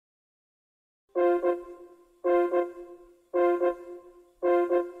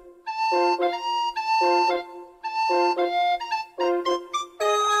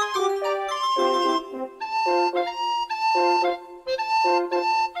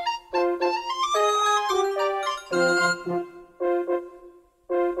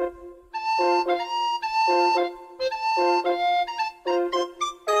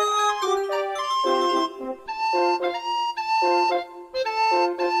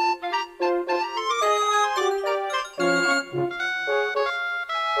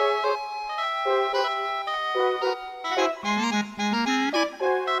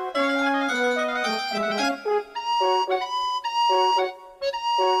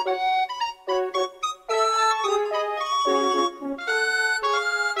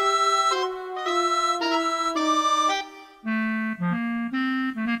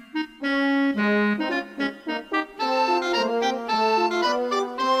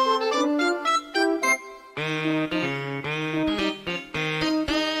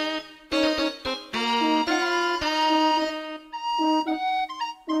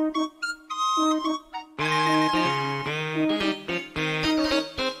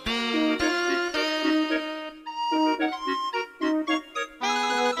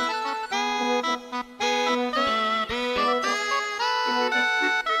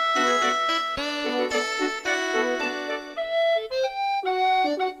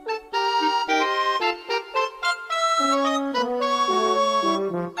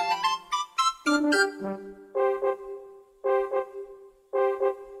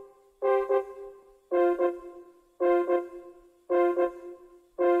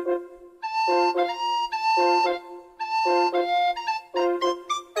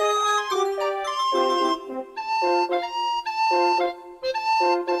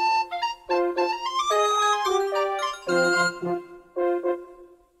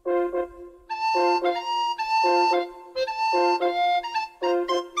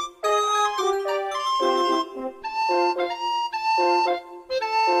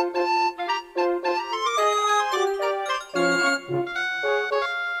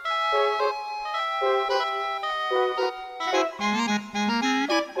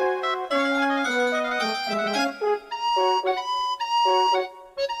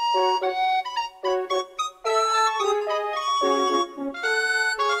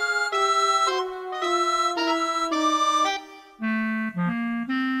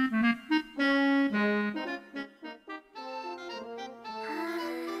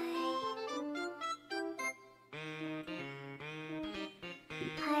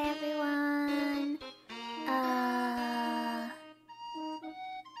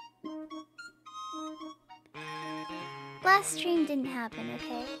last stream didn't happen,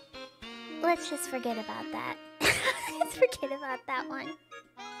 okay? Let's just forget about that. Let's forget about that one.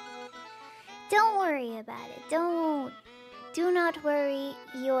 Don't worry about it. Do not worry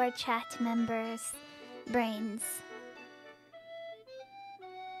your chat members' brains.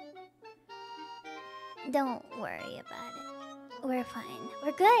 Don't worry about it. We're fine.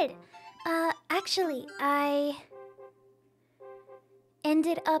 We're good. Actually, I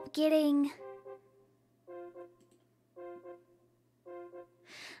ended up getting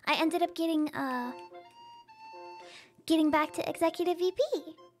back to Executive VP.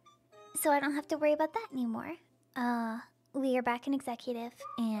 So I don't have to worry about that anymore. We are back in Executive,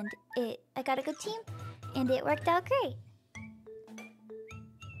 and I got a good team, and it worked out great.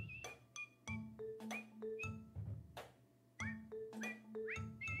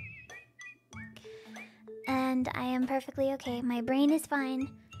 And I am perfectly okay. My brain is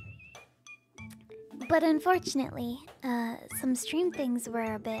fine. But unfortunately, some stream things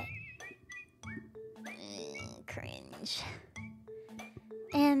were a bit cringe.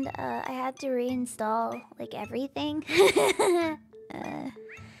 And I had to reinstall like everything. I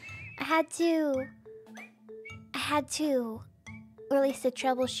had to, or at least to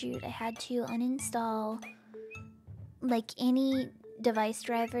troubleshoot, I had to uninstall like any device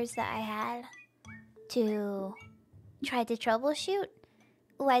drivers that I had to try to troubleshoot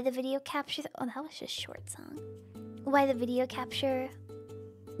why the video capture. Oh, that was just short song. Why the video capture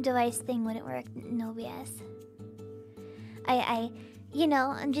device thing wouldn't work. No BS. You know,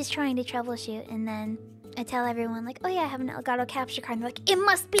 I'm just trying to troubleshoot, and then I tell everyone, like, oh yeah, I have an Elgato capture card. And they're like, it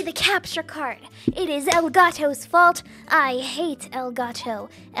must be the capture card. It is Elgato's fault. I hate Elgato.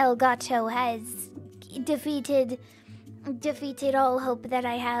 Elgato has defeated all hope that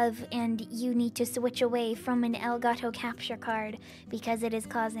I have, and you need to switch away from an Elgato capture card because it is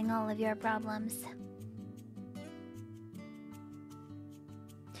causing all of your problems.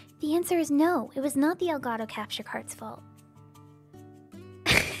 The answer is no. It was not the Elgato capture card's fault.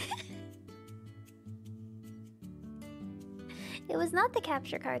 It was not the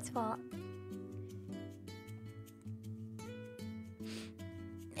capture card's fault.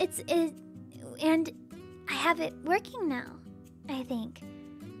 And I have it working now, I think.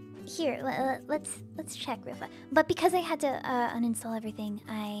 Here, let's check real fast. But because I had to uninstall everything,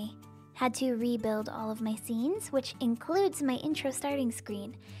 I had to rebuild all of my scenes, which includes my intro starting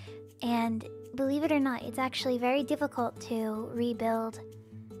screen. And believe it or not, it's actually very difficult to rebuild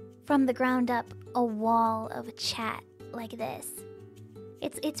from the ground up a wall of chat like this.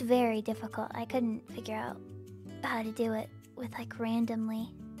 It's very difficult. I couldn't figure out how to do it with like randomly.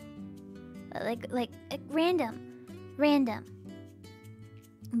 Like random.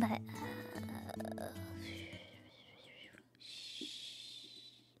 But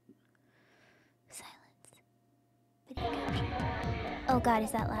silence. Video capture. Oh god,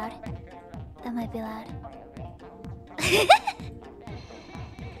 is that loud? That might be loud.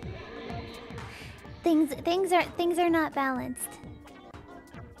 Things are not balanced.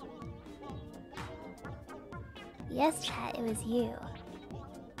 Yes, chat, it was you.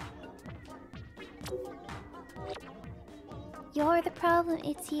 You're the problem,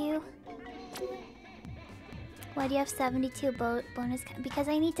 it's you. Why do you have 72 bonus? Because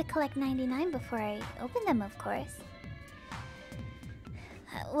I need to collect 99 before I open them, of course.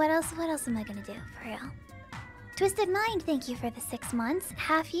 What else am I gonna do, for real? Twisted Mind, thank you for the 6 months.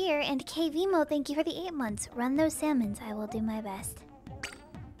 Half year, and KVMO, thank you for the 8 months. Run those salmons, I will do my best.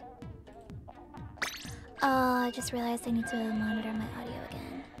 I just realized I need to monitor my audio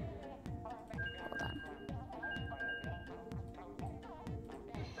again. Hold on.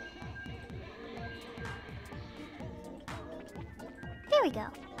 There we go.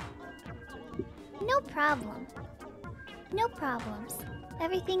 No problem. No problems.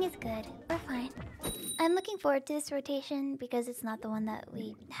 Everything is good. We're fine. I'm looking forward to this rotation because it's not the one that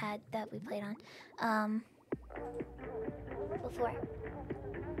we played on before.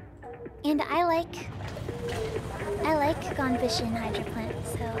 And I like Gone Fishing Hydro Plant,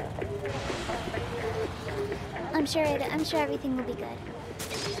 so I'm sure everything will be good.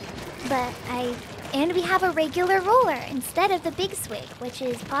 But and we have a regular roller instead of the big swig, which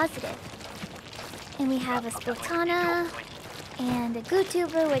is positive. And we have a Splatana and a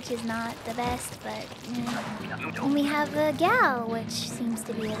Gootuber, which is not the best, but and we have a Gal, which seems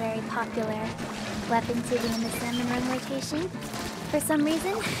to be a very popular weapon to do in the Salmon Run rotation for some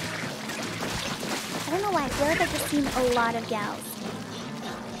reason. I don't know why, I feel like I've just seen a lot of Gals.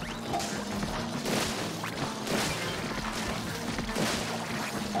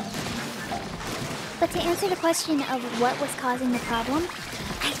 But to answer the question of what was causing the problem,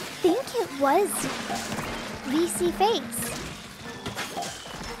 I think it was VC Face.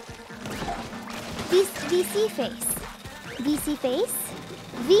 VC face. VC face?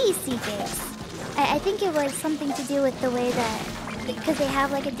 VC face. I think it was something to do with the way that... Because they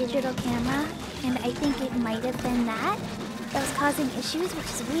have like a digital camera, and I think it might have been that was causing issues, which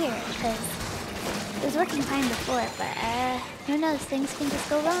is weird, because it was working fine before, but who knows, things can just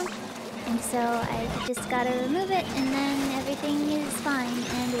go wrong. And so I just gotta remove it, and then everything is fine,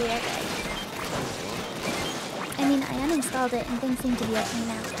 and we are good. I mean, I uninstalled it, and things seem to be okay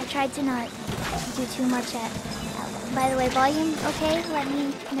now. I tried to not do too much at... By the way, volume okay? Let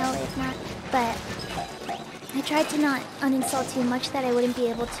me know if not. But I tried to not uninstall too much that I wouldn't be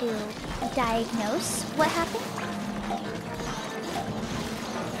able to diagnose what happened.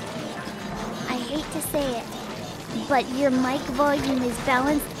 I hate to say it, but your mic volume is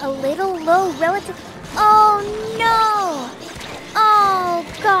balanced a little low relative... Oh no! Oh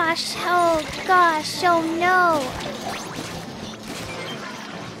gosh, oh gosh, oh no!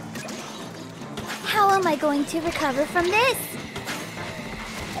 How am I going to recover from this?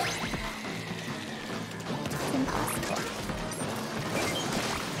 It's impossible.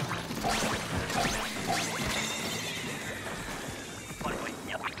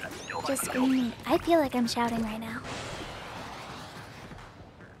 Just screaming. I feel like I'm shouting right now.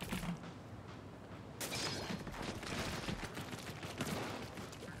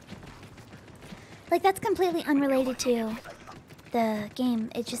 Like, that's completely unrelated to the game.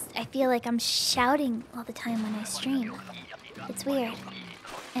 It just, I feel like I'm shouting all the time when I stream. It's weird.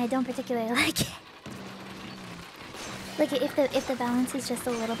 And I don't particularly like it. Like, if the balance is just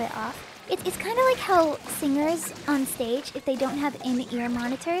a little bit off. It's kind of like how singers on stage, if they don't have in-ear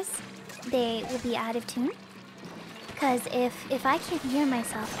monitors, they will be out of tune. Because if I can't hear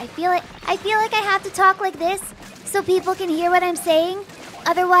myself, I feel like I have to talk like this so people can hear what I'm saying.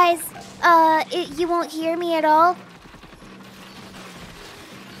 Otherwise, you won't hear me at all.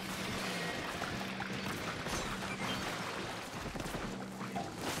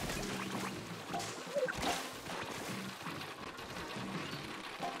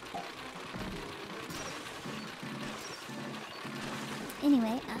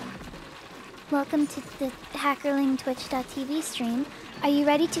 Anyway, welcome to the Hackerling Twitch.tv stream. Are you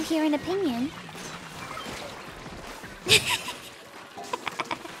ready to hear an opinion?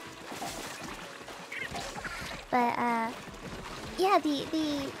 But yeah,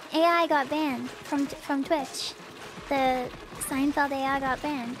 the AI got banned from Twitch. The Seinfeld AI got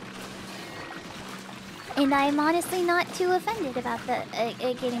banned, and I'm honestly not too offended about the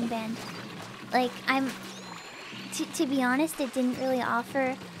it getting banned. Like, to be honest, it didn't really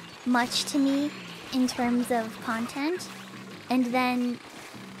offer much to me in terms of content. And then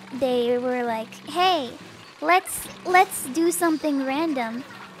they were like, "Hey, let's do something random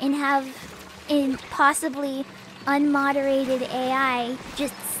and have possibly unmoderated AI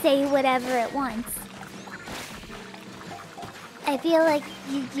just say whatever it wants." I feel like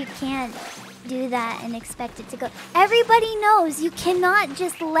you can't do that and expect it to go. Everybody knows you cannot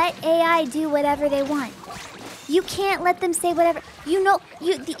just let AI do whatever they want. You can't let them say whatever. You know,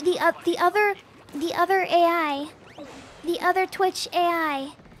 the other AI, the other Twitch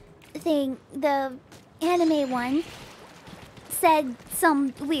AI thing, the anime one, said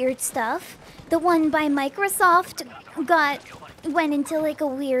some weird stuff. The one by Microsoft went into like a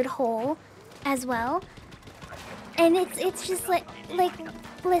weird hole as well. And it's just like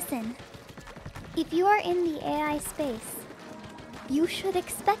listen. If you are in the AI space, you should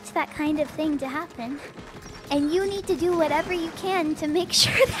expect that kind of thing to happen. And you need to do whatever you can to make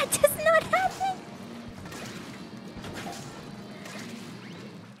sure that does not happen.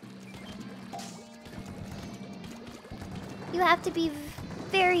 You have to be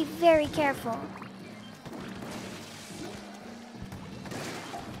very, very careful.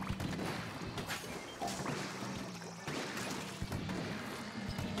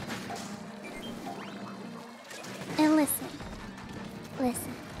 And listen.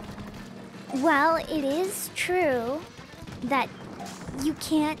 While it is true that you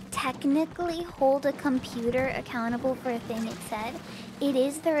can't technically hold a computer accountable for a thing it said, it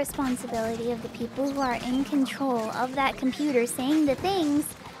is the responsibility of the people who are in control of that computer saying the things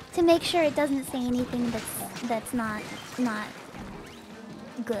to make sure it doesn't say anything that's not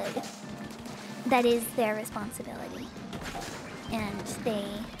good. That is their responsibility. And they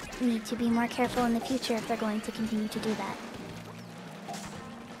need to be more careful in the future if they're going to continue to do that.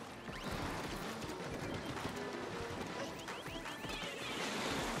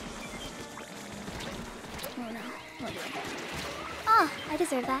 I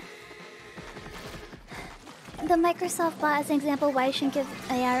deserve that. The Microsoft bot as an example, why you shouldn't give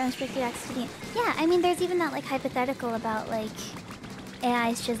AI unrestricted access to the... Yeah, I mean, there's even that, like, hypothetical about, like,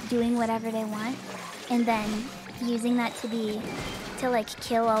 AIs just doing whatever they want. and then using that to like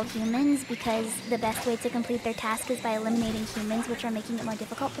kill all humans because the best way to complete their task is by eliminating humans, which are making it more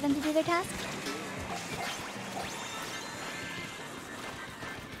difficult for them to do their task.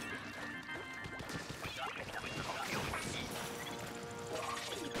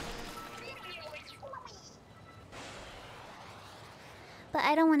 But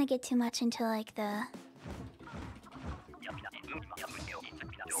I don't want to get too much into like the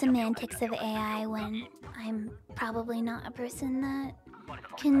semantics of AI when I'm probably not a person that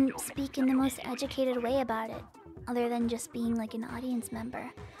can speak in the most educated way about it, other than just being like an audience member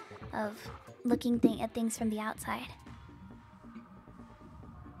of looking at things from the outside.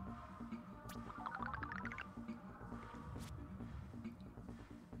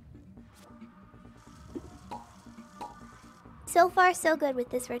 So far, so good with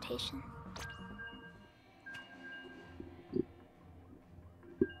this rotation.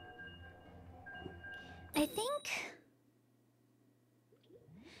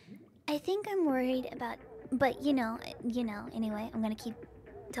 I think I'm worried about, but you know, anyway, I'm gonna keep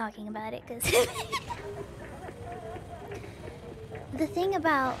talking about it because the thing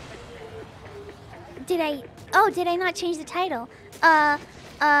about, did I not change the title?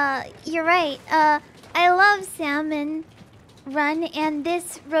 You're right. I love Salmon Run, and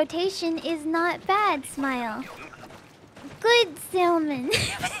this rotation is not bad, Smile. Good, Salmon.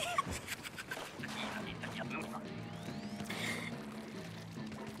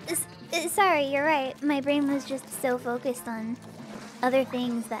 Sorry, you're right. My brain was just so focused on other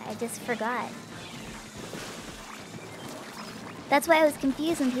things that I just forgot. That's why I was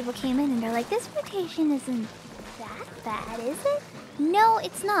confused when people came in and they're like, this rotation isn't that bad, is it? No,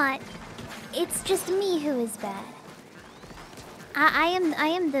 it's not. It's just me who is bad. I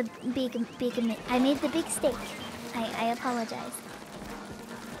am the big, I made the big mistake. I apologize.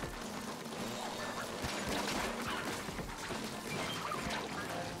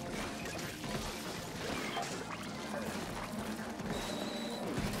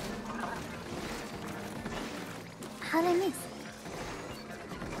 How did I miss?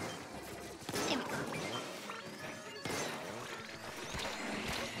 There we go.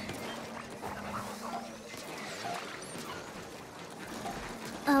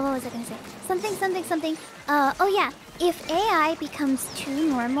 What was I gonna say? Something. Oh yeah. If AI becomes too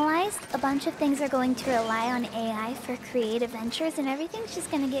normalized, a bunch of things are going to rely on AI for creative ventures, and everything's just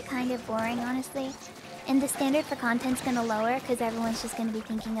gonna get kind of boring, honestly. And the standard for content's gonna lower because everyone's just gonna be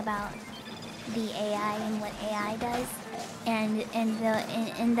thinking about the AI and what AI does, and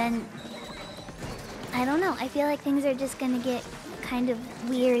then I don't know. I feel like things are just gonna get kind of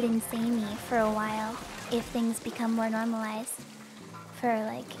weird and samey for a while if things become more normalized for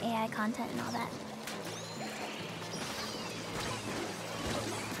like AI content and all that.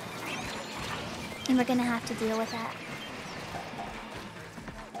 And we're gonna have to deal with that.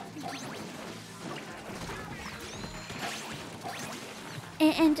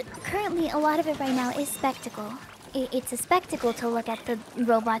 And currently, a lot of it right now is spectacle. It's a spectacle to look at the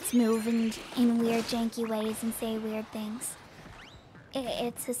robots move in weird, janky ways and say weird things.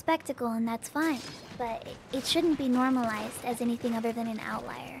 It's a spectacle, and that's fine. But it shouldn't be normalized as anything other than an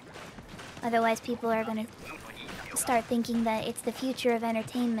outlier. Otherwise, people are going to start thinking that it's the future of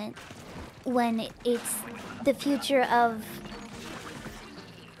entertainment when it's the future of,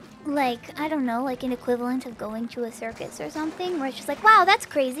 like, I don't know, like an equivalent of going to a circus or something, where it's just like, wow, that's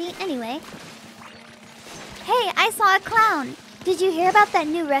crazy. Anyway. Hey, I saw a clown. Did you hear about that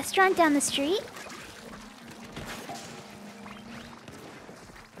new restaurant down the street?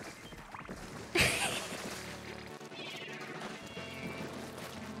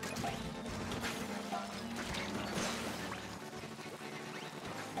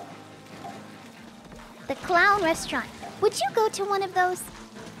 The clown restaurant. Would you go to one of those?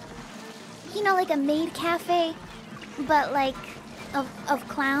 You know, like a maid cafe, but like of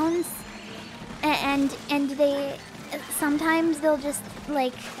clowns, and they sometimes they'll just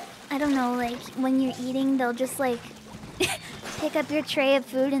like, I don't know, like when you're eating they'll just like pick up your tray of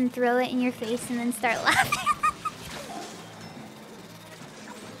food and throw it in your face and then start laughing.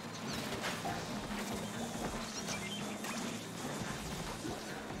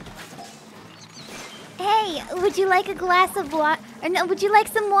 Hey, would you like a glass of water? Or no, would you like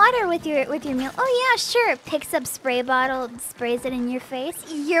some water with your meal? Oh yeah, sure. Picks up spray bottle, sprays it in your face.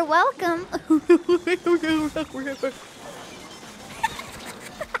 You're welcome.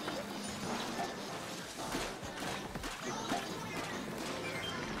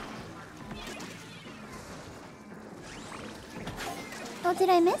 Oh, did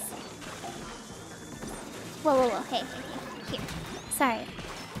I miss? Whoa. Hey. Here. Sorry.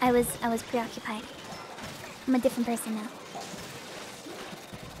 I was preoccupied. I'm a different person now.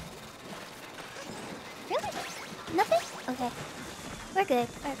 Really? Nothing? Okay. We're good.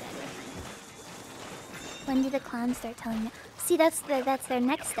 We're good. We're fine. When do the clowns start telling me? See, that's their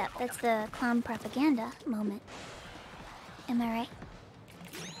next step. That's the clown propaganda moment. Am I right?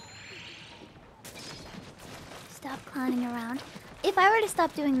 Stop clowning around. If I were to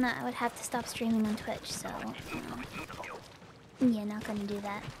stop doing that, I would have to stop streaming on Twitch, so... yeah, not gonna do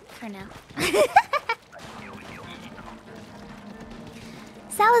that for now.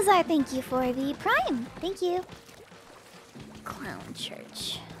 Salazar, thank you for the Prime. Thank you. Clown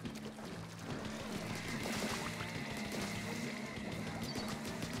Church.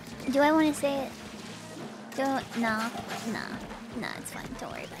 Do I want to say it? No, it's fine.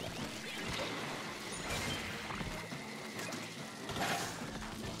 Don't worry about it.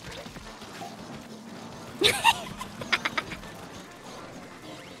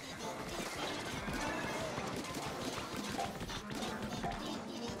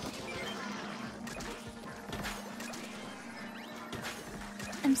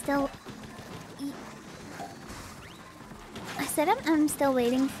 I'm still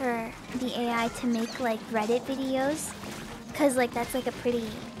waiting for the AI to make like Reddit videos, cause like that's like a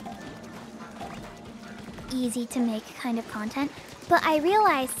pretty easy to make kind of content. But I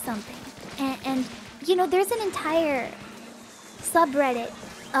realized something, and you know, there's an entire subreddit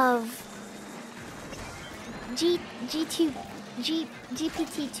of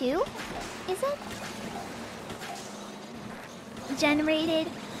GPT-2, is it? Generated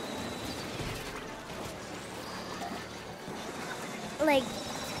like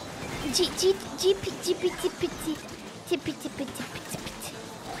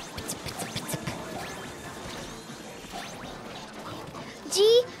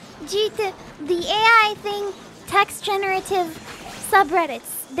the AI thing, text generative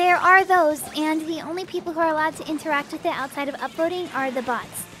subreddits. There are those, and the only people who are allowed to interact with it outside of upvoting are the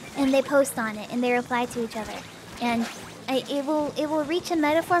bots, and they post on it and they reply to each other, and it will reach a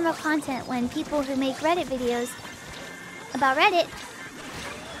meta form of content when people who make Reddit videos about Reddit.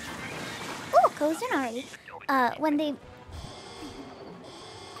 Oh, closed in already. When they...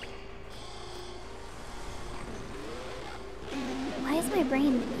 Why is my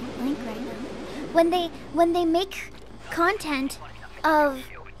brain blank right now? When they make content of...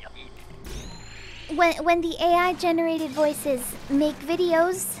 When the AI generated voices make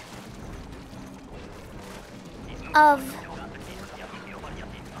videos of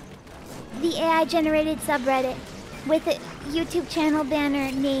the AI generated subreddit with a YouTube channel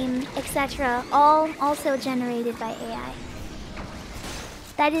banner, name, etc., all also generated by AI.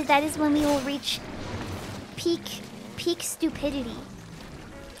 That is when we will reach peak stupidity.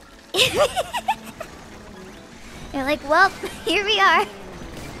 You're like, well, here we are.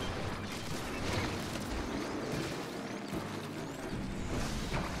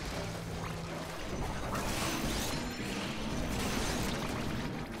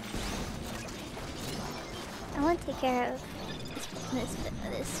 I want to take care of this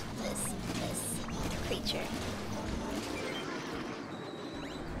creature.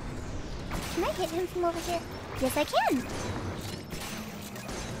 Can I hit him from over here? Yes, I can.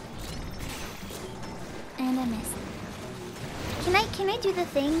 And I missed. Can I do the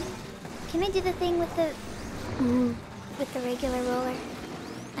thing? Can I do the thing with the regular roller?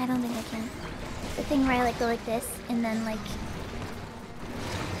 I don't think I can. The thing where I like go like this and then like.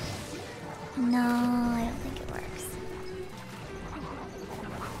 No, I don't think it works.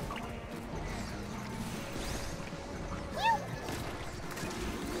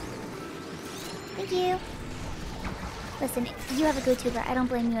 Thank you. Listen, you have a good tuber. I don't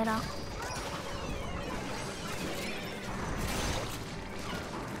blame you at all.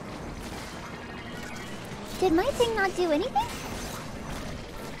 Did my thing not do anything?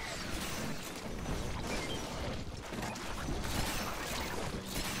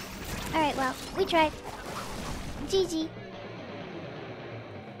 Alright, well, we tried. GG.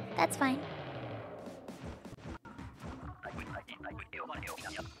 That's fine.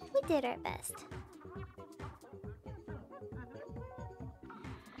 We did our best.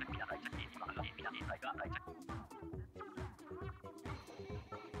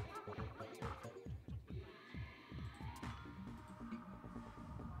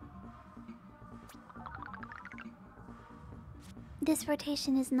 This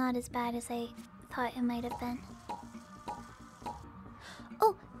rotation is not as bad as I thought it might have been.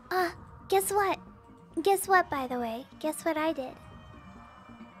 Oh, guess what? Guess what, by the way? Guess what I did?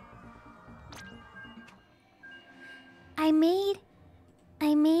 I made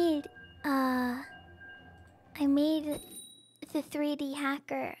the 3D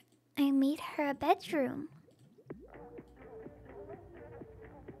hacker. I made her a bedroom.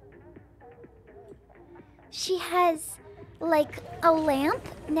 she has like a lamp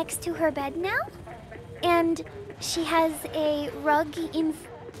next to her bed now, and she has a rug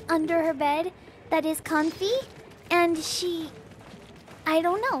under her bed that is comfy, and I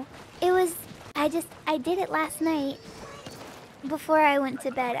don't know. I did it last night before I went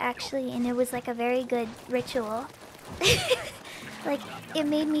to bed actually, and it was like a very good ritual. Like, it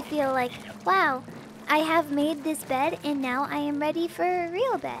made me feel like, wow, I have made this bed and now I am ready for a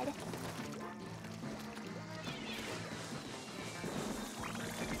real bed.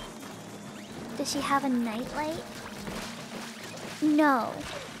 Does she have a nightlight? No.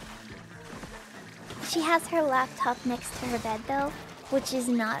 She has her laptop next to her bed though, which is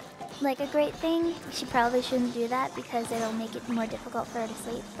not like a great thing. She probably shouldn't do that because it'll make it more difficult for her to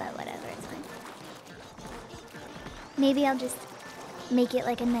sleep, but whatever, it's fine. Maybe I'll just make it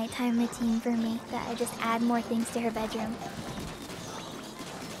like a nighttime routine for me, that I just add more things to her bedroom.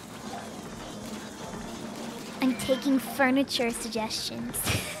 I'm taking furniture suggestions.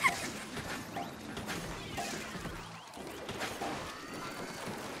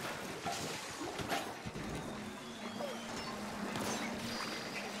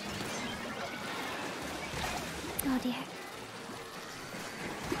 Oh dear.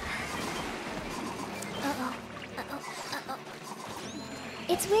 Uh-oh. Uh-oh. Uh-oh.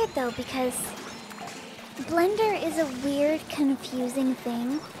 It's weird though because Blender is a weird, confusing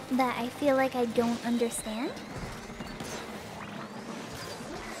thing that I feel like I don't understand.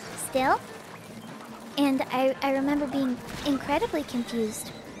 Still. And I remember being incredibly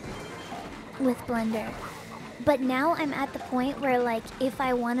confused with Blender. But now I'm at the point where, like, if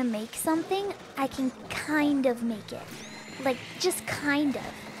I want to make something, I can kind of make it. Like, just kind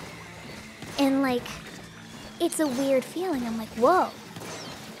of. And, like, it's a weird feeling. I'm like, whoa.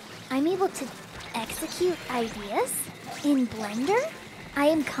 I'm able to execute ideas in Blender? I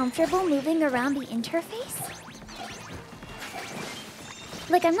am comfortable moving around the interface?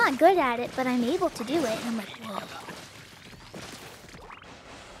 Like, I'm not good at it, but I'm able to do it. And I'm like, whoa.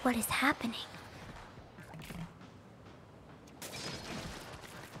 What is happening?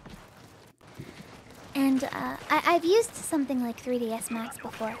 And I've used something like 3ds Max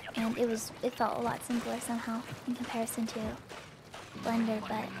before, and it felt a lot simpler somehow in comparison to Blender,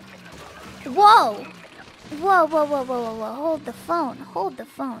 but... Whoa! Whoa, whoa, whoa, whoa, whoa, whoa, hold the phone, hold the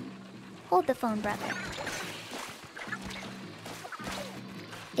phone. Hold the phone, brother.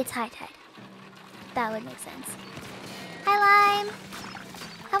 It's high tide. That would make sense. Hi, Lime!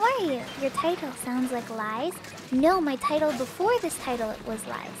 How are you? Your title sounds like lies. No, my title before this title was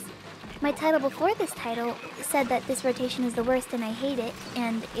lies. My title before this title said that this rotation is the worst and I hate it,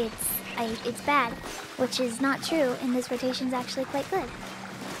 and it's bad, which is not true, and this rotation is actually quite good.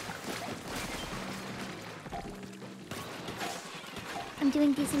 I'm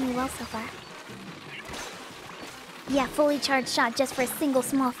doing decently well so far. Yeah, fully charged shot just for a single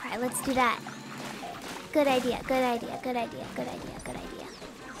small fry. Let's do that. Good idea, good idea, good idea, good idea, good idea.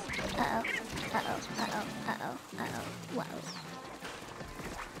 Uh-oh, uh-oh, uh-oh, uh-oh, uh-oh, whoa.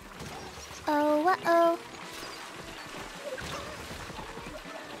 Oh, uh-oh.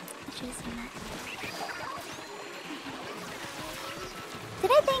 I should have seen that.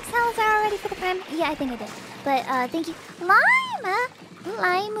 Did I thank Salazar already for the prime? Yeah, I think I did. But, thank you. Lima!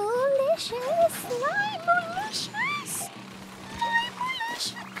 Limulicious! Limulicious!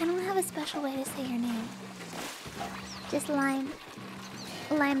 Limulicious! I don't have a special way to say your name. Just Lime.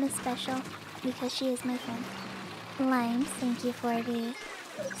 Lime is special because she is my friend. Lime, thank you for the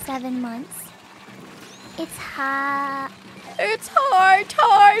 7 months. It's high. It's high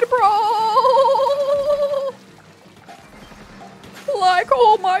tide, bro. Like,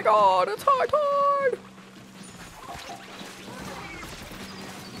 oh my god, it's high tide.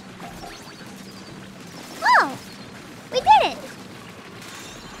 Oh, we did it.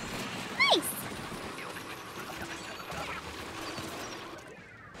 Nice.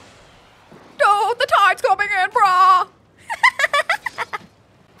 Dude, the tide's coming in, brah.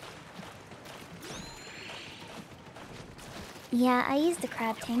 Yeah, I used the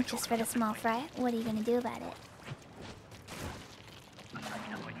crab tank just for the small fry. What are you gonna do about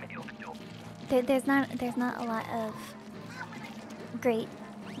it? There's not a lot of great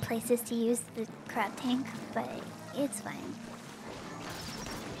places to use the crab tank, but it's fine.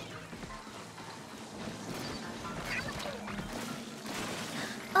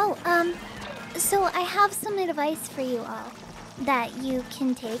 Oh, so I have some advice for you all that you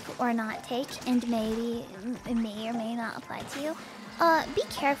can take or not take, and maybe it may or may not apply to you. Be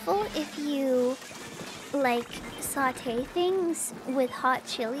careful if you like saute things with hot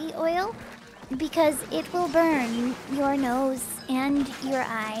chili oil, because it will burn your nose and your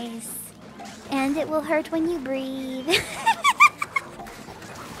eyes And it will hurt when you breathe.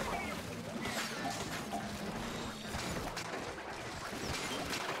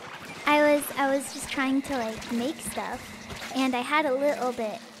 I was just trying to like make stuff, and I had a little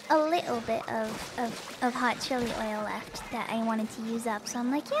bit of hot chili oil left that I wanted to use up. So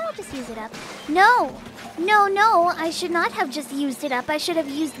I'm like, yeah, I'll just use it up. No, I should not have just used it up. I should have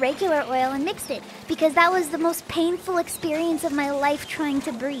used regular oil and mixed it, because that was the most painful experience of my life trying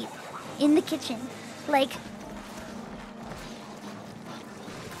to breathe in the kitchen. Like,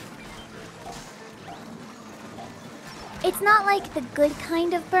 it's not like the good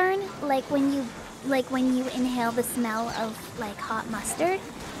kind of burn, like when you inhale the smell of like hot mustard,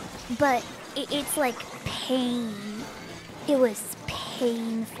 but it's like pain. It was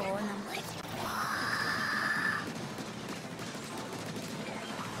painful, and I'm like,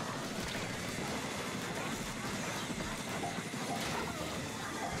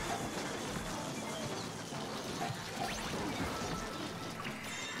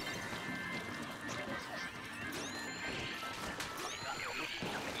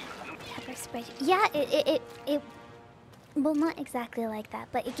 pepper spray. Yeah, it well, not exactly like that,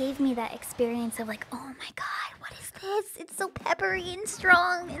 but it gave me that experience of like, oh my god, what is this? It's so peppery and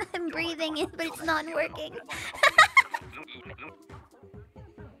strong, and I'm breathing it, but it's not working.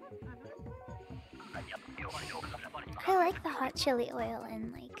 I like the hot chili oil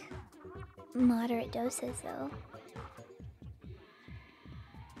in like moderate doses though.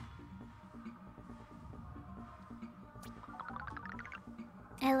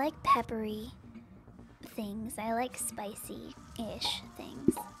 I like peppery things. I like spicy-ish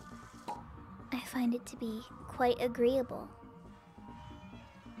things. I find it to be quite agreeable.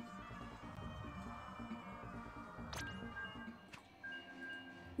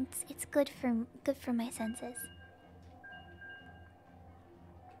 It's good for my senses.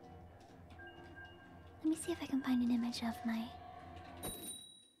 Let me see if I can find an image of my...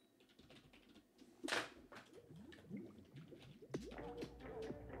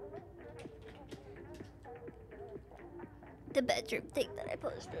 the bedroom thing that I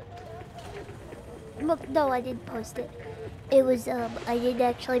posted. Well, no, I didn't post it. It was, I didn't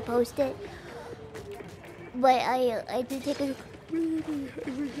actually post it. But I did take a...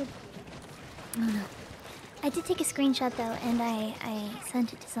 oh no. I did take a screenshot though, and I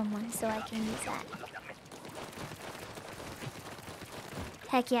sent it to someone so I can use that.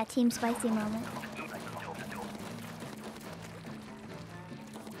 Heck yeah, Team Spicy moment.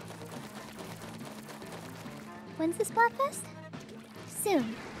 When's the Splatfest?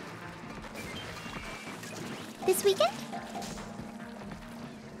 Soon. This weekend?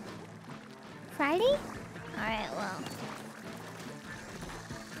 Friday? Alright, well.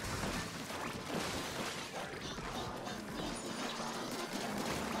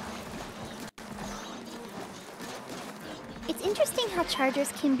 It's interesting how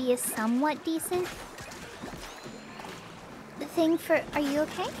chargers can be a somewhat decent thing for... Are you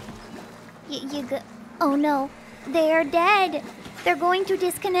okay? You go... Oh no. They are dead. They're going to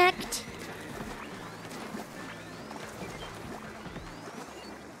disconnect.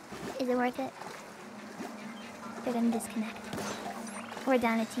 Is it worth it? They're gonna disconnect. We're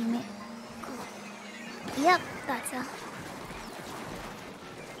down a teammate. Cool. Yep, thought so.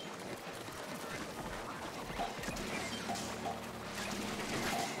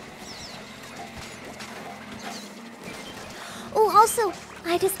 Oh, also,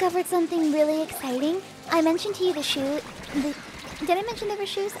 I discovered something really exciting. I mentioned to you the shoe. Did I mention there were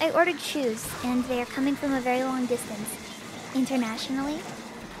shoes? I ordered shoes, and they are coming from a very long distance, internationally.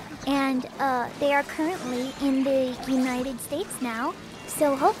 And they are currently in the United States now.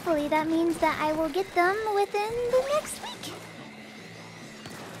 So hopefully that means that I will get them within the next week.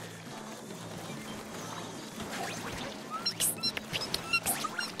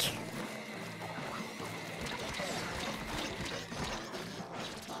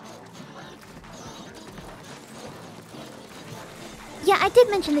 Yeah, I did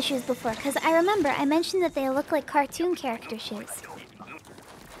mention the shoes before, because I remember I mentioned that they look like cartoon character shoes.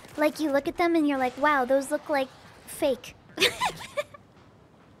 Like, you look at them and you're like, wow, those look like fake.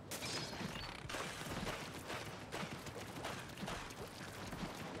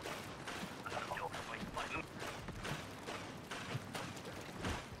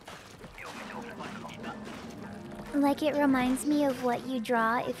 Like, it reminds me of what you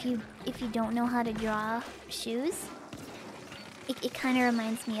draw if you don't know how to draw shoes. It kind of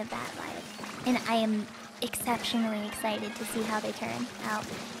reminds me of that vibe. And I am exceptionally excited to see how they turn out,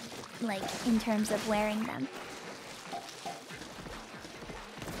 like, in terms of wearing them.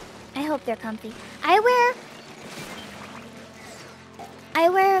 I hope they're comfy. I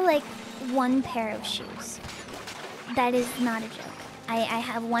wear like one pair of shoes. That is not a joke. I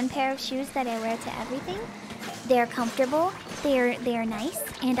have one pair of shoes that I wear to everything. They're comfortable, they're nice,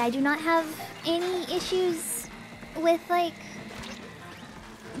 and I do not have any issues with like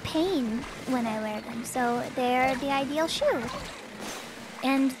pain when I wear them. So they're the ideal shoe.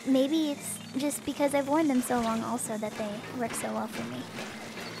 And maybe it's just because I've worn them so long also that they work so well for me.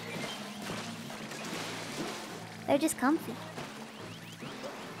 They're just comfy.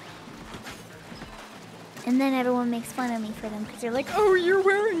 And then everyone makes fun of me for them because they're like, "Oh, you're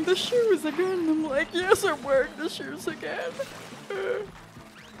wearing the shoes again." I'm like, "Yes, I'm wearing the shoes again."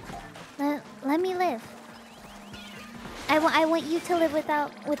 Let me live. I want you to live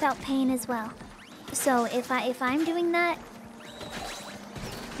without pain as well. So if I'm doing that,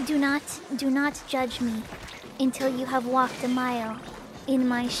 do not judge me until you have walked a mile in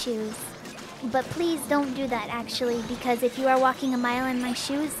my shoes. But please don't do that actually, because if you are walking a mile in my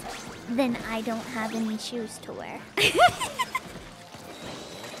shoes, then I don't have any shoes to wear.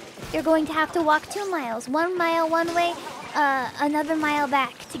 You're going to have to walk 2 miles. 1 mile one way, another mile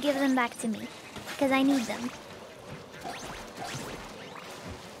back to give them back to me. Because I need them.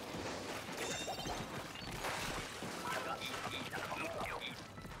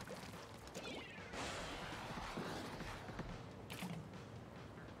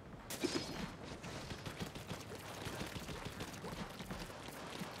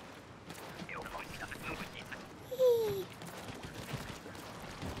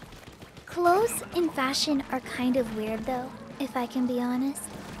 Clothes in fashion are kind of weird though, if I can be honest.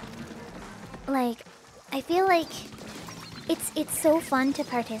 Like, I feel like it's so fun to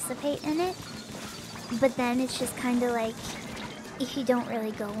participate in it, but then it's just kind of like, if you don't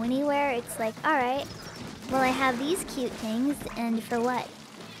really go anywhere, it's like, alright, well I have these cute things, and for what?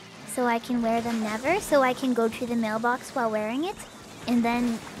 So I can wear them never? So I can go to the mailbox while wearing it, and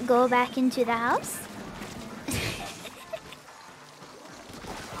then go back into the house?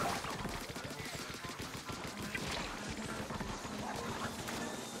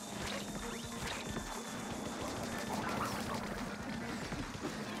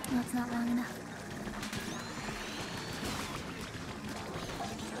 That's not long enough.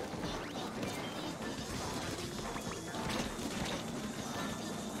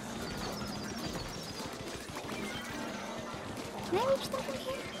 Can I reach them from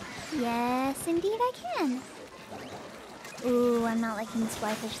here? Yes, indeed I can. Ooh, I'm not liking this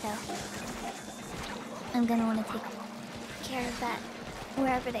flyfish though. I'm gonna want to take care of that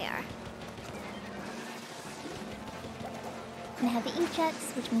wherever they are. And I have the ink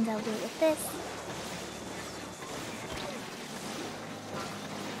jets, which means I'll do it with this.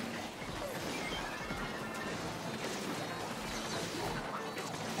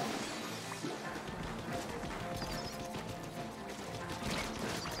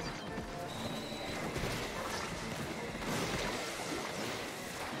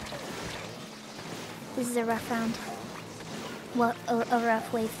 This is a rough round. Well, a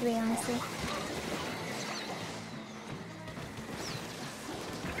rough wave 3, honestly.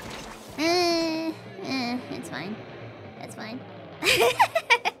 It's fine. It's fine.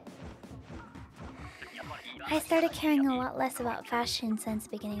 I started caring a lot less about fashion since the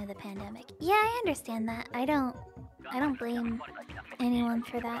beginning of the pandemic. Yeah, I understand that. I don't blame anyone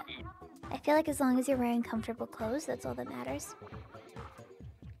for that. I feel like as long as you're wearing comfortable clothes, that's all that matters.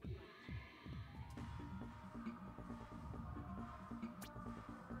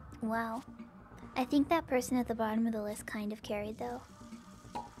 Wow. I think that person at the bottom of the list kind of carried, though.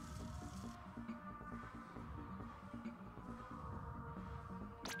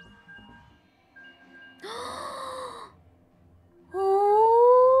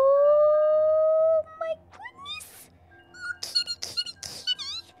 Oh my goodness! Oh, kitty, kitty,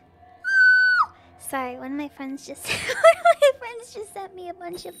 kitty! Oh. Sorry, one of my friends just sent me a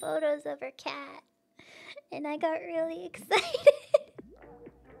bunch of photos of her cat, and I got really excited.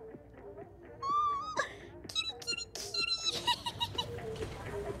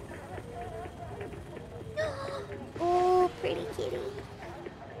 Oh, pretty kitty.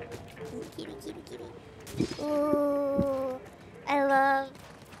 Kitty, kitty, kitty. Ooh, I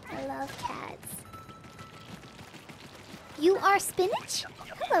love cats. You are Spinach?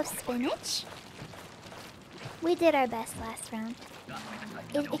 Hello, Spinach. We did our best last round.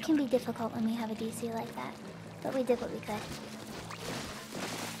 It can be difficult when we have a DC like that, but we did what we could.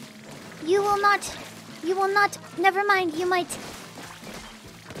 You will not, never mind, you might.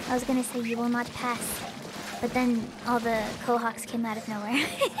 I was gonna say you will not pass, but then all the Quahawks came out of nowhere.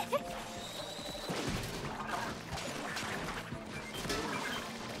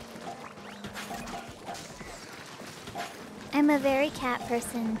 I'm a very cat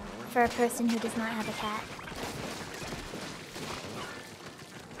person for a person who does not have a cat.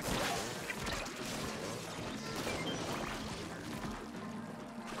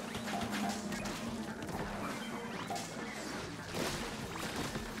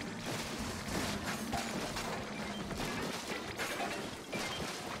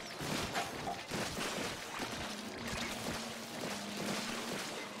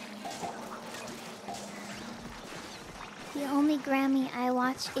 The only Grammy I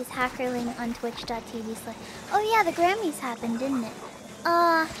watch is Hackerling on twitch.tv/. Oh yeah, the Grammys happened, didn't it?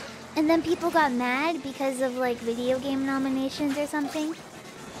 And then people got mad because of like video game nominations or something.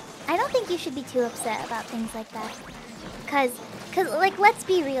 I don't think you should be too upset about things like that. Cause like, let's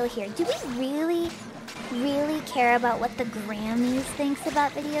be real here. Do we really care about what the Grammys thinks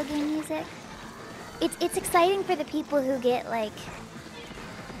about video game music? It's exciting for the people who get like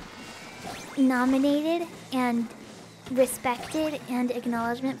nominated and respected and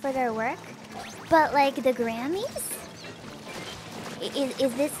acknowledgement for their work, but like the Grammys,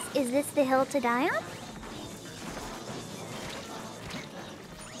 is this the hill to die on?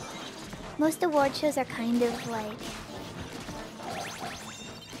 Most award shows are kind of like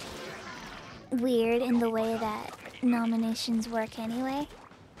weird in the way that nominations work anyway,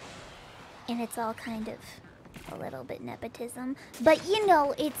 and it's all kind of a little bit nepotism, but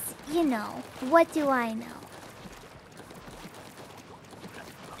it's what do I know?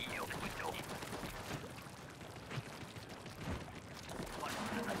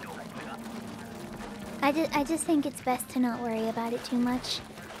 I just think it's best to not worry about it too much.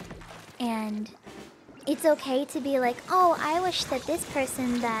 And it's okay to be like, oh, I wish that this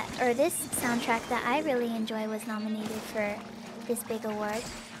person or this soundtrack that I really enjoy was nominated for this big award.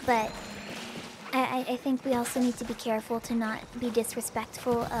 But I think we also need to be careful to not be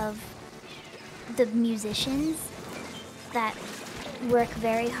disrespectful of the musicians that work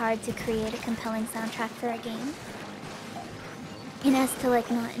very hard to create a compelling soundtrack for a game. And as to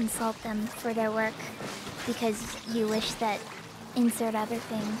like not insult them for their work because you wish that insert other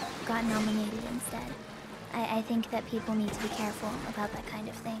thing got nominated instead. I think that people need to be careful about that kind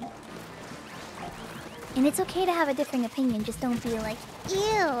of thing. And it's okay to have a differing opinion, just don't be like,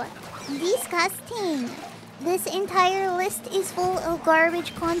 ew, disgusting. This entire list is full of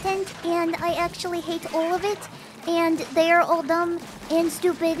garbage content and I actually hate all of it. And they are all dumb and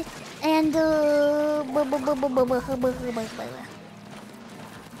stupid and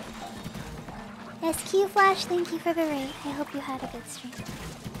SQ Flash, thank you for the raid. I hope you had a good stream.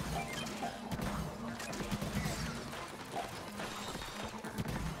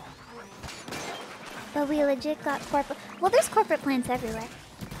 But we legit got corporate. Well, there's corporate plants everywhere.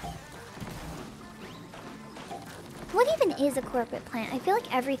 What even is a corporate plant? I feel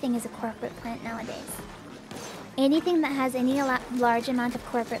like everything is a corporate plant nowadays. Anything that has any large amount of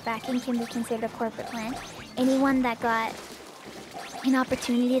corporate backing can be considered a corporate plant. Anyone that got an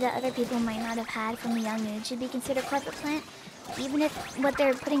opportunity that other people might not have had from a young age should be considered a corporate plant, even if what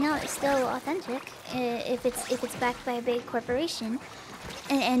they're putting out is still authentic. If it's backed by a big corporation,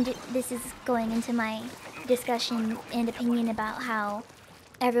 and this is going into my discussion and opinion about how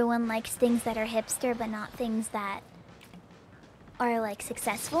everyone likes things that are hipster, but not things that are like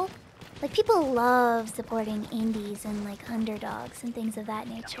successful. Like people love supporting indies and like underdogs and things of that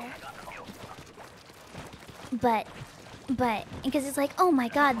nature. But because it's like, oh my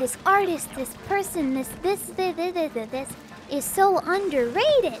god, this artist, this person, this is so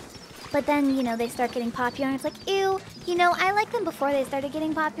underrated. But then, they start getting popular and it's like, ew, I liked them before they started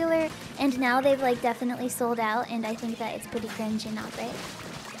getting popular and now they've like definitely sold out and I think that it's pretty cringe and not great.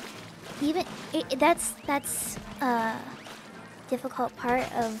 Even, that's a difficult part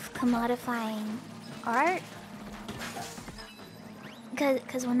of commodifying art.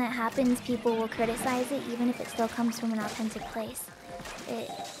 Because when that happens, people will criticize it, even if it still comes from an authentic place.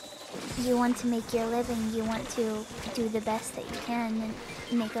 You want to make your living, you want to do the best that you can and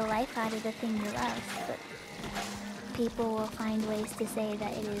make a life out of the thing you love. But people will find ways to say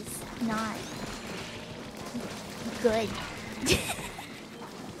that it is not good.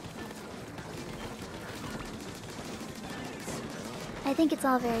 I think it's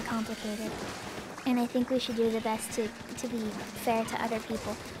all very complicated. And I think we should do the best to be fair to other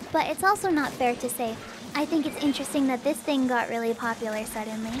people. But it's also not fair to say, I think it's interesting that this thing got really popular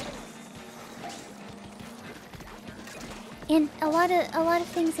suddenly. And a lot of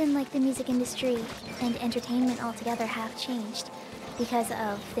things in like the music industry and entertainment altogether have changed because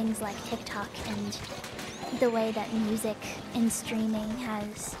of things like TikTok and the way that music and streaming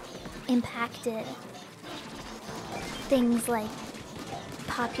has impacted things like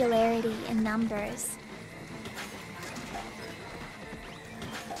popularity and numbers.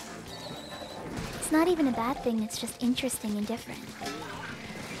 it's not even a bad thing, it's just interesting and different.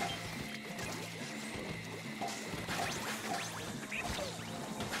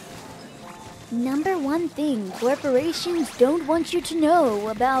 Number one thing corporations don't want you to know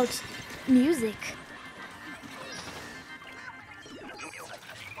about music.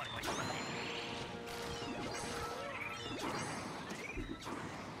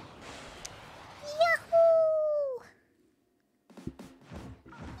 Yahoo!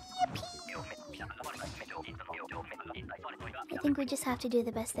 I think we just have to do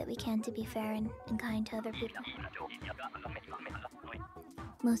the best that we can to be fair and kind to other people.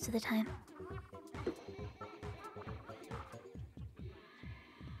 Most of the time.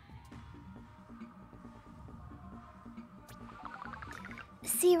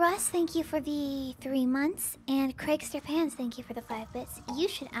 C. Russ, thank you for the 3 months, and Craigster Pans, thank you for the 5 bits. You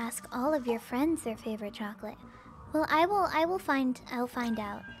should ask all of your friends their favorite chocolate. Well, I'll find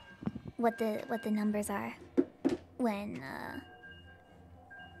out what the numbers are when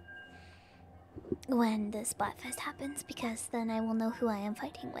the Spotfest happens, because then I will know who I am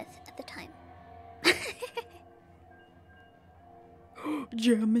fighting with at the time.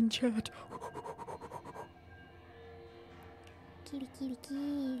 Jam in chat. Kitty, kitty,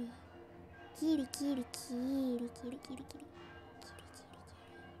 kitty. Kitty, kitty, kitty, kitty, kitty, kitty.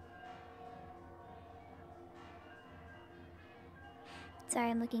 Sorry,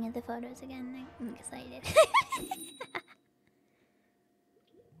 I'm looking at the photos again. I'm excited.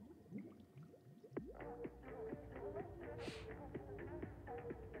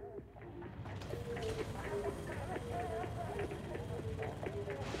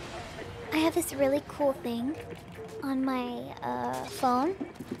 I have this really cool thing on my phone.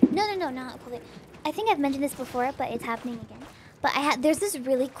 No, not a cool thing. I think I've mentioned this before, but it's happening again. But there's this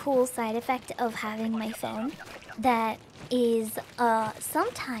really cool side effect of having my phone that is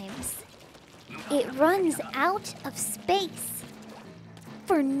sometimes it runs out of space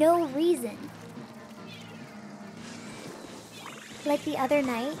for no reason. Like the other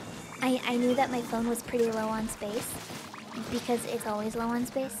night, I knew that my phone was pretty low on space because it's always low on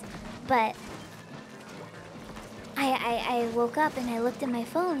space, but I woke up and I looked at my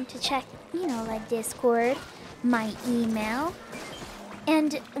phone to check, you know, like Discord, my email,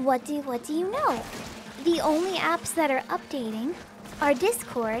 and what do you know? The only apps that are updating are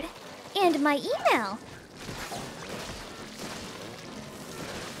Discord and my email.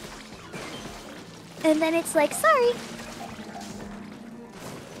 And then it's like, sorry,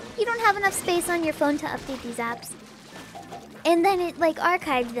 you don't have enough space on your phone to update these apps. And then it like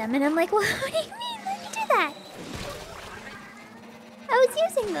archived them, and I'm like, well, what do you mean? Let me do that. I was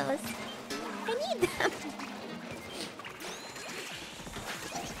using those. I need them.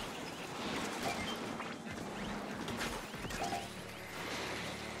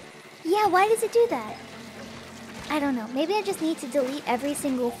 Yeah, why does it do that? I don't know. Maybe I just need to delete every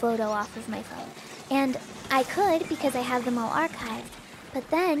single photo off of my phone. And I could because I have them all archived. But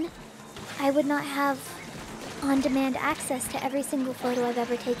then I would not have on-demand access to every single photo I've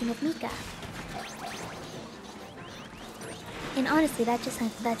ever taken of Mika. And honestly, that just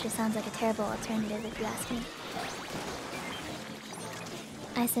sounds like a terrible alternative if you ask me.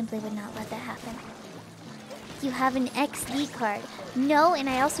 I simply would not let that happen. You have an XD card. No, and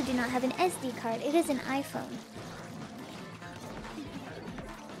I also do not have an SD card. It is an iPhone.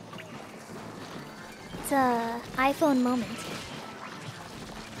 It's a iPhone moment.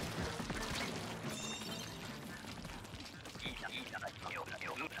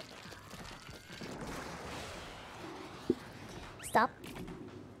 Stop.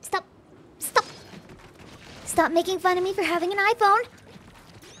 Stop. Stop. Stop making fun of me for having an iPhone.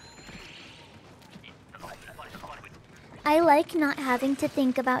 I like not having to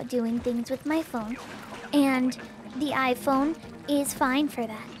think about doing things with my phone, and the iPhone is fine for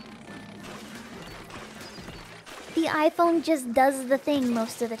that. The iPhone just does the thing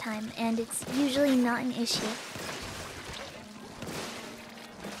most of the time, and it's usually not an issue.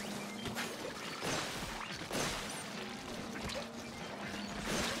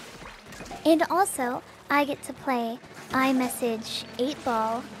 And also, I get to play iMessage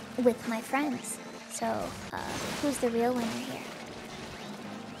 8-Ball with my friends. So, who's the real winner here?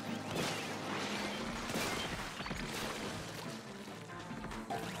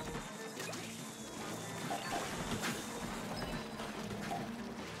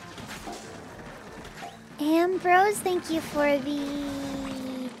 Ambrose, thank you for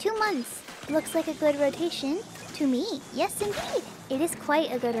the 2 months. Looks like a good rotation to me. Yes, indeed. It is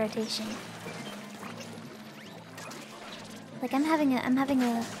quite a good rotation. Like I'm having a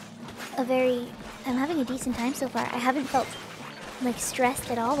decent time so far. I haven't felt like stressed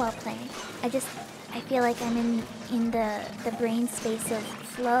at all while playing. I feel like I'm in the brain space of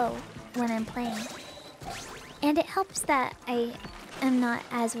flow when I'm playing. And it helps that I am not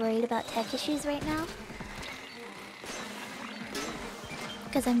as worried about tech issues right now.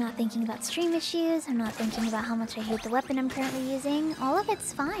 Because I'm not thinking about stream issues, I'm not thinking about how much I hate the weapon I'm currently using. All of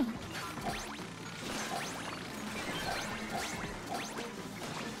it's fine.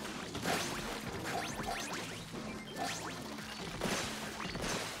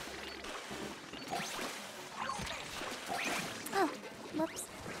 Oh, whoops.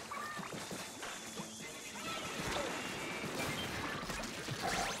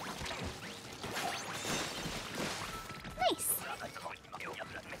 Nice.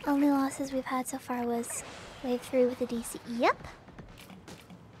 Only losses we've had so far was wave 3 with the DC. Yep.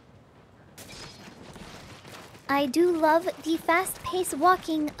 I do love the fast-paced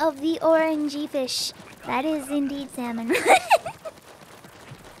walking of the orangey fish. That is indeed Salmon Run.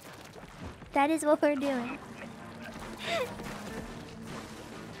 That is what we're doing.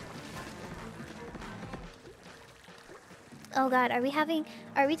 Oh god, are we having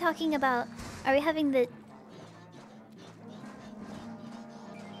the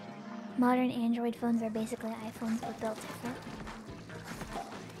modern Android phones are basically iPhones but built different?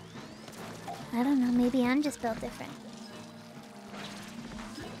 I don't know, maybe I'm just built different.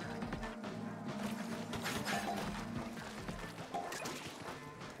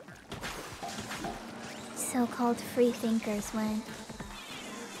 So-called free thinkers when...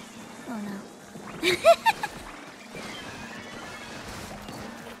 Oh no.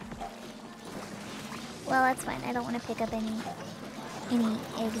 Well, that's fine. I don't want to pick up any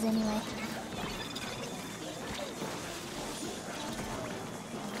eggs anyway.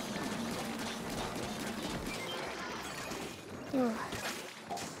 Ooh.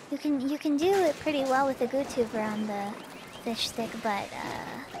 You can do it pretty well with the GoTuber on the fish stick, but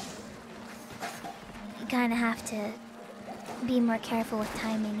you kind of have to be more careful with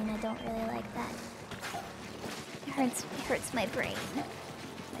timing, and I don't really like that. It hurts my brain.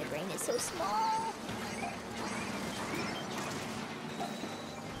 My brain is so small.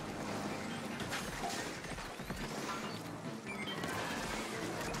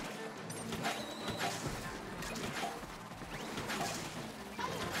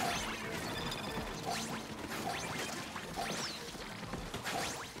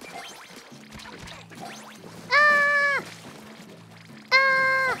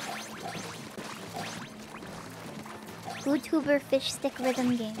 YouTuber fish stick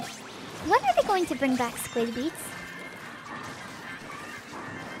rhythm game. When are they going to bring back Squid Beats?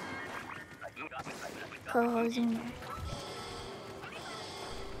 Kohozuner.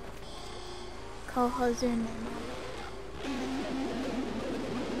 Kohozuner.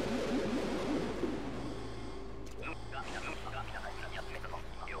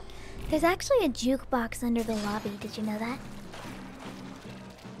 There's actually a jukebox under the lobby. Did you know that?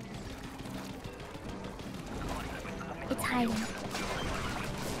 It's hiding.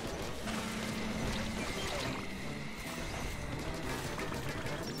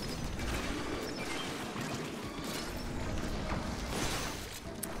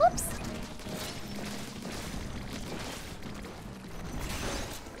 Whoops.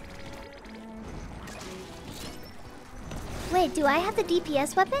 Wait, do I have the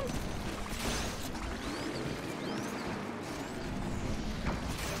DPS weapon?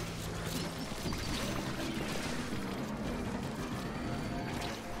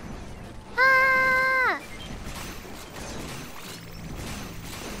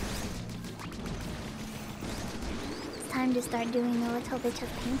 To start doing a little bit of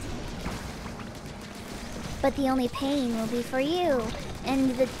painting. But the only pain will be for you,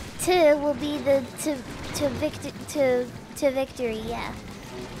 and the to will be the to victory, yeah.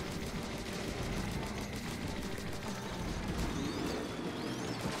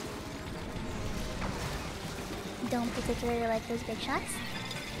 Don't particularly like those big shots.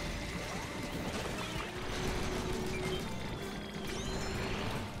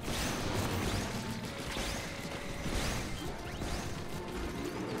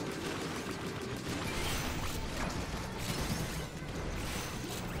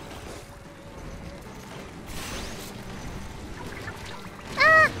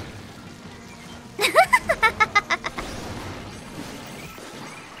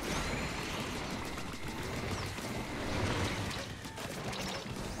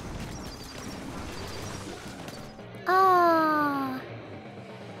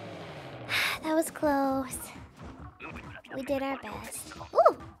 Close. We did our best.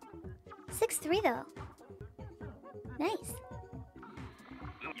 Ooh! 6-3 though. Nice.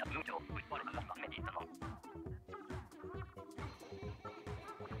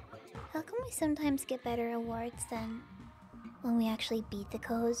 How come we sometimes get better awards than when we actually beat the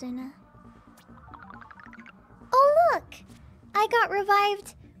Kohozuna? Oh look! I got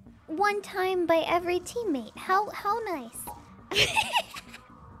revived one time by every teammate. How nice.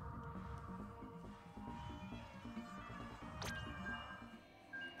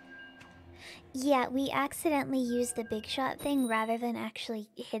 Yeah, we accidentally used the big shot thing rather than actually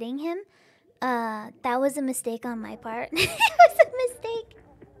hitting him. That was a mistake on my part. It was a mistake.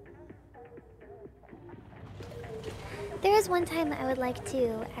 There is one time I would like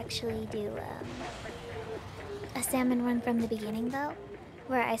to actually do a salmon run from the beginning though,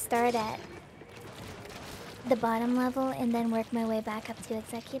 where I start at the bottom level and then work my way back up to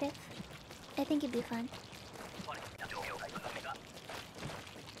executive. I think it'd be fun.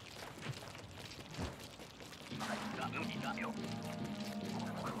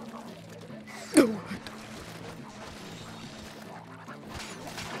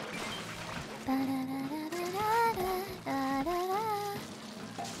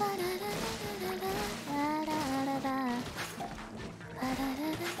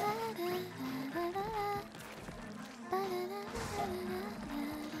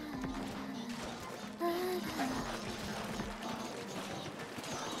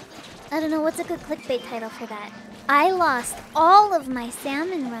 I don't know what's a good clickbait title for that. I lost all of my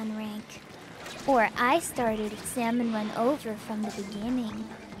Salmon Run rank. Or I started Salmon Run over from the beginning.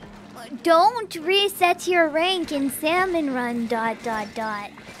 Don't reset your rank in Salmon Run ...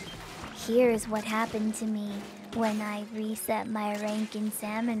 Here's what happened to me when I reset my rank in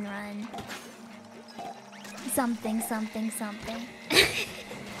Salmon Run. Something.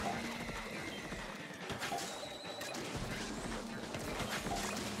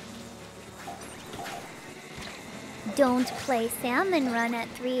 Don't play Salmon Run at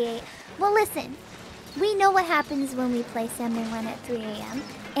 3 a.m. Well, listen. We know what happens when we play Salmon Run at 3 a.m.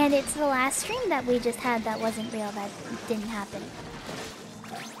 And it's the last stream that we just had that wasn't real, that didn't happen.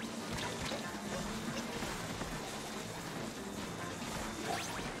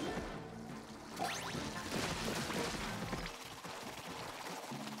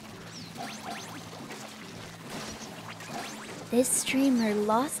 This streamer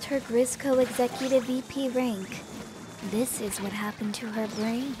lost her Grizzco Executive VP rank. This is what happened to her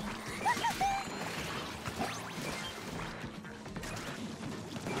brain.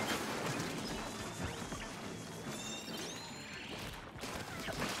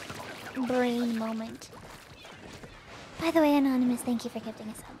 Brain moment. By the way, Anonymous, thank you for gifting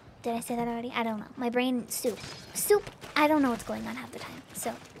us up. Did I say that already? I don't know. My brain, soup. I don't know what's going on half the time.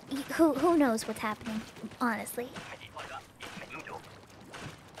 So, who knows what's happening, honestly.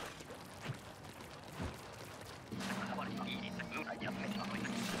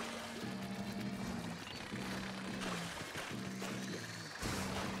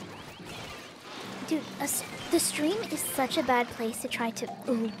 Dude, the stream is such a bad place to try to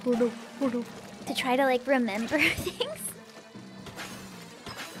like remember things.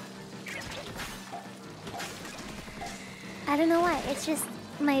 I don't know why. It's just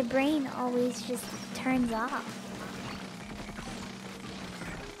my brain always just turns off.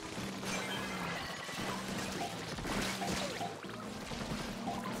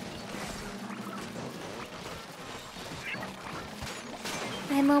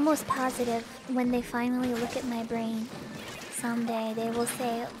 I'm almost positive when they finally look at my brain, someday they will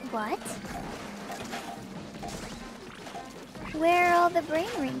say, "What? Where are all the brain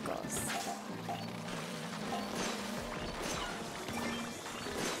wrinkles?"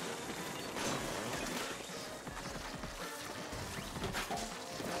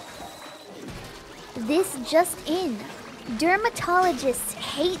 This just in. Dermatologists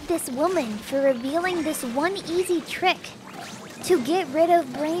hate this woman for revealing this one easy trick to get rid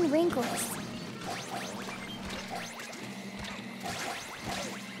of brain wrinkles.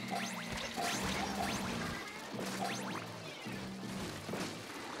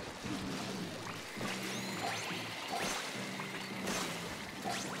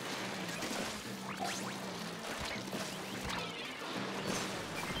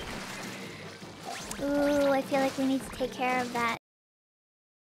 Ooh, I feel like we need to take care of that.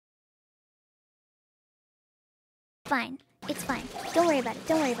 Fine. It's fine. Don't worry about it.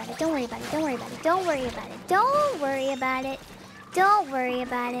 Don't worry about it. Don't worry about it. Don't worry about it. Don't worry about it. Don't worry about it. Don't worry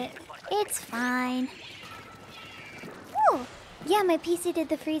about it. It's fine. Ooh. Yeah, my PC did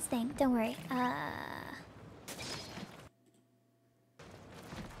the freeze thing. Don't worry.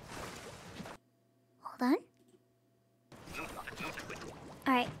 Hold on.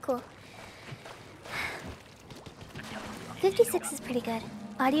 Alright, cool. 56 is pretty good.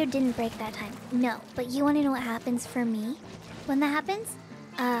 Audio didn't break that time. No, but you want to know what happens for me when that happens?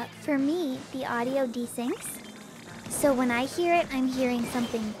 For me, the audio desyncs. So when I hear it, I'm hearing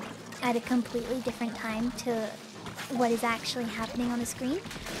something at a completely different time to what is actually happening on the screen,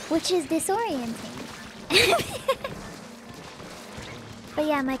 which is disorienting. But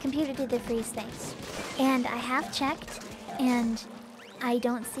yeah, my computer did the freeze thing. And I have checked, and I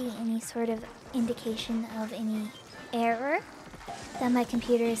don't see any sort of indication of any error that my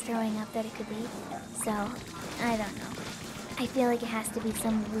computer is throwing up that it could be. So, I don't know. I feel like it has to be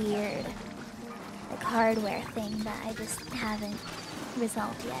some weird, like, hardware thing that I just haven't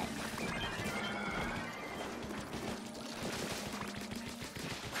resolved yet.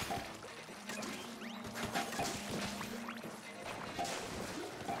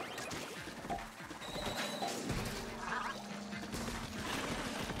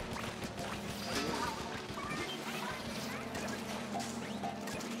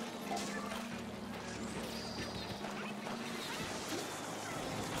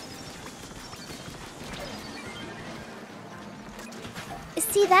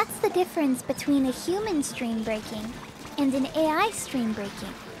 See, that's the difference between a human stream breaking and an AI stream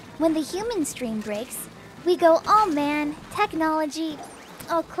breaking. When the human stream breaks, we go, oh man, technology,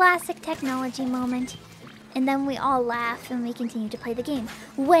 oh, classic technology moment. And then we all laugh and we continue to play the game.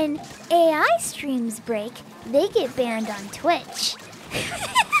 When AI streams break, they get banned on Twitch.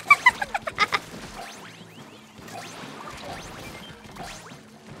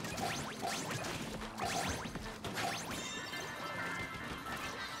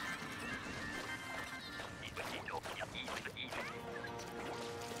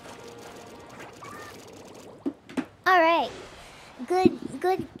 Alright,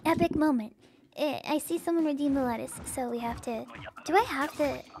 good epic moment. I see someone redeem the lettuce, so we have to... Do I have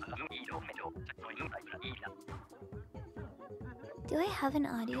the... Do I have an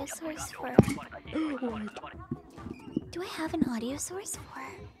audio source for... Do I have an audio source for...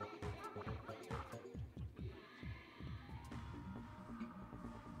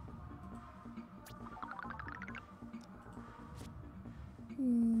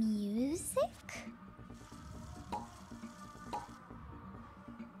 music?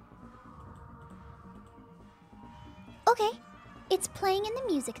 Okay, it's playing in the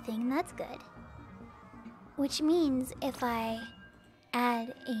music thing, that's good. Which means if I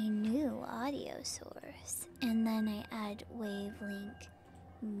add a new audio source and then I add wavelink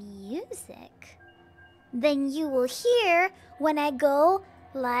music, then you will hear when I go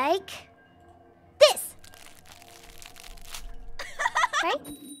like this. Right?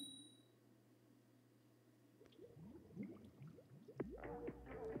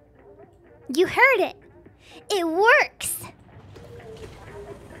 You heard it. It works.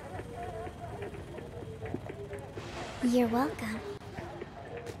 You're welcome.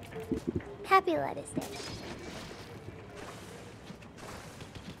 Happy Lettuce Day.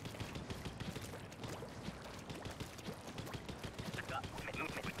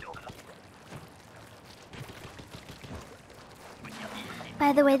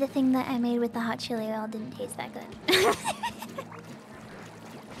 By the way, the thing that I made with the hot chili oil didn't taste that good.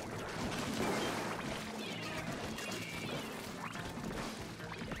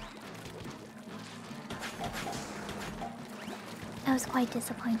 I was quite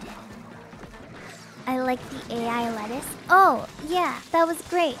disappointed. I like the AI lettuce. Oh, yeah, that was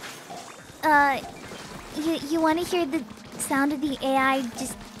great. You want to hear the sound of the AI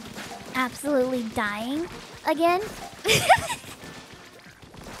just absolutely dying again?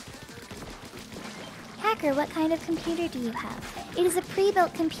 Hacker, what kind of computer do you have? It is a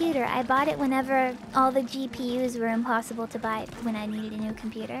pre-built computer. I bought it whenever all the GPUs were impossible to buy when I needed a new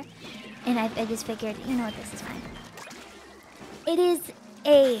computer. And I just figured, you know what, this is fine. It is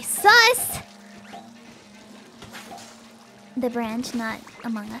a sus. The branch, not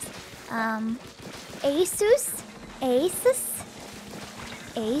Among Us. Asus, Asus,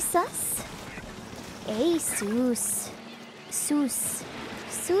 Asus, Asus, Sus,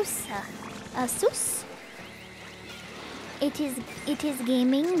 Susa, Asus. It is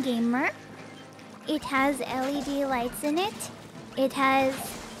gaming gamer. It has LED lights in it. It has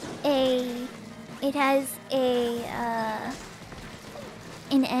a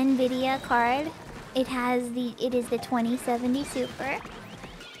an NVIDIA card. It is the 2070 Super.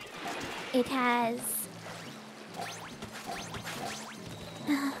 It has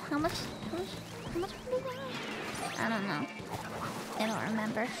how much money do I have? I don't know. I don't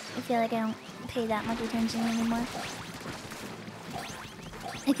remember. I feel like I don't pay that much attention anymore.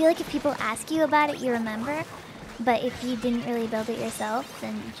 I feel like if people ask you about it, you remember. But if you didn't really build it yourself,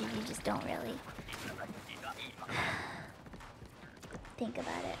 then you just don't really think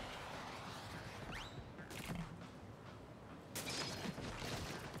about it.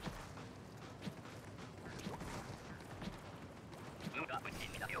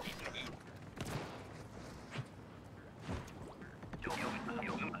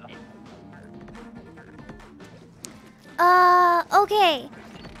 Okay,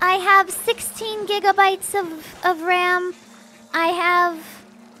 I have 16 gigabytes of RAM. I have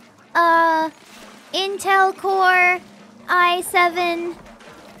Intel Core i7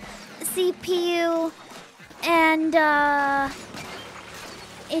 CPU, and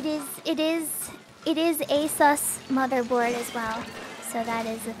it is ASUS motherboard as well. So that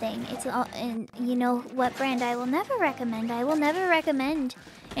is the thing. It's all, and you know what brand I will never recommend. I will never recommend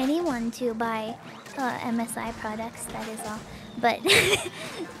anyone to buy MSI products. That is all. But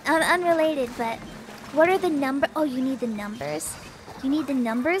unrelated. But what are the number? Oh, you need the numbers. You need the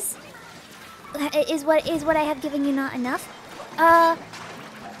numbers. Is what I have given you not enough?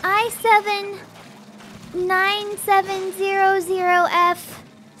 i7 9700F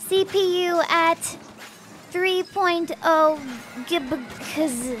CPU at 3.0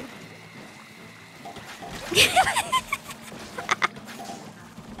 GHz.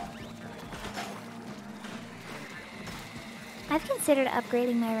 I've considered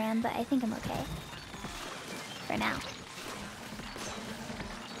upgrading my RAM, but I think I'm okay for now.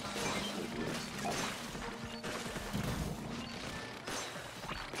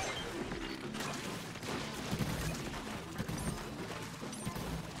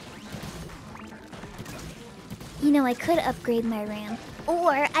 You know, I could upgrade my RAM.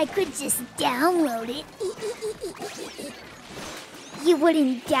 Or I could just download it. You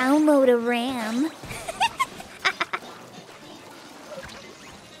wouldn't download a RAM.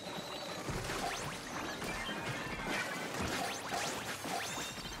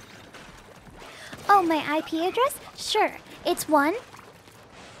 Oh, my IP address? Sure. It's 1.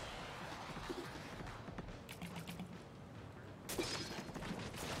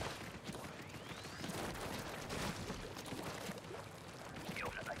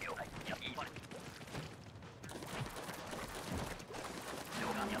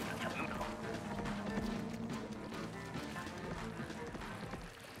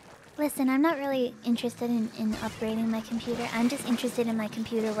 Listen, I'm not really interested in upgrading my computer. I'm just interested in my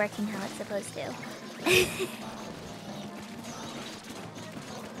computer working how it's supposed to.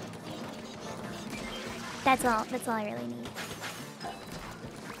 That's all I really need.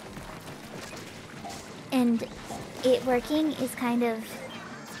 And it working is kind of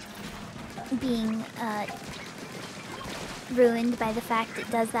being ruined by the fact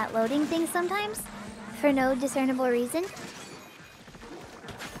it does that loading thing sometimes for no discernible reason.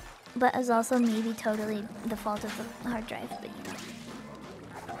 But is also maybe totally the fault of the hard drive, but you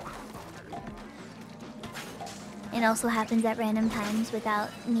know. It also happens at random times without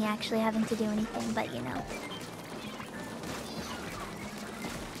me actually having to do anything, but you know.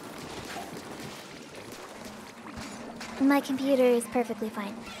 My computer is perfectly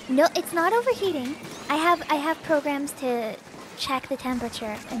fine. No, it's not overheating. I have programs to check the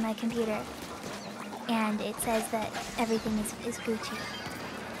temperature in my computer, and it says that everything is Gucci.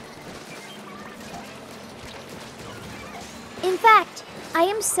 In fact, I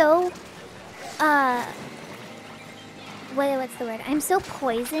am so what's the word? I'm so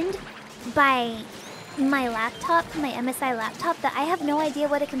poisoned by my laptop, my MSI laptop, that I have no idea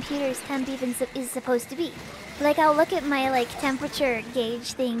what a computer's temp even is supposed to be. Like, I'll look at my like temperature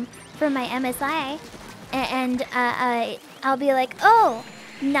gauge thing for my MSI, and I'll be like, oh,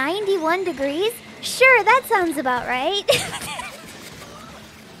 91 degrees? Sure, that sounds about right.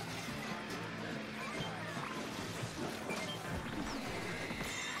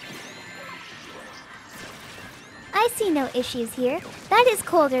 I see no issues here. That is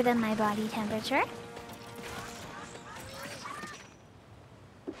colder than my body temperature.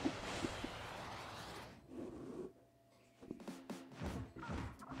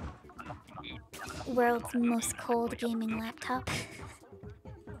 World's most cold gaming laptop.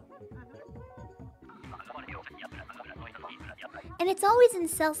 And it's always in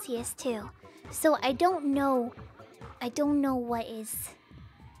Celsius too. So I don't know what I don't know what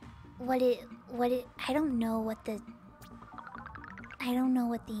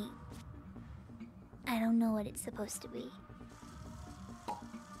it's supposed to be.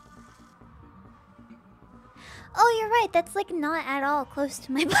 Oh, you're right. That's like not at all close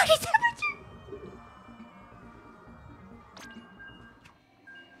to my body temperature.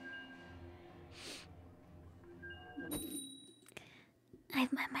 I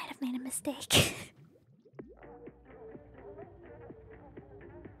might have made a mistake.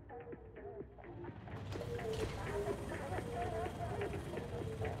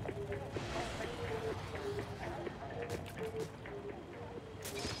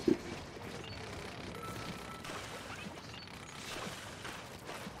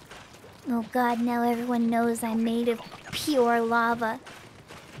 Oh god, now everyone knows I'm made of pure lava.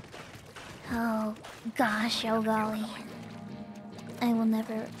 Oh gosh, oh golly. I will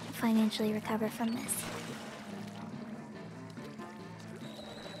never financially recover from this.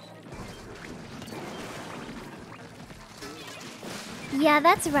 Yeah,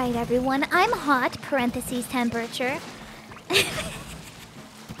 that's right, everyone. I'm hot, parentheses temperature.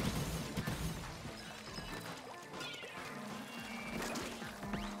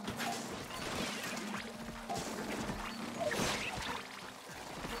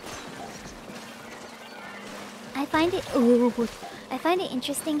 I find it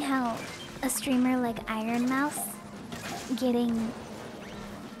interesting how a streamer like Iron Mouse getting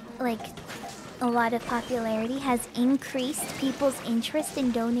like a lot of popularity has increased people's interest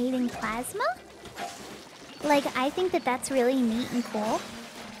in donating plasma. Like, I think that that's really neat and cool.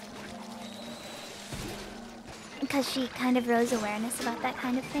 Because she kind of rose awareness about that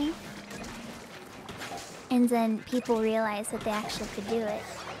kind of thing. And then people realized that they actually could do it.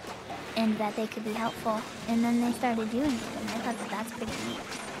 And that they could be helpful. And then they started doing it. And I thought that that's pretty neat.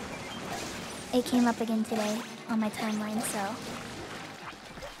 It came up again today on my timeline, so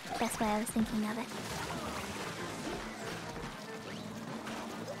that's why I was thinking of it.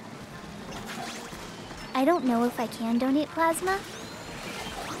 I don't know if I can donate plasma.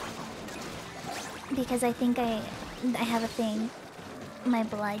 Because I think I have a thing. My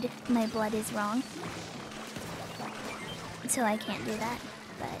blood is wrong. So I can't do that.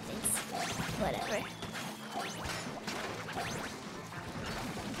 But it's whatever.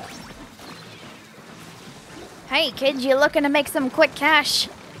 Hey kids, you looking to make some quick cash?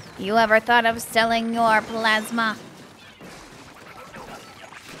 You ever thought of selling your plasma?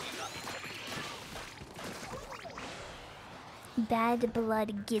 Bad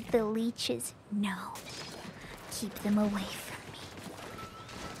blood, get the leeches. No. Keep them away from me.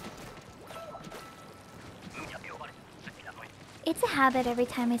 It's a habit every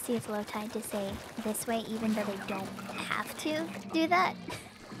time I see a flow tide to say this way, even though they don't have to do that.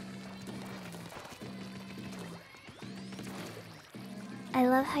 I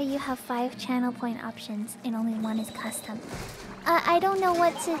love how you have 5 channel point options and only one is custom. I don't know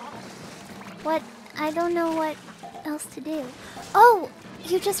what else to do. Oh,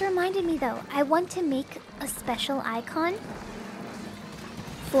 you just reminded me though. I want to make a special icon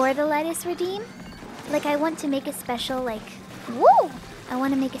for the lettuce redeem. Like, I want to make a special, like, woo! I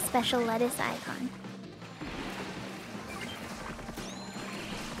want to make a special lettuce icon.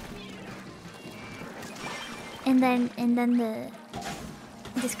 And then the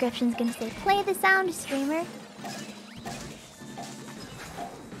description's gonna say, play the sound, streamer.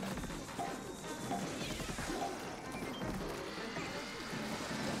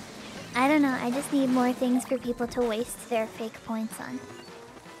 I don't know, I just need more things for people to waste their fake points on.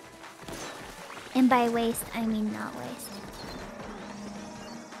 And by waste, I mean not waste.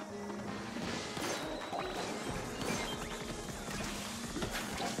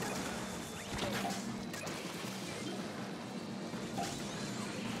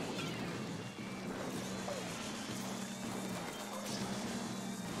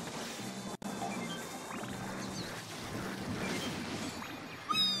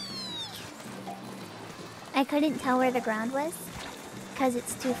 I couldn't tell where the ground was, because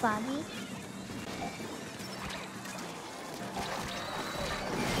it's too foggy.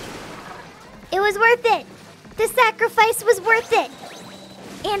 It was worth it! The sacrifice was worth it!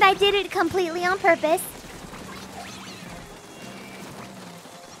 And I did it completely on purpose.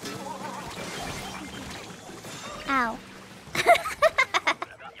 Ow.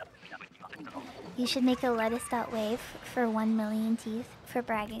 You should make a lettuce.wave for 1 million teeth for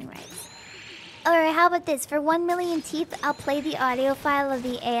bragging rights. Alright, how about this? For 1 million teeth, I'll play the audio file of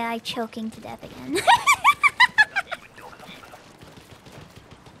the AI choking to death again.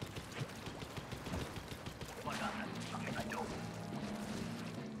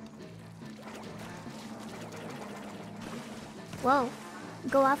 Whoa.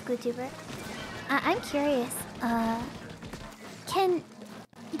 Go off, GoodTuber. I'm curious.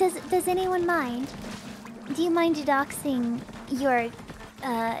 Does anyone mind? Do you mind doxing your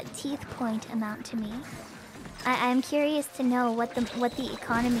teeth point amount to me? I'm curious to know what the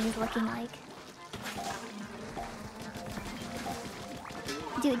economy is looking like.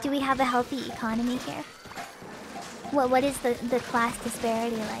 Do we have a healthy economy here? What is the class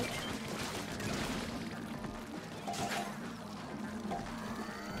disparity like?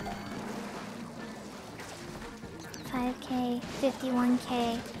 $5K,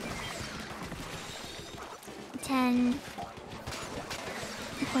 $51K,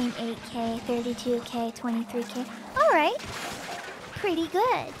 10.8K, 32K, 23K. Alright. Pretty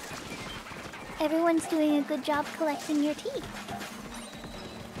good. Everyone's doing a good job collecting your teeth.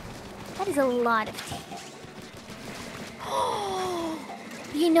 That is a lot of teeth.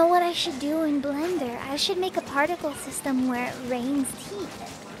 You know what I should do in Blender? I should make a particle system where it rains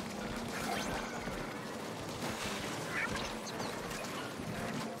teeth.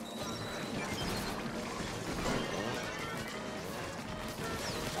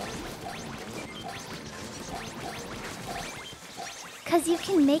 Because you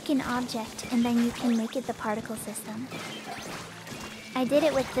can make an object and then you can make it the particle system. I did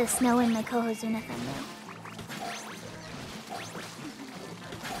it with the snow in my Kohozuna thumbnail.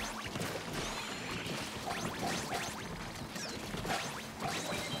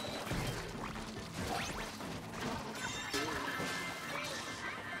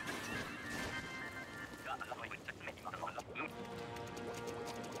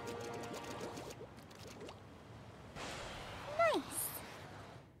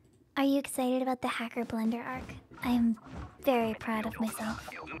 Are you excited about the Hacker Blender arc? I am very proud of myself.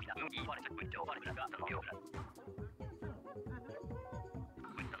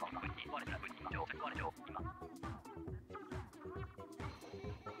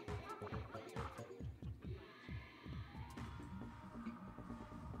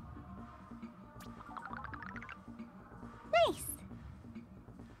 Nice!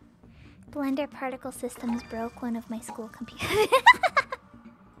 Blender particle systems broke one of my school computers.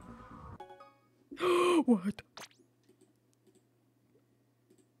 What?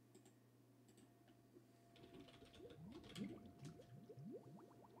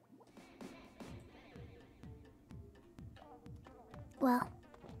 Well,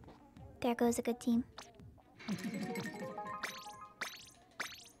 there goes a good team.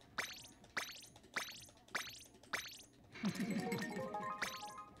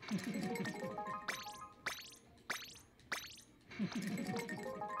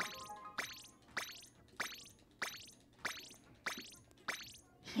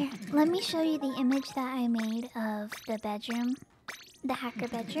 Here, let me show you the image that I made of the bedroom, the hacker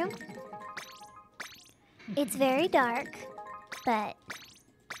bedroom. It's very dark, but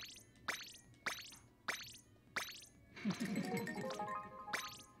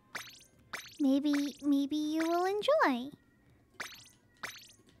maybe you will enjoy.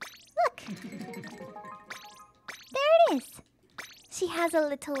 Look, there it is. She has a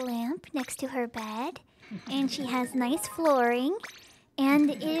little lamp next to her bed, and she has nice flooring.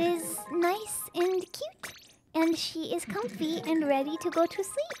 And it is nice and cute. And she is comfy and ready to go to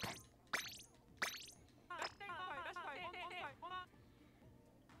sleep.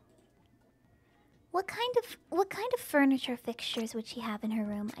 What kind of furniture fixtures would she have in her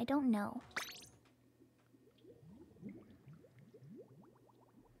room? I don't know.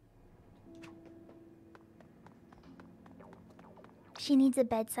 She needs a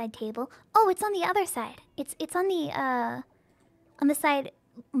bedside table. Oh, it's on the other side. It's on the side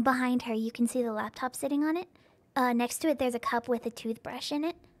behind her. You can see the laptop sitting on it. Next to it, there's a cup with a toothbrush in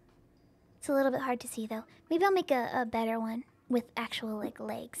it. It's a little bit hard to see, though. Maybe I'll make a better one with actual, like,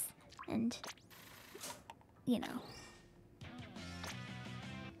 legs. And, you know.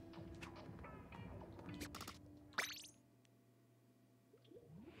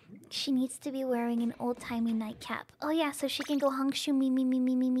 She needs to be wearing an old-timey nightcap. Oh, yeah, so she can go hongshu me.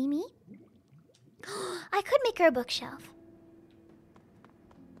 I could make her a bookshelf.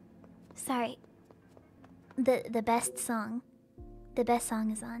 Sorry. The best song. The best song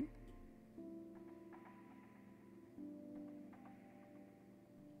is on.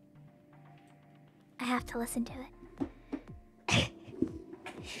 I have to listen to it.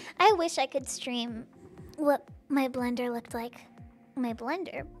 I wish I could stream what my Blender looked like. My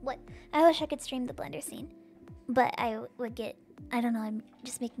Blender? What? I wish I could stream the Blender scene. But I would get... I don't know, it'd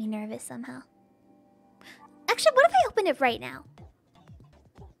just make me nervous somehow. Actually, what if I open it right now?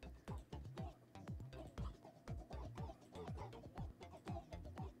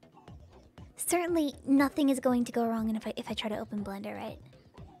 Certainly, nothing is going to go wrong if I try to open Blender, right?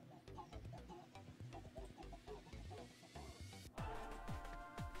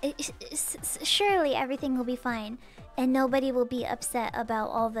 Surely everything will be fine, and nobody will be upset about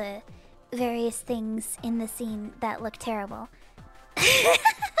all the various things in the scene that look terrible.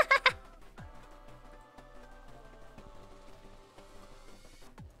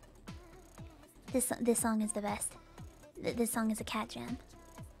 This song is the best. This song is a cat jam.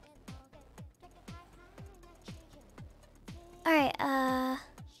 Alright,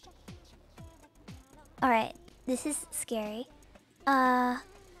 Alright, this is scary.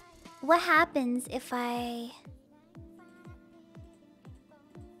 What happens if I...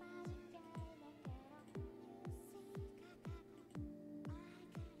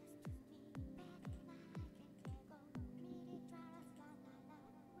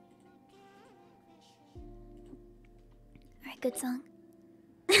 Alright, good song.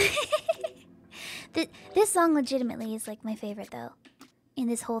 This song legitimately is like my favorite though. In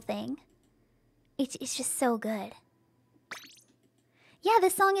this whole thing. It's just so good. Yeah,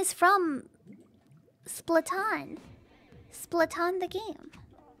 this song is from Splatoon. Splatoon the game.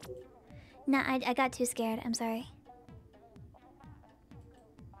 Nah, I got too scared. I'm sorry.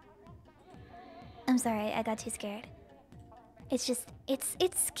 I'm sorry, I got too scared. It's just, it's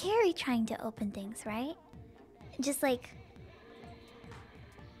scary trying to open things, right? Just like...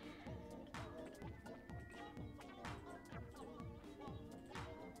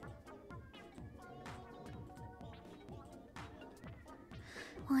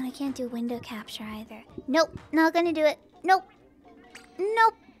 Oh, and I can't do window capture either. Nope, not gonna do it. Nope.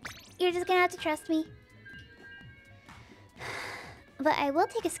 Nope. You're just gonna have to trust me. But I will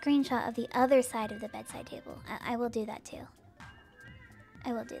take a screenshot of the other side of the bedside table. I will do that too.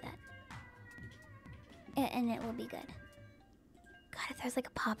 I will do that. And it will be good. God, if there's like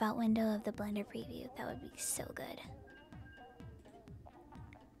a pop-out window of the Blender preview, that would be so good.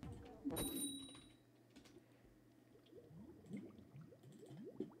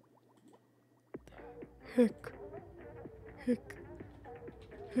 Heck. Heck.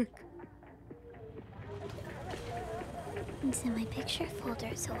 Heck. It's in my picture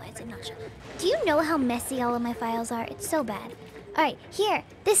folder, so why is it not show? Do you know how messy all of my files are? It's so bad. Alright, here.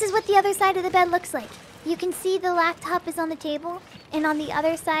 This is what the other side of the bed looks like. You can see the laptop is on the table, and on the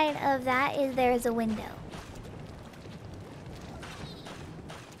other side of that there is a window.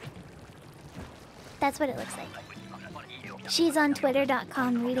 That's what it looks like. She's on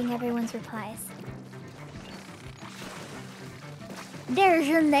twitter.com reading everyone's replies. There's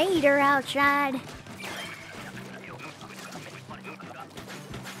a nader outside.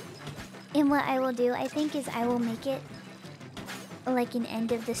 And what I will do, I think, is I will make it like an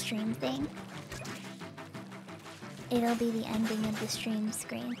end of the stream thing. It'll be the ending of the stream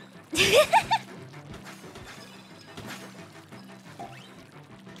screen.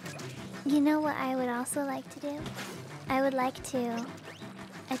 You know what I would also like to do? I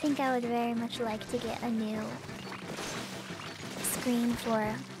think I would very much like to get a new screen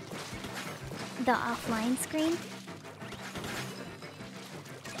for the offline screen.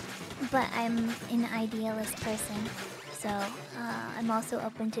 But I'm an idealist person, so I'm also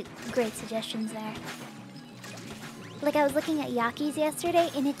open to great suggestions there. Like, I was looking at Yaki's yesterday,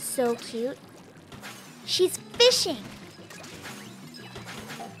 and it's so cute. She's fishing!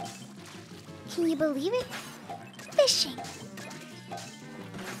 Can you believe it? Fishing!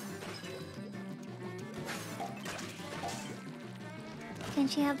 Can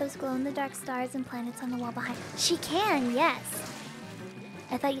she have those glow-in-the-dark stars and planets on the wall behind? She can, yes!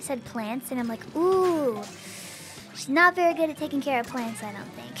 I thought you said plants, and I'm like, ooh. She's not very good at taking care of plants, I don't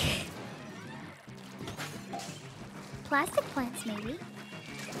think. Plastic plants, maybe.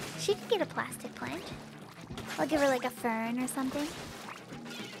 She could get a plastic plant. I'll give her like a fern or something.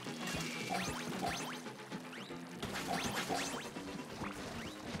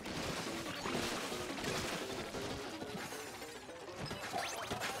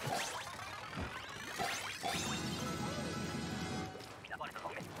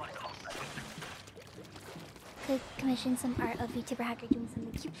 Could commission some art of VTuber Hacker doing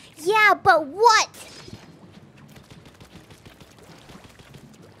something cute. Yeah, but what?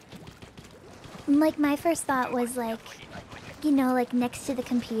 Like, my first thought was like, you know, like next to the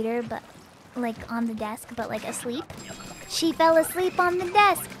computer, but like on the desk, but like asleep. She fell asleep on the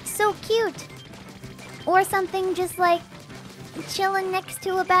desk. So cute. Or something just like chilling next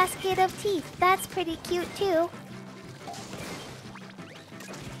to a basket of teeth. That's pretty cute too.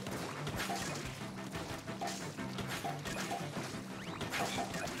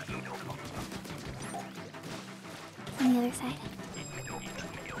 On the other side.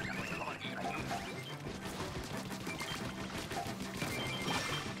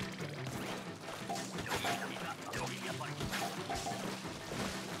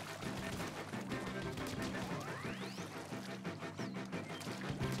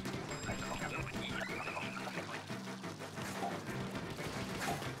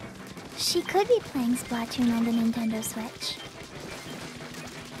 She could be playing Splatoon on the Nintendo Switch.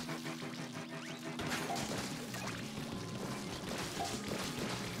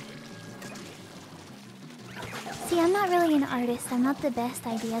 See, I'm not really an artist. I'm not the best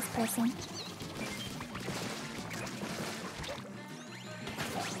ideas person.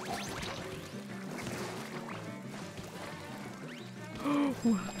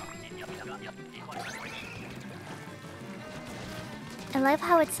 I love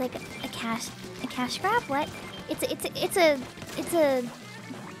how it's like a cash grab. What? It's a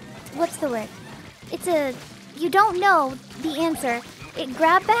what's the word? You don't know the answer.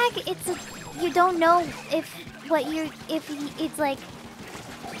 Grab bag. you don't know if it's like,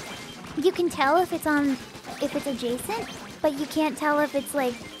 you can tell if it's adjacent, but you can't tell if it's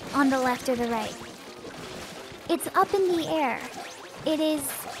like on the left or the right. It's up in the air. It is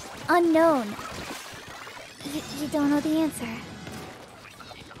unknown. You don't know the answer.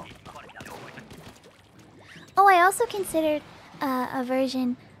 Oh, I also considered a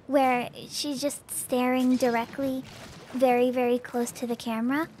version where she's just staring directly, very, very close to the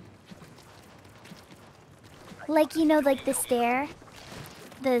camera. Like, you know, like the stare,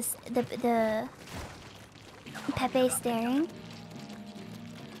 the Pepe staring.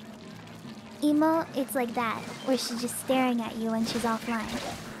 Emo, it's like that, where she's just staring at you when she's offline.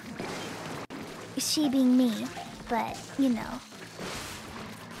 She being me, but you know.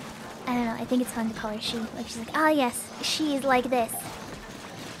 I don't know, I think it's fun to call her she. Like, she's like, ah, yes, she is like this.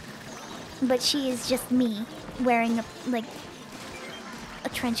 But she is just me, wearing a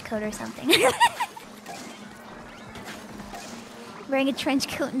trench coat or something. Wearing a trench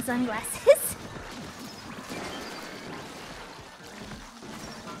coat and sunglasses.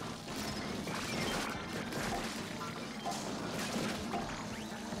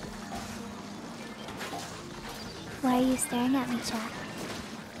 Why are you staring at me, chat?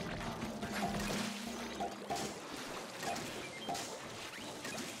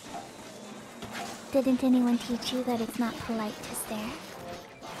 Didn't anyone teach you that it's not polite to stare?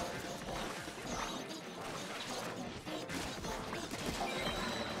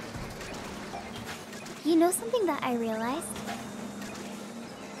 You know something that I realized?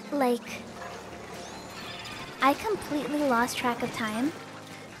 Like, I completely lost track of time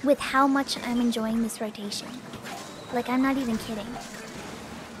with how much I'm enjoying this rotation. Like, I'm not even kidding.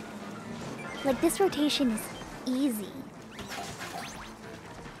 Like, this rotation is easy.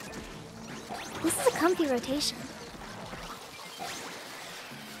 This is a comfy rotation.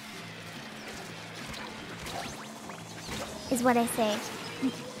 Is what I say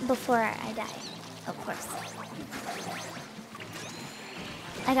before I die, of course.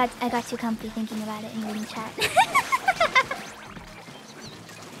 I got too comfy thinking about it and reading chat.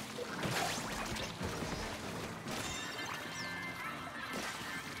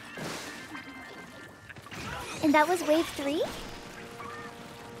 And that was wave 3?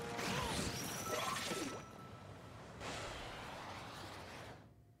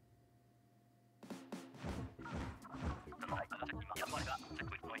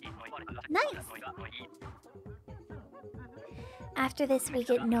 Nice! After this, we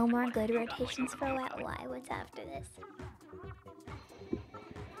get no more good rotations for a while. Why? What's after this?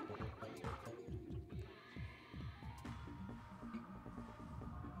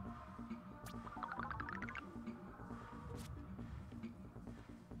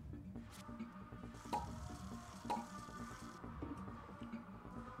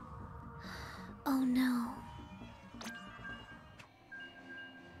 Oh no.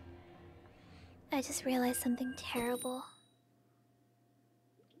 I just realized something terrible.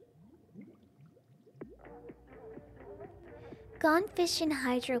 Gone Fishing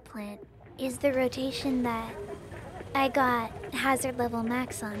Hydroplant is the rotation that I got hazard level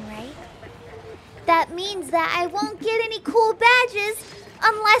max on, right? That means that I won't get any cool badges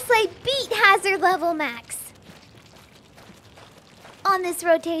unless I beat hazard level max on this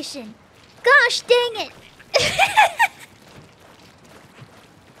rotation. Gosh dang it!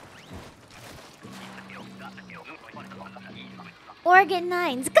 Or get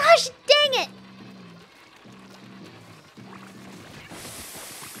 9s. Gosh dang it!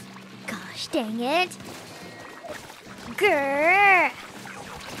 Gosh dang it. Grrr.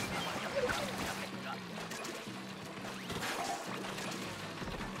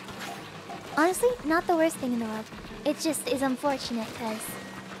 Honestly, not the worst thing in the world. It just is unfortunate because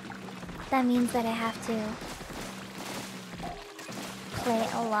that means that I have to play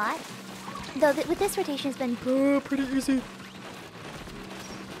a lot. Though with this rotation, it's been pretty easy.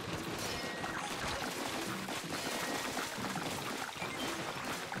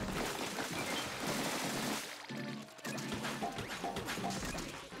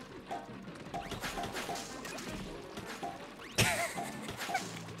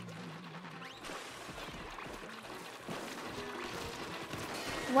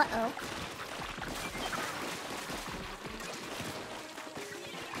 What-oh.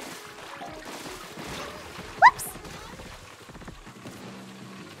 Whoops!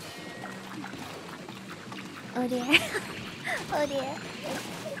 Oh dear. Oh dear.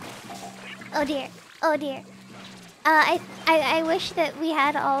 Oh dear. Oh dear. I wish that we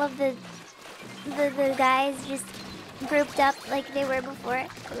had all of the guys just grouped up like they were before.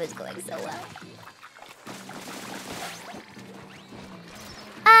 It was going so well.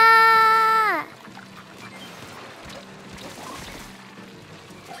 Ah!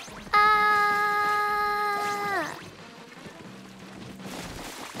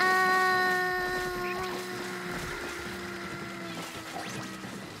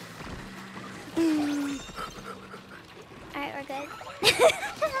 good.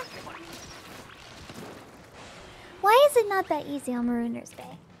 Why is it not that easy on Marooner's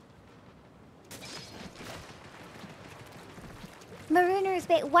Bay? Marooner's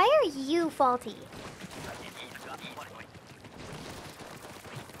Bay, why are you faulty?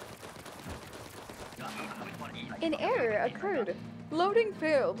 An error occurred. Loading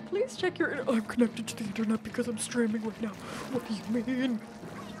failed. Please check your. I'm connected to the internet because I'm streaming right now. What do you mean?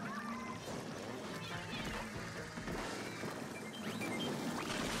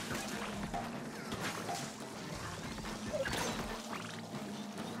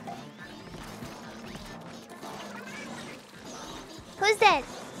 Who's dead?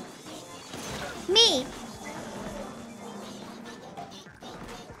 Me.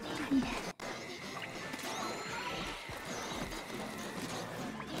 I'm dead.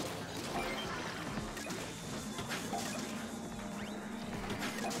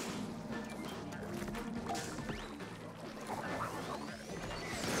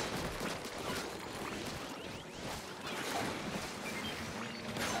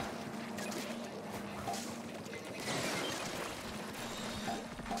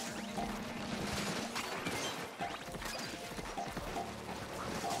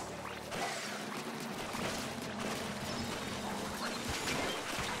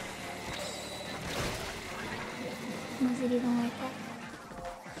 Was it even worth it?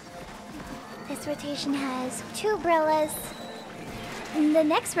 This rotation has 2 Brellas. The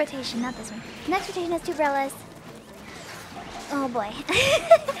next rotation, not this one. The next rotation has 2 Brellas. Oh boy.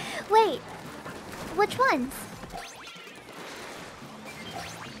 Wait. Which ones?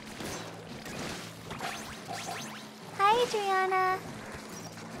 Hi, Adriana.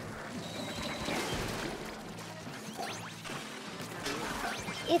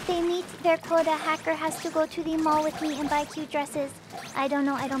 If they meet their quota, Hacker has to go to the mall with me and buy cute dresses. I don't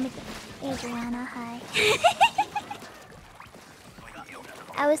know, I don't make it. Adriana, hi.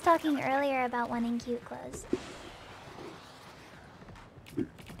 I was talking earlier about wanting cute clothes.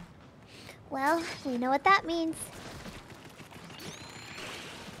 Well, we know what that means.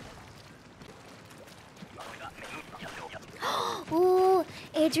 Ooh,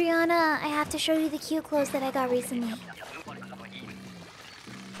 Adriana, I have to show you the cute clothes that I got recently.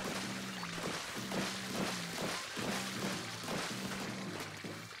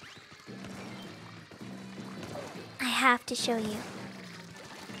 I have to show you.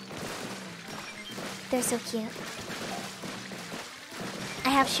 They're so cute. I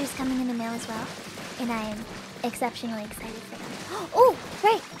have shoes coming in the mail as well, and I am exceptionally excited for them. Oh,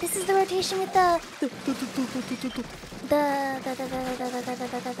 right! This is the rotation with the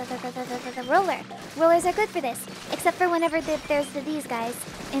roller. Rollers are good for this, except for whenever there's these guys,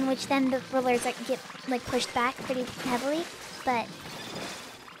 in which then the rollers get like pushed back pretty heavily. But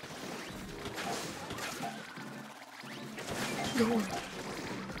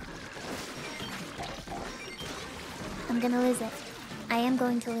I'm gonna lose it. I am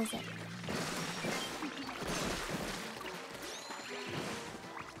going to lose it.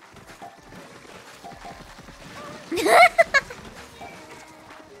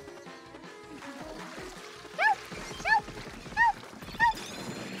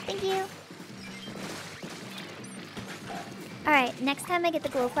 Thank you. Alright, next time I get the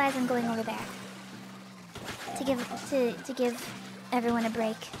glowflies, I'm going over there. To give everyone a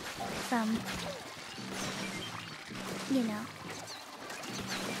break from, you know.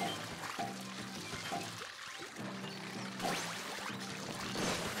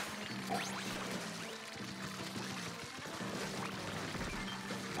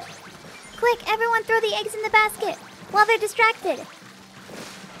 Quick, everyone throw the eggs in the basket while they're distracted.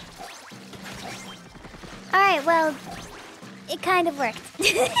 Alright, well, it kind of worked.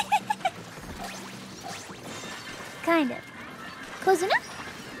 Kind of. Kozuna?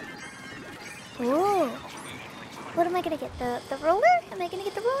 Ooh. What am I gonna get? The roller? Am I gonna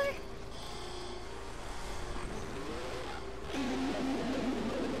get the roller?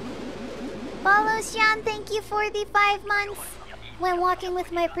 Follow Xian, thank you for the 5 months. Went walking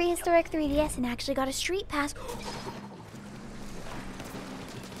with my prehistoric 3DS and actually got a street pass.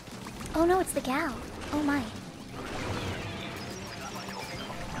 Oh no, it's the gal. Oh my.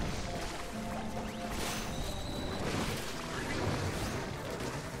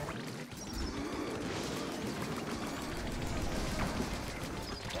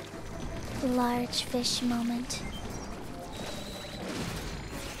 Large fish moment.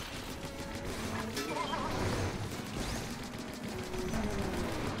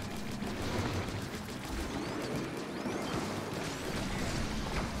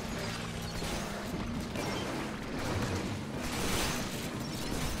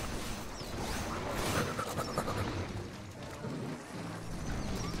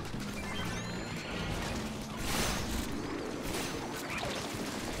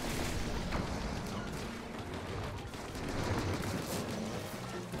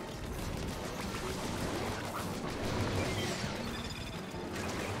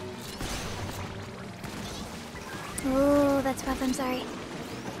 that's rough. I'm sorry.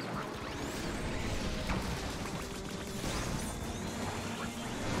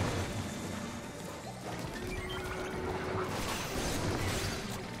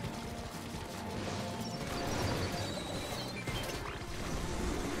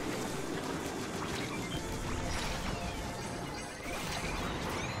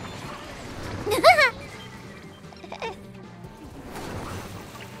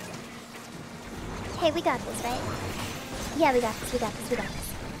 Hey, we got this, right? Yeah, we got this, we got this, we got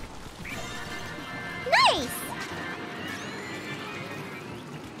this. Nice!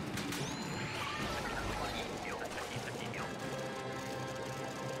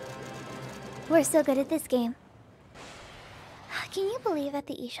 We're so good at this game. Can you believe that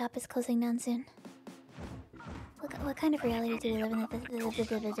the eShop is closing down soon? What kind of reality do we live in?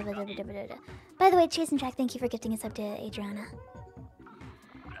 By the way, Chase and Jack, thank you for gifting us up to Adriana.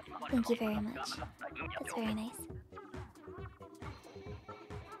 Thank you very much. That's very nice.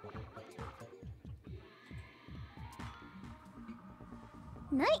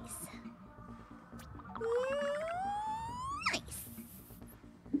 Nice. Nice.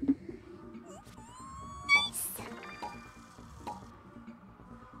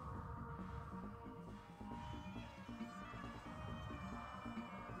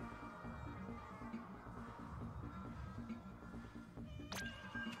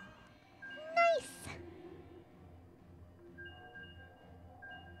 Nice.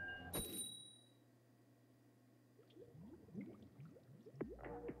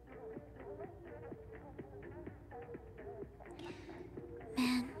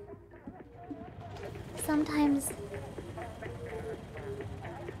 Man.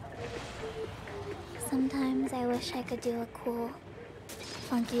 Sometimes I wish I could do a cool,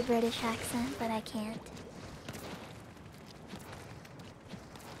 funky British accent, but I can't.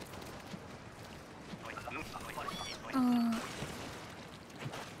 Oh.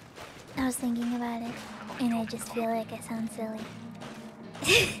 I was thinking about it, and I just feel like I sound silly.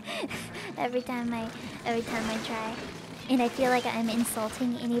 every time I try. And I feel like I'm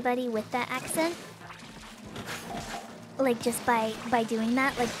insulting anybody with that accent. Like, just by doing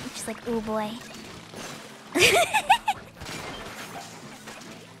that. Like, just like, oh boy.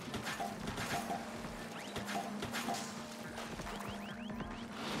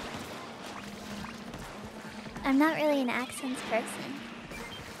 I'm not really an accents person.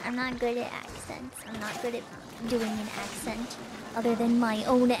 I'm not good at accents. I'm not good at doing an accent other than my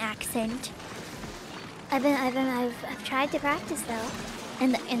own accent. I've tried to practice though,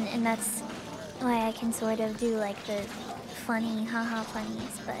 and that's why I can sort of do like the funny haha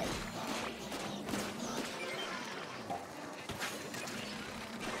funnies, but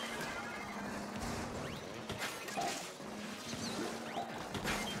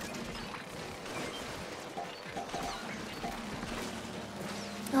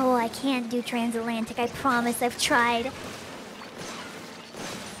oh, I can't do transatlantic. I promise. I've tried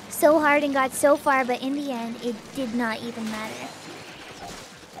so hard and got so far, but in the end, it did not even matter.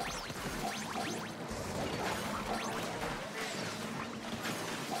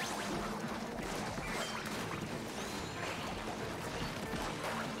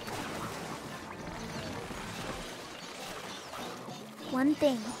 One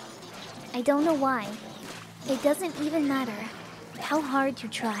thing, I don't know why, it doesn't even matter how hard you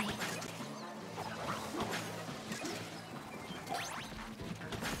try.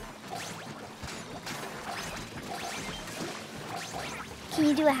 Can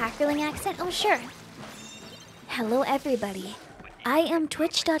you do a hackerling accent? Oh, sure. Hello, everybody. I am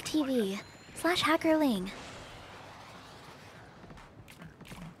twitch.tv/hackerling.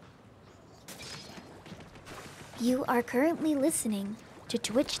 You are currently listening to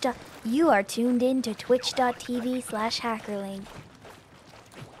Twitch. You are tuned in to twitch.tv/hackerling.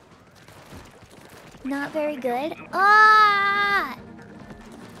 Not very good. Ah!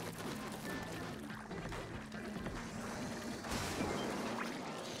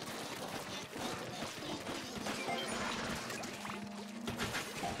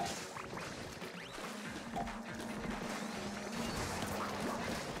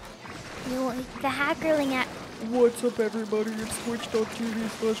 The hackerling at. What's up, everybody? It's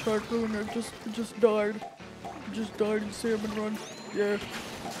twitch.tv/hackerling. I just died. Just died in Salmon Run. Yeah.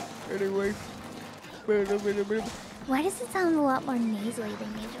 Anyway. Why does it sound a lot more nasally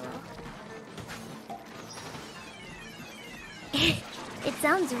than usual? It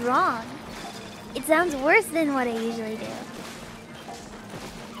sounds wrong. It sounds worse than what I usually do.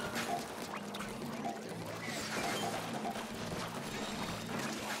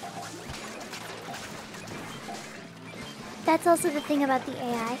 That's also the thing about the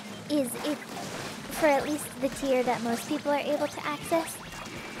AI, is it for at least the tier that most people are able to access,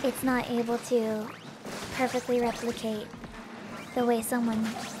 it's not able to perfectly replicate the way someone's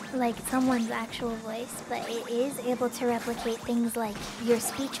actual voice, but it is able to replicate things like your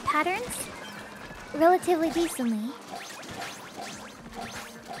speech patterns relatively decently.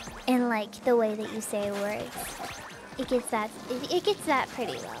 And like the way that you say words. It gets that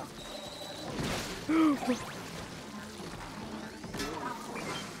pretty well.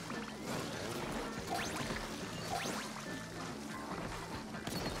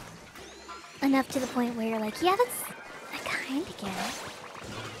 Enough to the point where you're like, yeah, I kinda get it.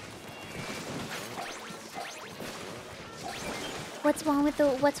 What's wrong with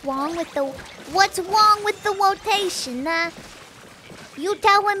the rotation, huh? You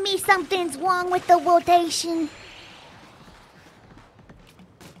telling me something's wrong with the rotation?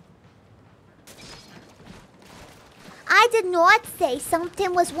 I did not say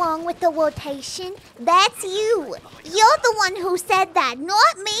something was wrong with the rotation. That's you. You're the one who said that,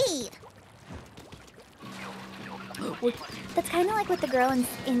 not me. That's kind of like what the girl in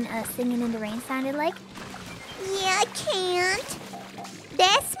Singing in the Rain sounded like. Yeah, I can't.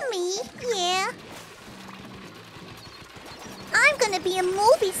 That's me, yeah. I'm gonna be a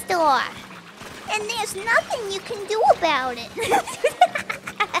movie star. And there's nothing you can do about it.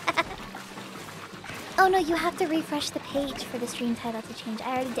 Oh no, you have to refresh the page for the stream title to change.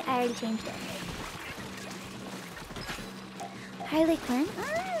 I already changed it. Harley Quinn?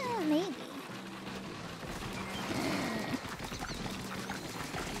 Maybe.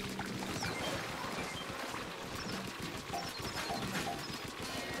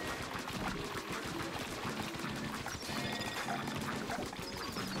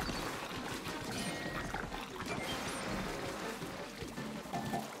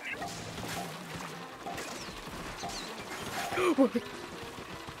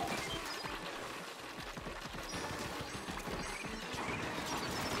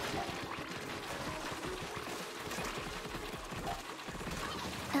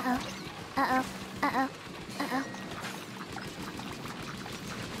 Uh-oh.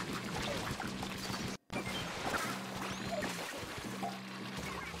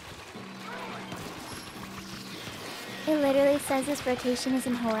 It literally says this rotation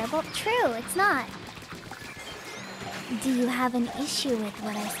isn't horrible. True, it's not. Do you have an issue with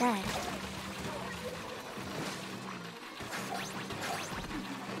what I said?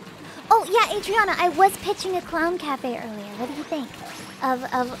 Oh yeah, Adriana, I was pitching a clown cafe earlier. What do you think? Of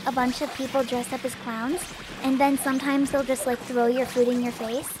a bunch of people dressed up as clowns, and then sometimes they'll just like throw your food in your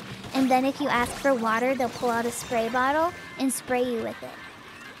face, and then if you ask for water, they'll pull out a spray bottle and spray you with it.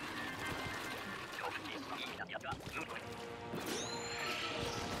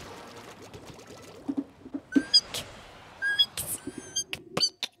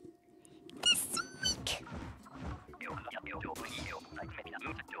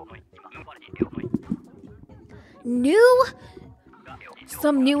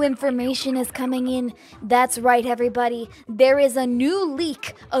 Some new information is coming in. That's right, everybody. There is a new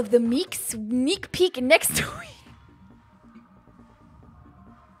leak of the Meek sneak peek next week.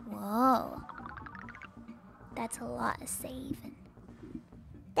 Whoa. That's a lot of saving.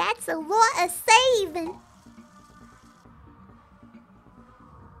 That's a lot of saving.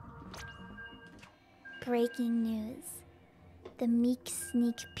 Breaking news. The Meek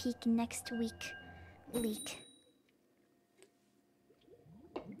sneak peek next week leak.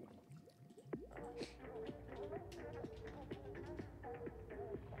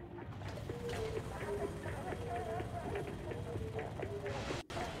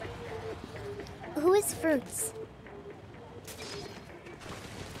 Who is Fruits?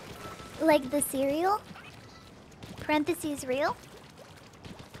 Like the cereal? Parentheses real?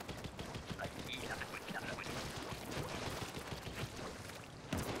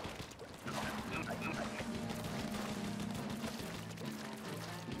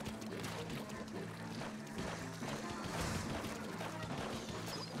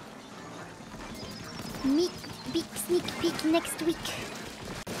 Meek, big sneak peek next week.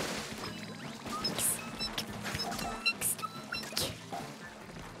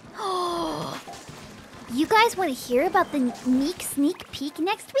 You guys want to hear about the Meek sneak peek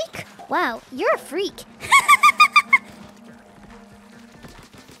next week? Wow, you're a freak.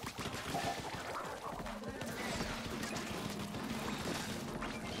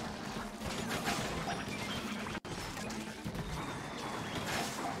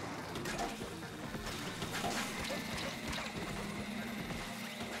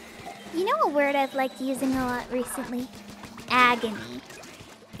 You know a word I've liked using a lot recently? Agony.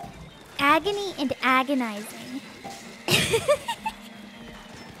 Agony and agonizing.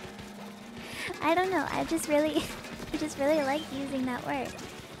 I don't know. I just really, I just really like using that word.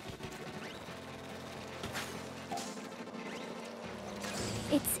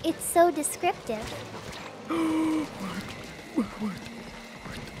 It's so descriptive.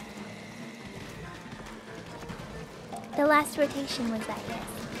 The last rotation was that, yes.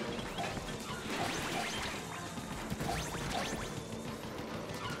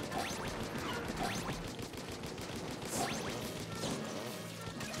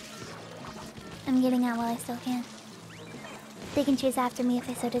 I'm getting out while I still can. They can chase after me if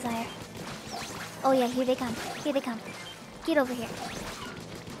they so desire. Oh yeah, here they come. Here they come. Get over here.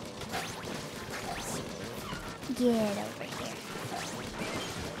 Get over here.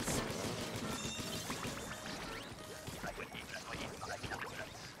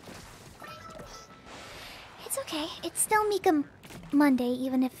 It's okay. It's still Mika Monday,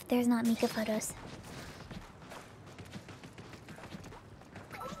 even if there's not Mika photos.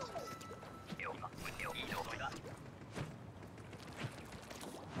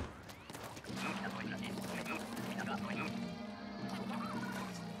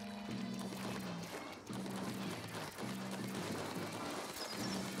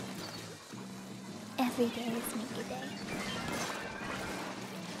 Every day is Mika Day.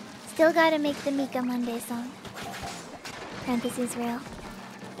 Still gotta make the Mika Monday song. Parentheses real.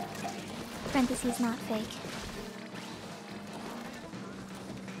 Parentheses not fake.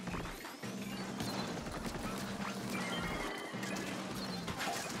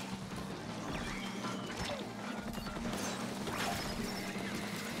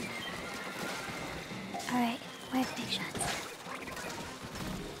 Alright, where are the big shots?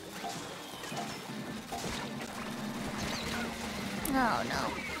 Oh no.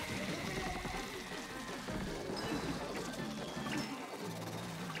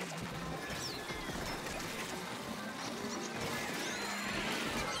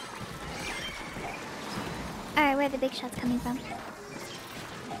 Alright, where are the big shots coming from?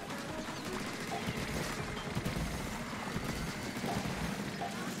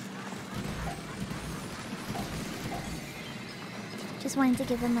 Just wanted to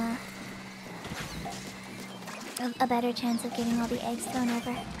give them a better chance of getting all the eggs thrown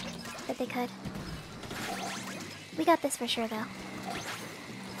over that they could. We got this for sure, though.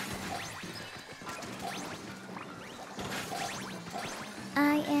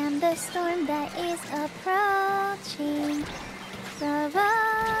 I am the storm that is approaching,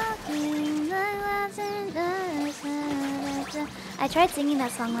 provoking the clouds and the... I tried singing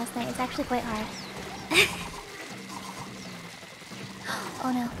that song last night. It's actually quite hard.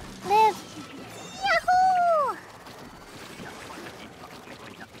 Oh no. Live! Yahoo!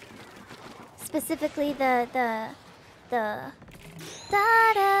 Specifically the da da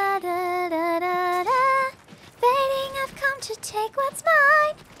da da da da. Fading, I've come to take what's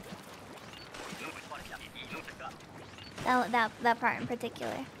mine. That part in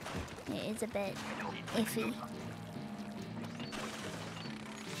particular is a bit iffy.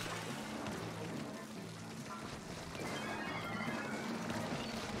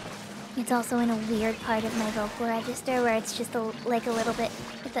 It's also in a weird part of my vocal register where it's just like a little bit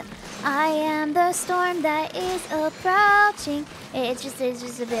with the I am the storm that is approaching. It's just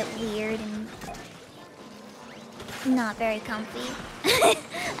a bit weird and not very comfy.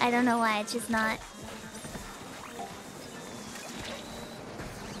 I don't know why, it's just not.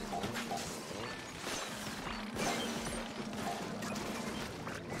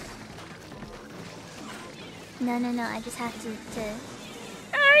 No, I just have to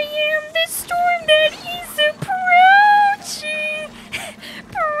I am the storm that is approaching,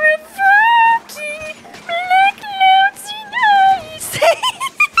 provoking black clouds in ice.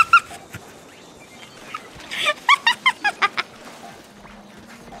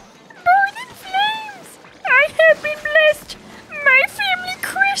 Born in flames, I have been blessed. My family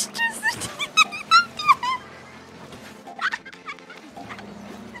Christians.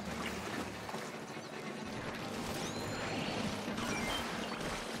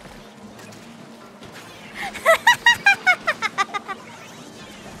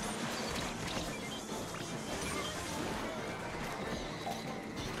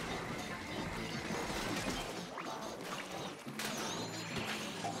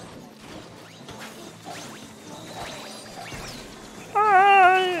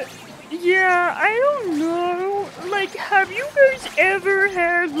 Yeah, I don't know. Like, have you guys ever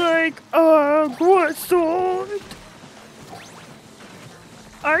had, like, croissant?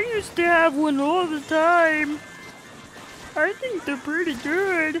 I used to have one all the time. I think they're pretty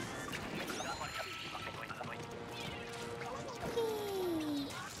good.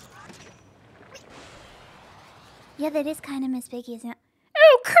 Yeah, that is kind of Miss Piggy, isn't it?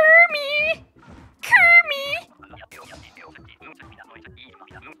 Oh, Kermie!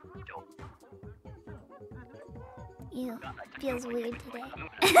 Ew. Feels weird today.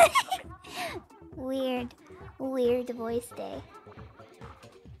 Weird voice day.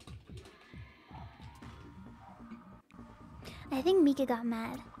 I think Mika got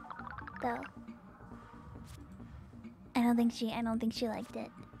mad, though. I don't think she liked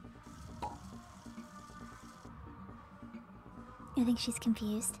it. I think she's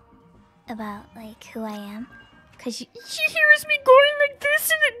confused about like who I am. Cause she hears me going like this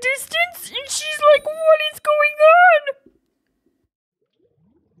in the distance and she's like, what is going on?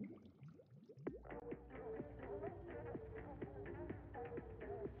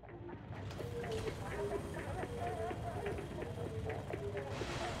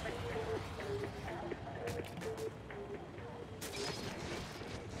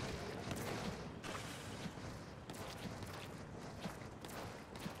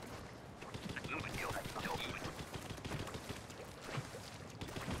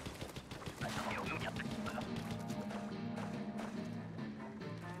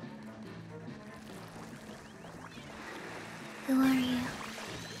 Who are you?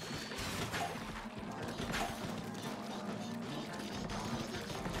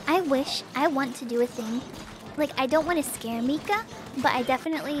 I want to do a thing. Like, I don't want to scare Mika, but I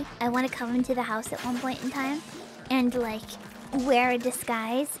want to come into the house at one point in time and, like, wear a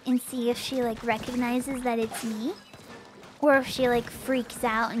disguise and see if she, like, recognizes that it's me. Or if she, like, freaks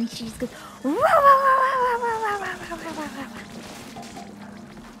out and she just goes, wah, wah, wah, wah, wah, wah, wah, wah, wah, wah, wah.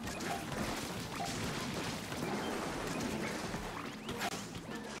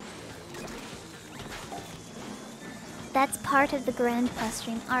 That's part of the grandpa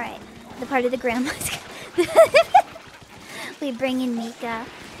stream. Alright, the part of the grandma we bring in Mika.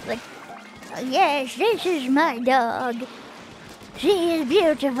 Like, oh, yes, this is my dog. She is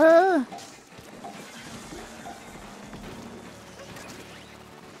beautiful.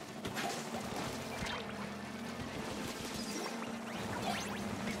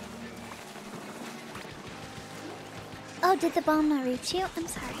 Oh, did the bomb not reach you? I'm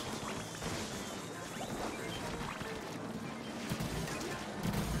sorry.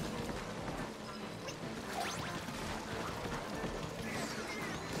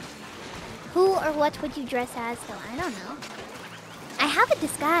 Who or what would you dress as, though? I don't know. I have a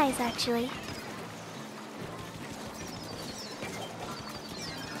disguise, actually.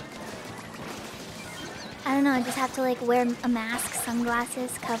 I don't know, I just have to, like, wear a mask,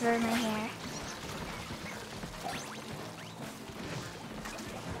 sunglasses, cover my hair.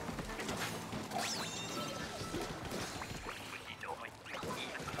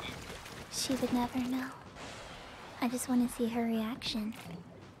 She would never know. I just want to see her reaction.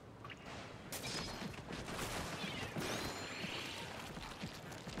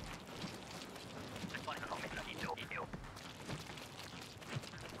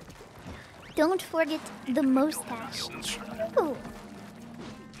 Don't forget the mustache. True.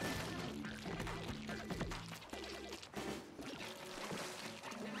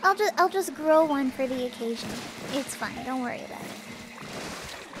 I'll just grow one for the occasion. It's fine. Don't worry about it.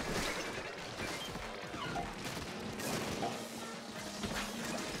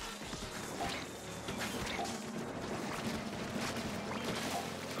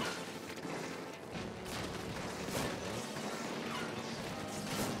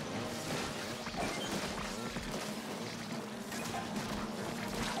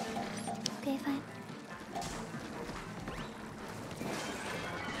 Okay, fine.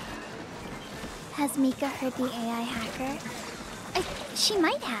 Has Mika heard the AI hacker? She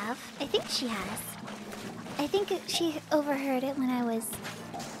might have. I think she has. I think she overheard it when I was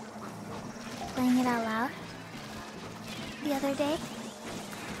playing it out loud the other day.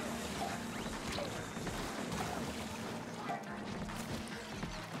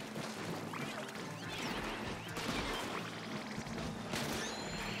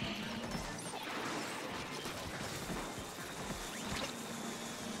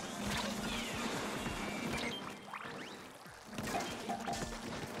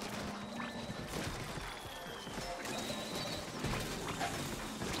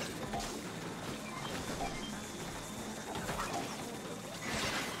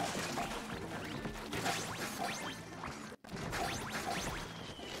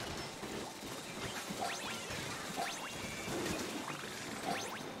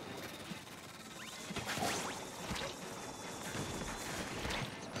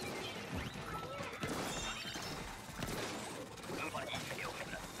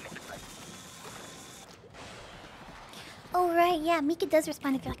 Oh, right, yeah, Mika does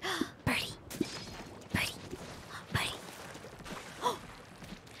respond if you're like, oh, birdie, birdie, birdie.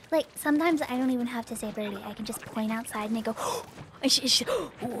 Like, sometimes I don't even have to say birdie. I can just point outside and they go, and she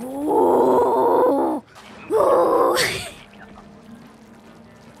ooh, ooh. Whoa!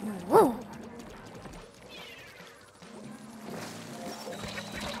 Whoa!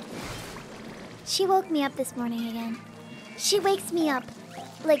 She woke me up this morning again. She wakes me up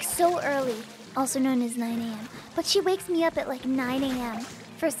like so early, also known as 9 a.m. But she wakes me up at like 9 a.m.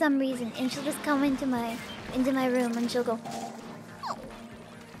 for some reason, and she'll just come into my room and she'll go.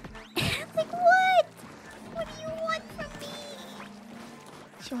 Like, what? What do you want from me?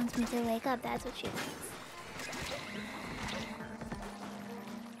 She wants me to wake up. That's what she wants.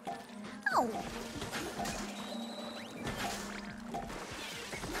 Oh.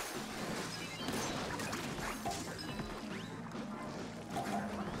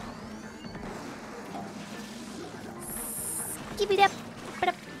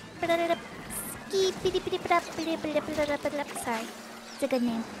 Sorry, it's a good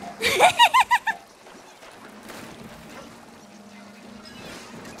name.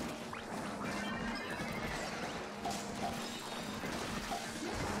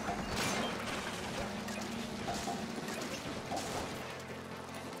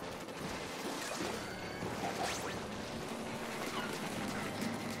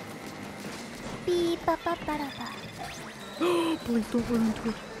 Beep, ba, ba, ba, da, ba. Please don't run into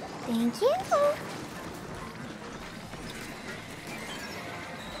it. Thank you.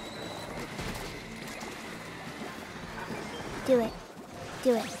 Do it.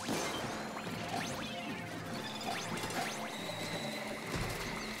 Do it.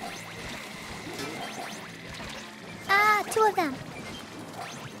 Ah, two of them.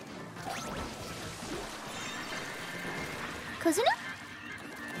 Kozuna?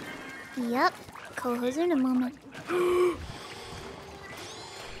 Yup. Kohozuna moment.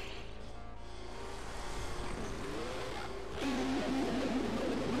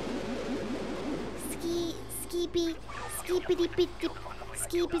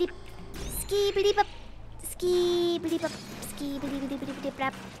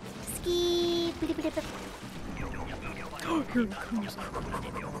 Here it comes.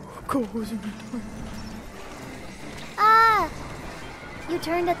 Closing the door. Ah! You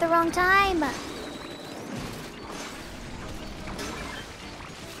turned at the wrong time.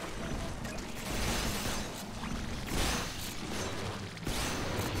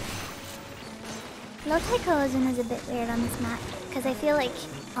 Low-Tide Kohozun is a bit weird on this map because I feel like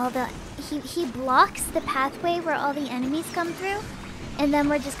he blocks the pathway where all the enemies come through, and then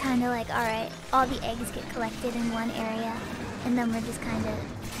we're just kind of like, all right, all the eggs get collected in one area, and then we're just kind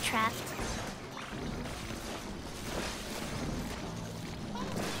of trapped.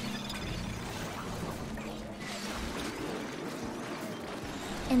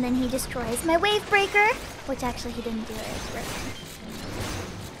 And then he destroys my wave breaker, which actually he didn't do it. It's working.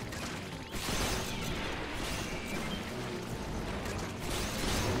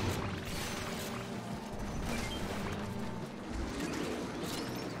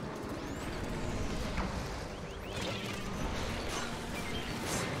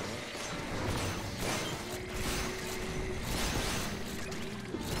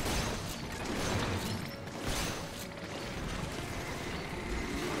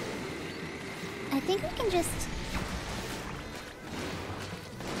 I think we can just...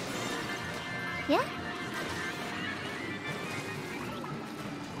 Yeah?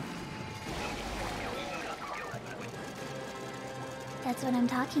 That's what I'm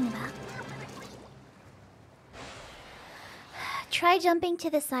talking about. Try jumping to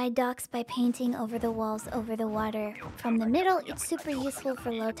the side docks by painting over the walls over the water. From the middle, it's super useful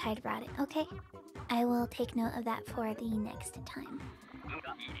for low tide routing. Okay, I will take note of that for the next time.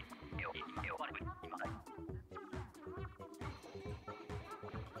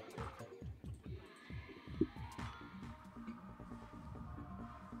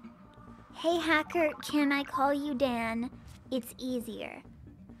 Hey hacker, can I call you Dan? It's easier.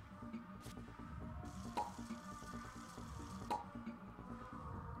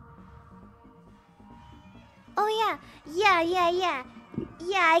 Oh yeah.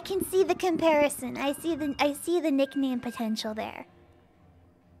 Yeah, I can see the comparison. I see the nickname potential there.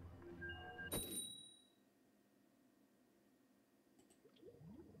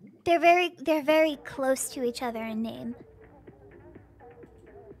 They're very close to each other in name.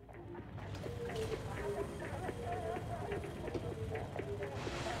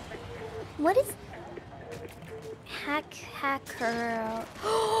 What is hacker?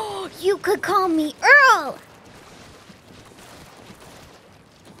 Oh, you could call me Earl.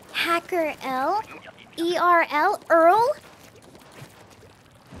 Hacker L, ERL, Earl.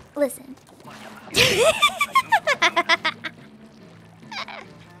 Listen.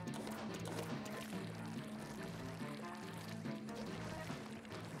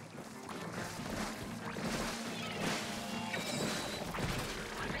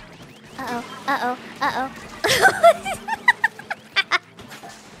 Uh-oh, uh-oh, uh-oh.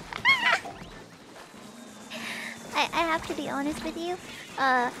 I have to be honest with you.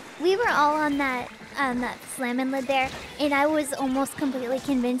 We were all on that salmon lid there, and I was almost completely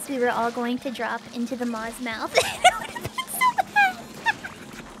convinced we were all going to drop into the maw's mouth. It would have been so bad.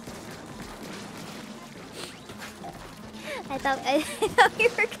 I thought we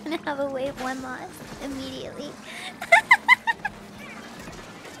were gonna have a wave 1 loss immediately.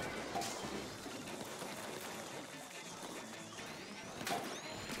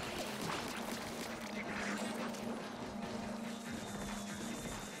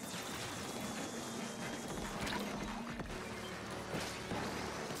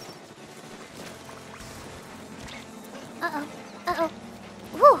 Uh-oh. Uh-oh.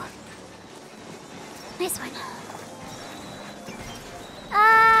 Woo! Nice one.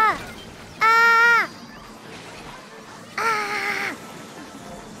 Ah! Ah! Ah!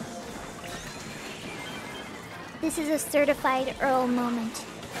 This is a certified Earl moment.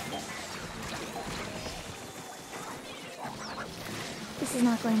 This is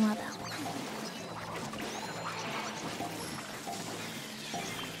not going well, though.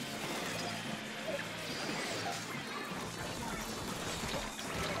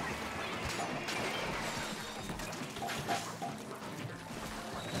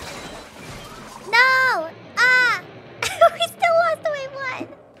 No! Ah! We still lost the wave 1.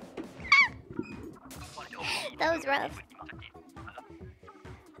 That was rough.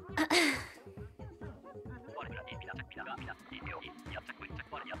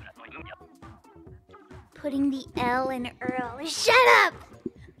 Putting the L in Earl. Shut up!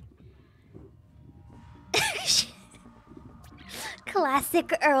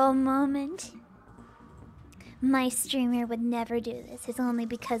 Classic Earl moment. My streamer would never do this. It's only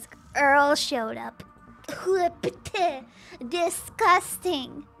because Earl showed up.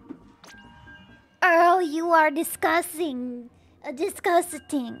 Disgusting. Earl, you are disgusting.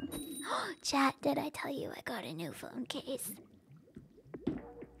 Disgusting. Chat, did I tell you I got a new phone case?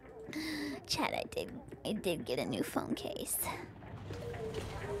 Chat, I did get a new phone case.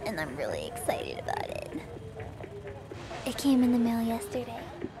 And I'm really excited about it. It came in the mail yesterday.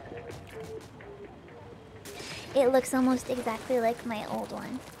 It looks almost exactly like my old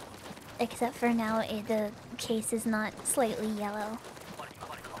one. Except for now, the case is not slightly yellow.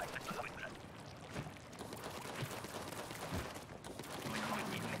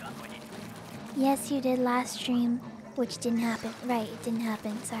 Yes, you did last stream, which didn't happen. Right, it didn't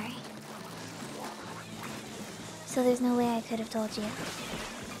happen, sorry. So there's no way I could have told you.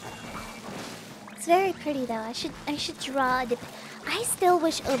 It's very pretty though. I should draw I still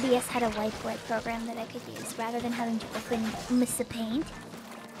wish OBS had a whiteboard program that I could use rather than having to open Mr. Paint.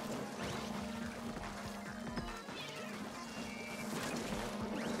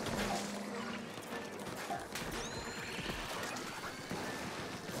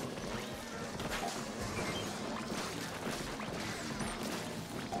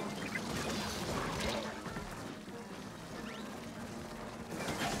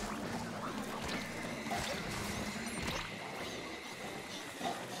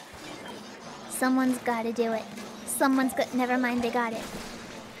 Someone's gotta do it. Someone's got. Never mind, they got it.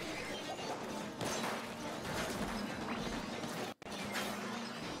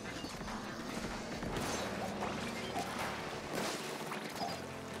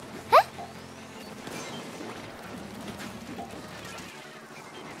 Huh?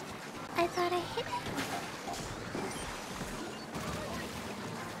 I thought I hit it.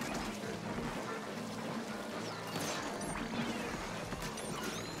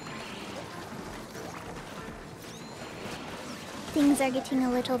 Things are getting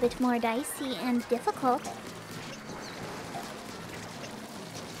a little bit more dicey and difficult.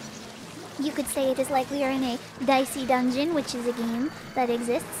 You could say it is like we are in a dicey dungeon, which is a game that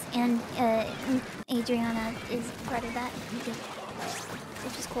exists, and Adriana is part of that,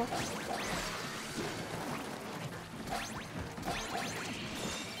 which is cool.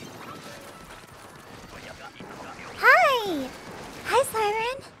 Hi! Hi,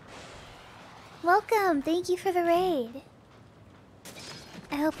 Siren! Welcome! Thank you for the raid.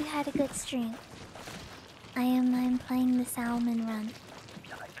 I hope you had a good stream. I'm playing the Salmon Run.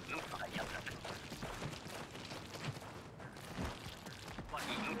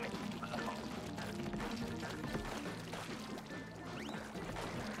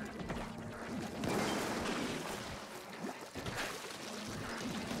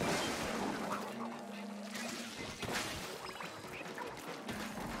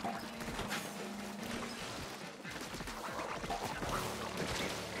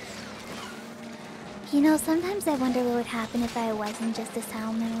 You know, sometimes I wonder what would happen if I wasn't just a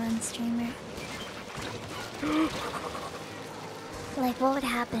Salmon Run streamer. Like, what would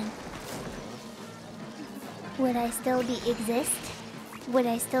happen? Would I still exist? Would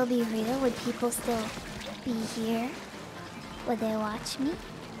I still be real? Would people still be here? Would they watch me?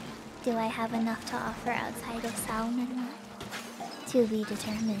 Do I have enough to offer outside of Salmon Run? To be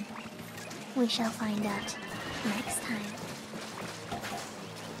determined. We shall find out next time.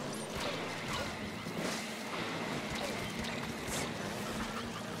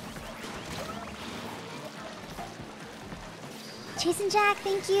 Jason Jack,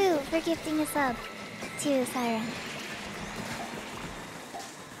 thank you for gifting a sub to Siren.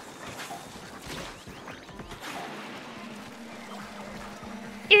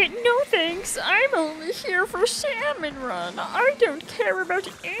 No thanks, I'm only here for Salmon Run. I don't care about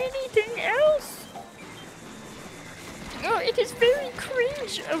anything else. Oh, it is very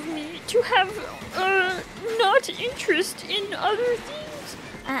cringe of me to have not interest in other things.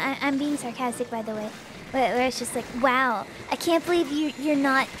 I'm being sarcastic, by the way. Where it's just like, wow, I can't believe you're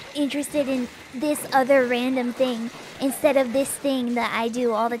not interested in this other random thing instead of this thing that I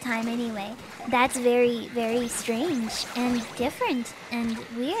do all the time anyway. That's very, very strange and different and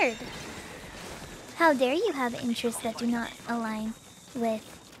weird. How dare you have interests that do not align with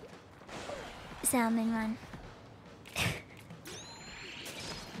Salmon Run?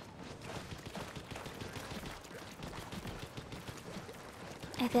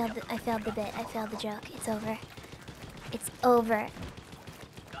 I failed the bit. I failed the joke. It's over. It's over.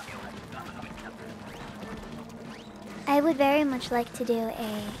 I would very much like to do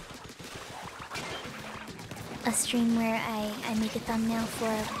a stream where I make a thumbnail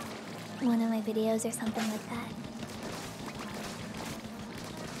for one of my videos or something like that.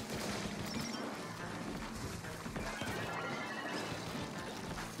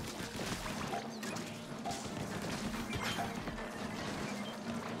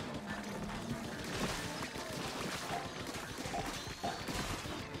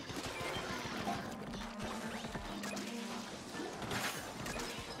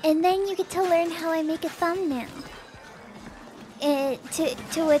 And then you get to learn how I make a thumbnail.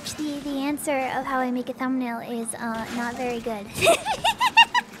 To which the answer of how I make a thumbnail is not very good.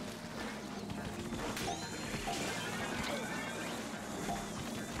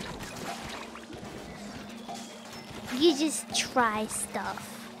 You just try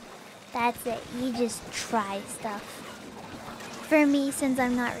stuff. That's it. You just try stuff. For me, since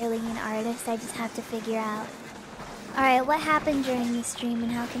I'm not really an artist, I just have to figure out, alright, what happened during this stream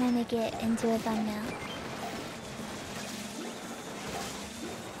and how can I make it into a thumbnail?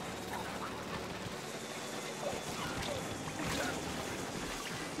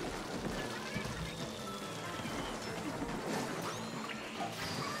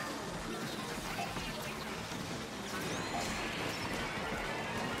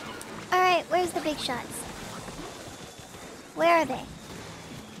 Alright, where's the big shots? Where are they?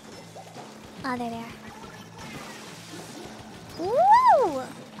 Oh, there they are. Woo!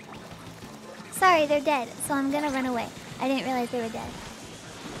 Sorry, they're dead, so I'm gonna run away. I didn't realize they were dead.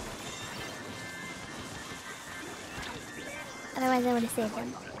 Otherwise, I would have saved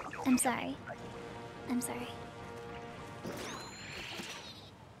them. I'm sorry. I'm sorry.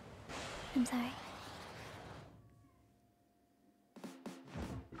 I'm sorry.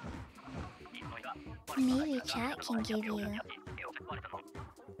 Maybe chat can give you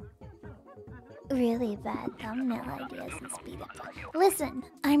really bad thumbnail ideas and speed up. Listen,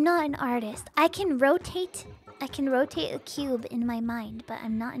 I'm not an artist. I can rotate a cube in my mind, but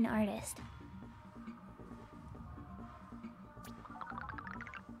I'm not an artist.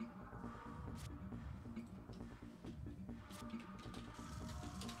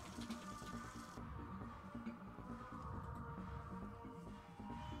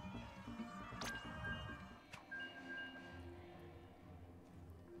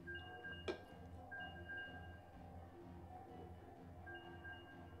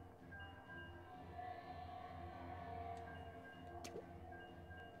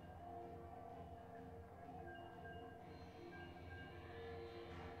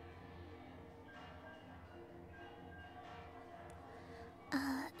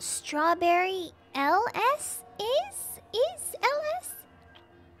 Strawberry LS is LS?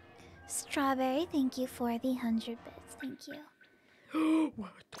 Strawberry, thank you for the 100 bits. Thank you. What?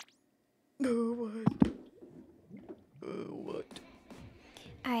 What? What?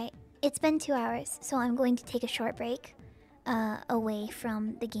 Alright, it's been 2 hours, so I'm going to take a short break away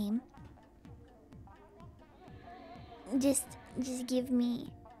from the game. Just give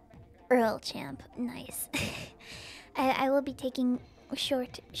me Earl Champ. Nice. I will be taking a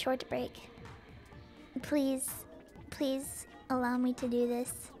short break. Please, please allow me to do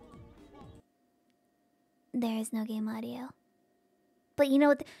this. There is no game audio. But you know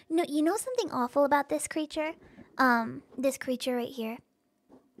what? No, you know something awful about this creature? This creature right here.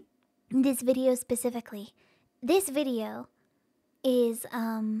 This video specifically. This video is,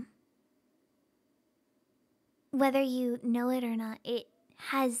 whether you know it or not, it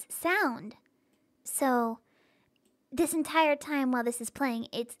has sound. So, this entire time while this is playing,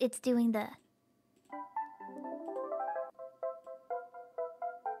 it's doing the...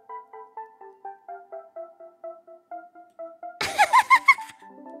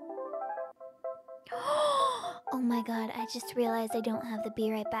 Oh my god, I just realized I don't have the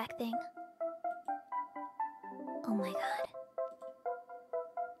be right back thing. Oh my god.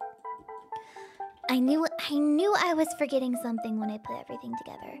 I knew I was forgetting something when I put everything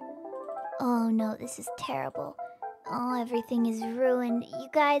together. Oh no, this is terrible. Oh, everything is ruined. You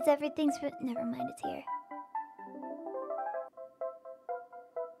guys, everything's never mind, it's here.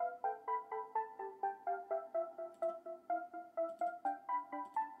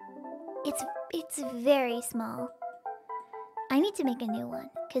 It's very small. I need to make a new one,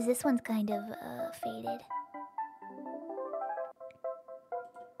 because this one's kind of faded.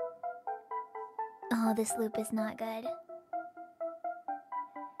 Oh, this loop is not good.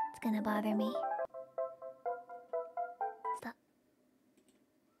 It's gonna bother me. Stop.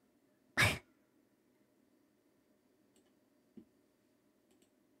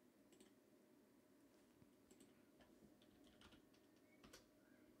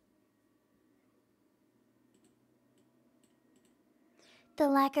 The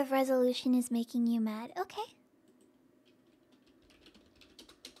lack of resolution is making you mad. Okay.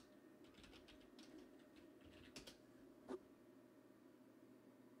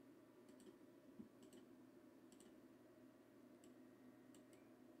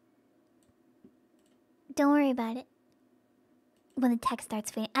 Don't worry about it. When the text starts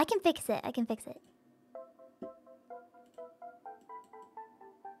fading, I can fix it. I can fix it.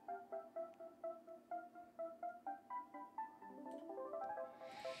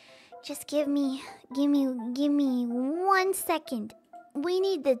 Just give me 1 second. We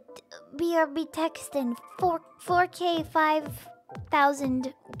need the BRB text in 4K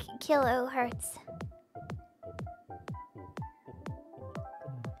 5000 kilohertz.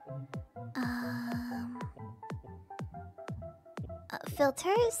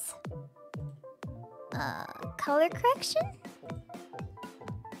 Filters? Color correction?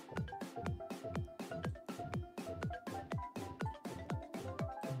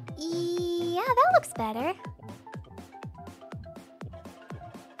 Yeah, that looks better.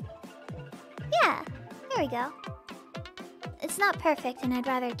 Yeah, there we go. It's not perfect, and I'd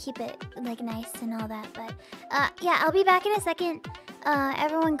rather keep it like nice and all that, but yeah, I'll be back in a second.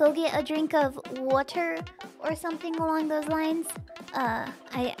 Everyone go get a drink of water or something along those lines.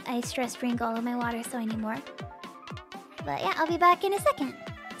 I stress drink all of my water, so I need more. But yeah, I'll be back in a second.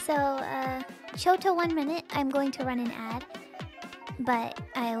 So, Choto 1 minute. I'm going to run an ad, but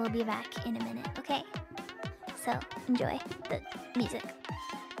I will be back in a minute, okay? So, enjoy the music.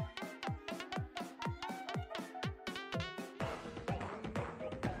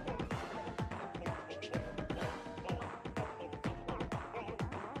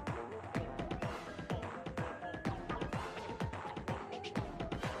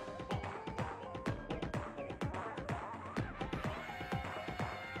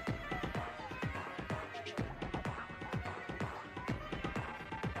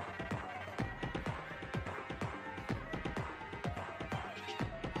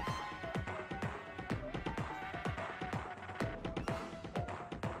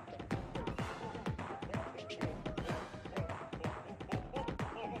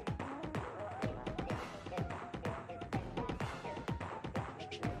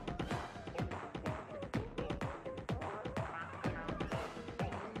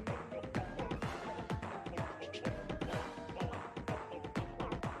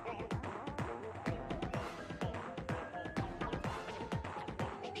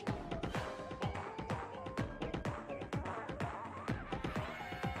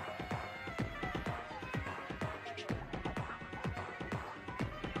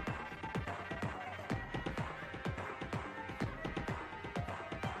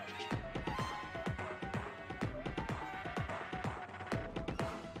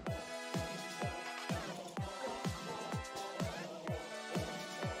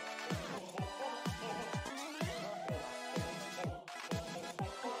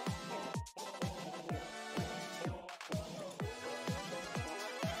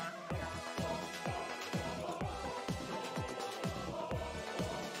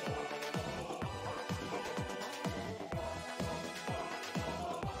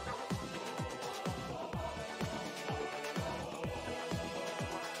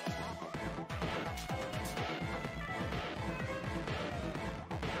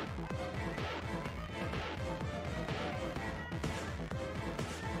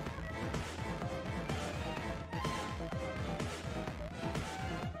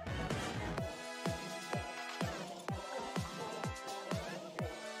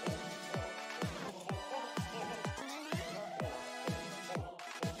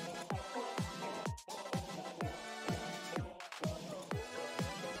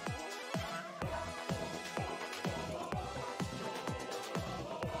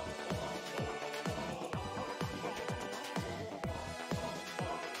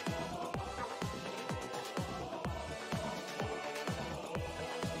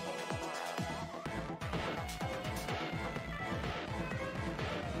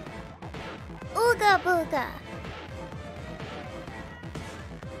 Ooga booga.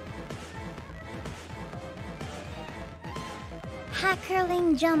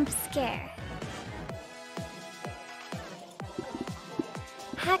 Hackerling jump scare.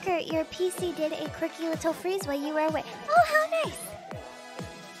 Hacker, your PC did a quirky little freeze while you were away. Oh, how nice!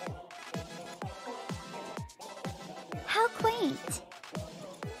 How quaint.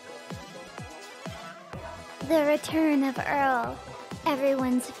 The return of Earl,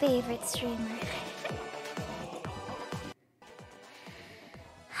 everyone's favorite streamer.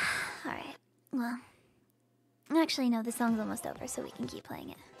 Alright, well. Actually, no, the song's almost over, so we can keep playing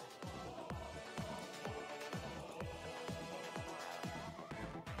it.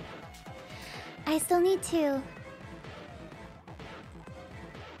 I still need to...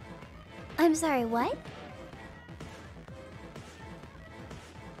 I'm sorry, what?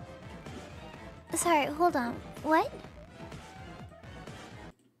 Sorry, hold on. What?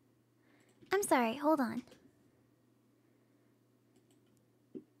 I'm sorry, hold on.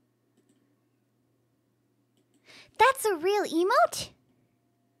 That's a real emote?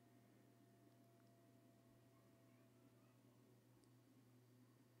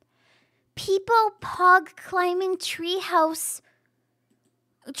 People pog climbing tree house.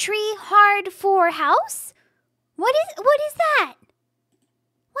 Tree hard for house? What is that?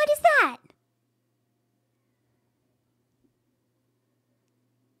 What is that?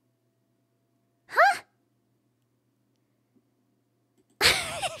 Huh?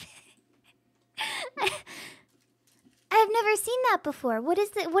 I've never seen that before. What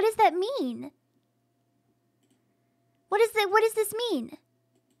does that mean? What does this mean?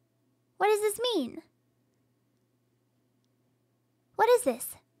 What does this mean? What is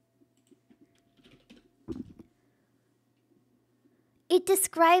this? It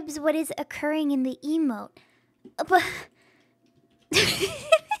describes what is occurring in the emote. But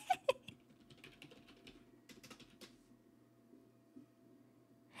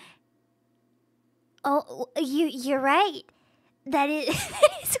oh, you're right. That is,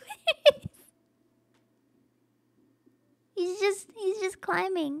 that is what it is. He's just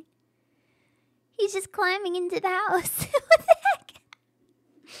climbing. He's just climbing into the house. What the heck?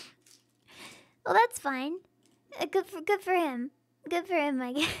 Well, that's fine. Good for him. Good for him,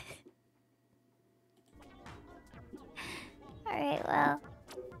 I guess. All right, well,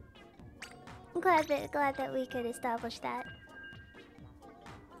 I'm glad that we could establish that.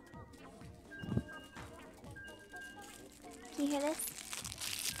 Can you hear this?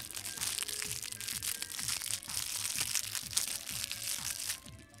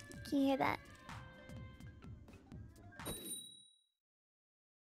 Can you hear that?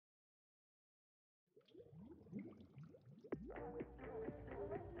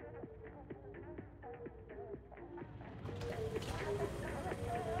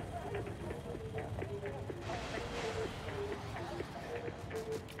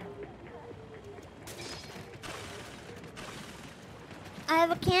 I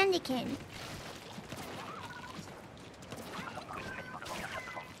have a candy cane.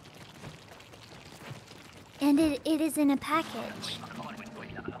 And it is in a package.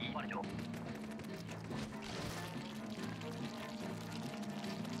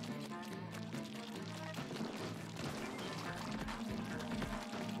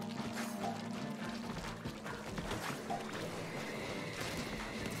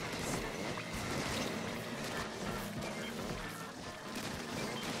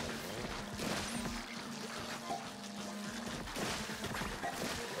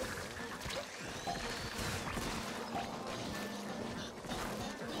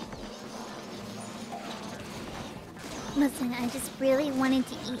 Listen, I just really wanted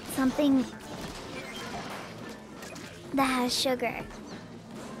to eat something that has sugar.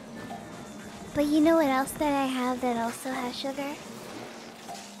 But you know what else that I have that also has sugar?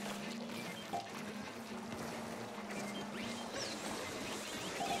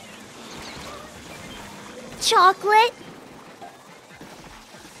 Chocolate?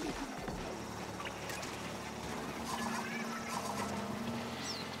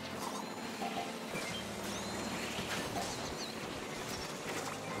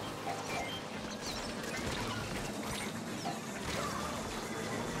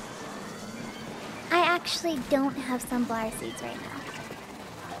 I actually don't have sunflower seeds right now.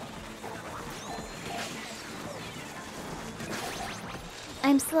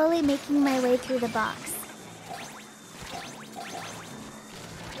 I'm slowly making my way through the box.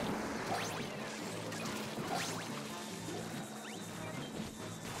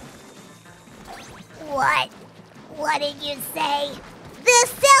 What? What did you say? They're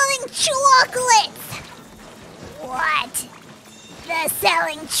selling chocolates! What? They're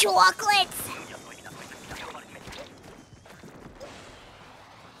selling chocolates?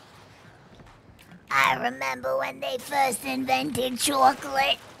 I remember when they first invented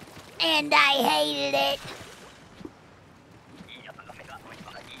chocolate, and I hated it.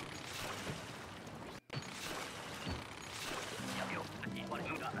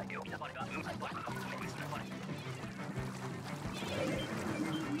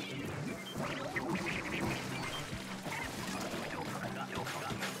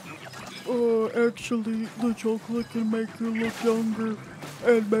 Actually, the chocolate can make you look younger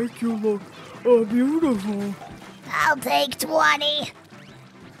and make you look beautiful. I'll take 20.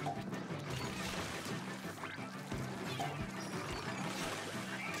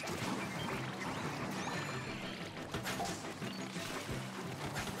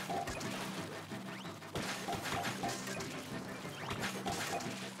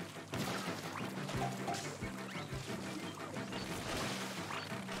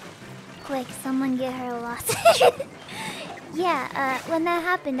 Quick, someone get her lost. Yeah, when that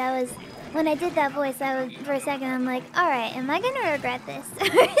happened, when I did that voice, for a second, I'm like, alright, am I gonna regret this?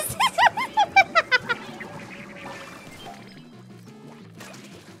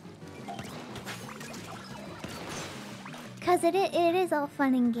 Cause it is all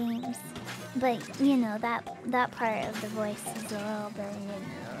fun and games. But, you know, that part of the voice is a little bit,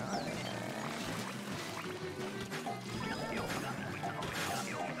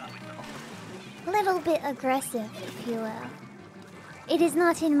 a little bit aggressive, if you will. It is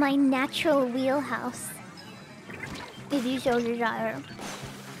not in my natural wheelhouse, if you so desire.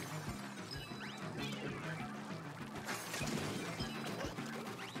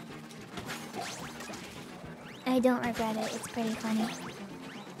 I don't regret it, it's pretty funny.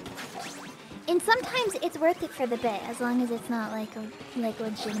 And sometimes it's worth it for the bit, as long as it's not like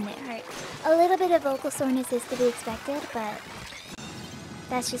legitimate hurt. A little bit of vocal soreness is to be expected, but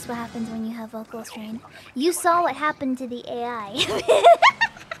that's just what happens when you have vocal strain. You saw what happened to the AI.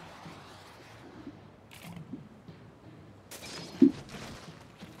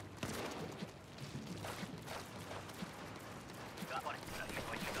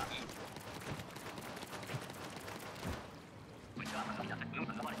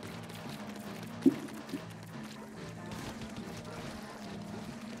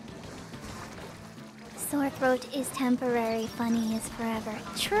 Sore throat is temporary, funny is forever.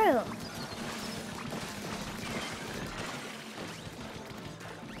 True.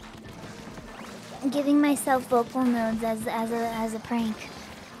 I'm giving myself vocal nodes as a prank.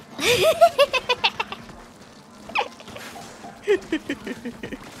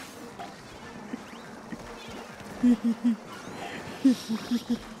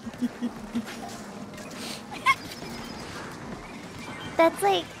 That's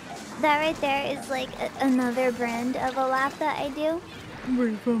like, that right there is like another brand of a laugh that I do.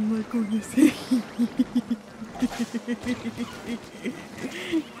 Wait, I'm like when you say.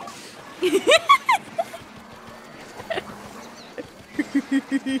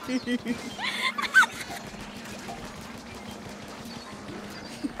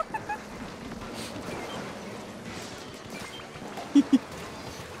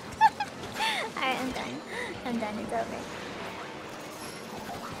 Alright, I'm done. I'm done, it's over.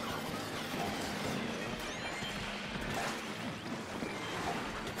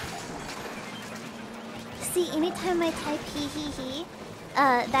 See, anytime I type hee hee hee,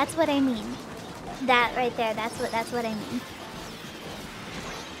 that's what I mean. That right there, that's what I mean.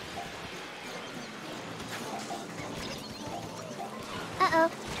 Uh-oh.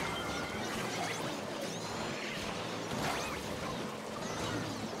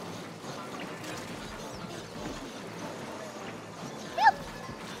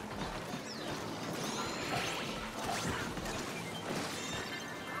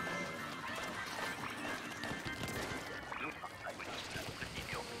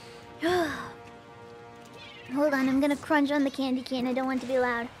 Hold on, I'm gonna crunch on the candy cane. I don't want it to be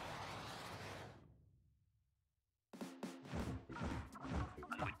loud.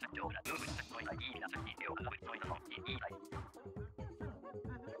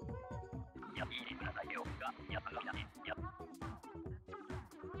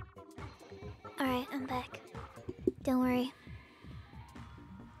 Alright, I'm back. Don't worry.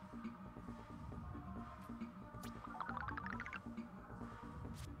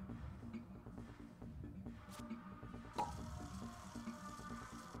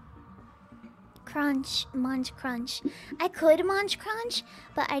 Crunch, munch, crunch. I could munch crunch,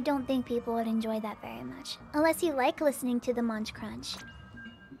 but I don't think people would enjoy that very much. Unless you like listening to the munch crunch.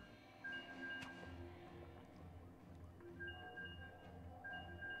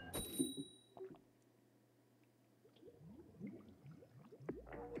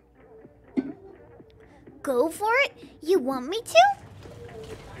 Go for it? You want me to?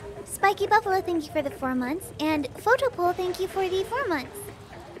 Spiky Buffalo, thank you for the 4 months. And Photopole, thank you for the 4 months.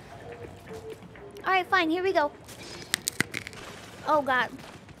 Alright, fine, here we go. Oh god.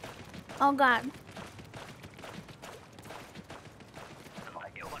 Oh god.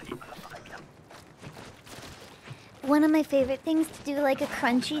 One of my favorite things to do like a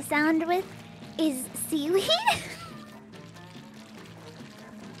crunchy sound with is seaweed.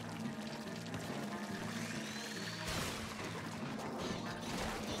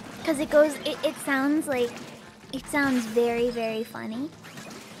 Because it sounds like, it sounds very, very funny.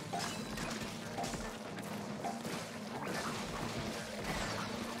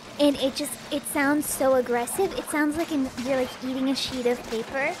 And it sounds so aggressive. It sounds like you're like eating a sheet of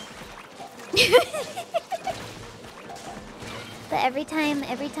paper. But every time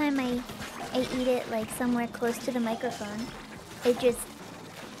I eat it like somewhere close to the microphone, it just...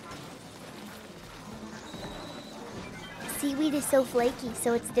 Seaweed is so flaky,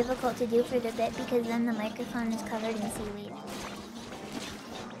 so it's difficult to do for the bit because then the microphone is covered in seaweed.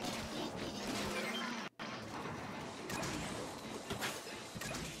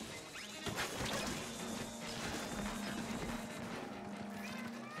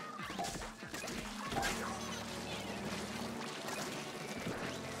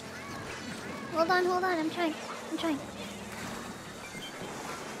 Hold on, I'm trying.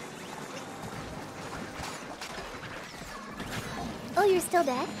 Oh, you're still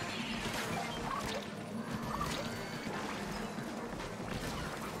dead?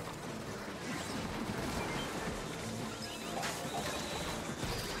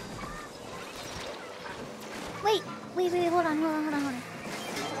 Wait, hold on.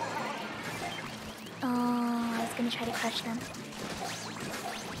 Oh, I was gonna try to crush them.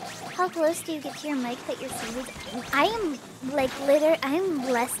 How close do you get to your mic that you're seaweed? I am like I'm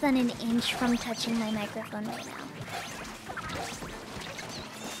less than an inch from touching my microphone right now.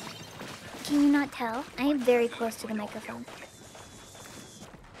 Can you not tell? I am very close to the microphone.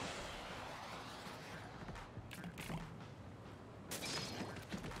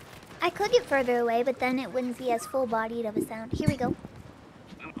 I could get further away, but then it wouldn't be as full-bodied of a sound. Here we go.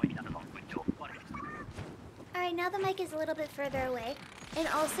 Alright, now the mic is a little bit further away. And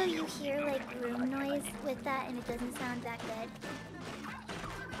also you hear like room noise with that and it doesn't sound that good.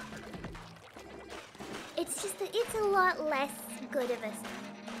 It's just it's a lot less good of a sound.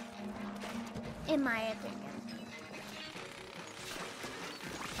 In my opinion.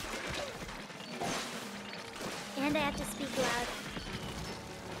 And I have to speak loud.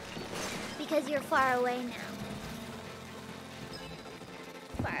 Because you're far away now.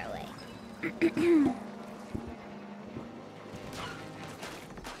 Far away.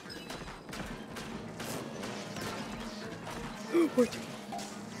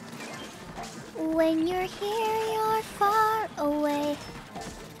 When you're here, you're far away.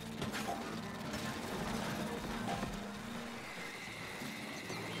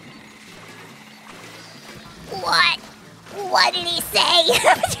 What? What did he say?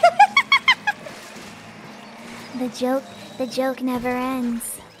 The joke never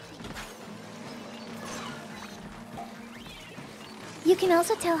ends. You can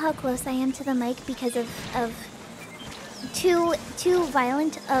also tell how close I am to the mic because of too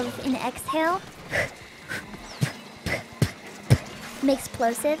violent of an exhale makes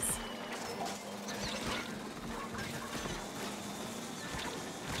plosives.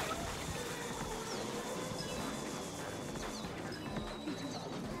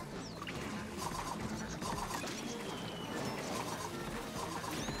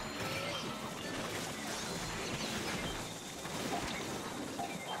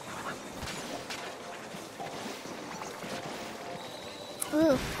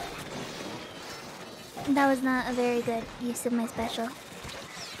 Ooh. That was not a very good use of my special.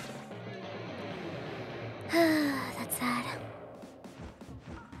 That's sad.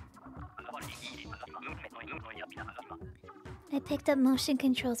 I picked up motion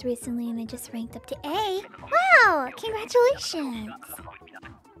controls recently and I just ranked up to A. Wow! Congratulations!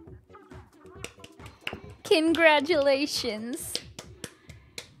 Congratulations.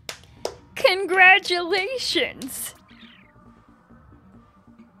 Congratulations.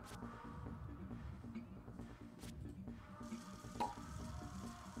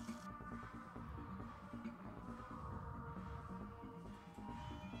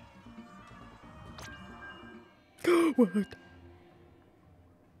 What?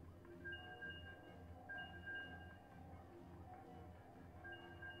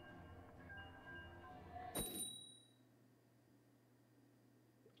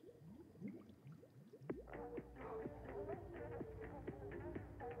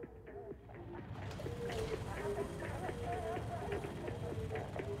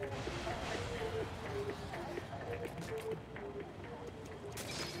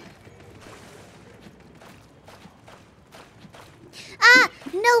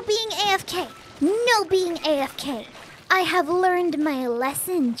 No being AFK. No being AFK. I have learned my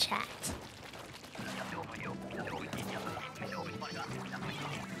lesson, chat.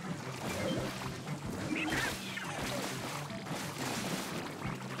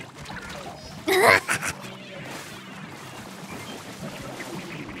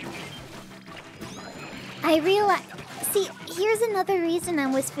 I realize. See, here's another reason I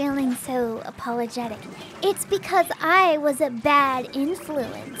was feeling so apologetic. It's because I was a bad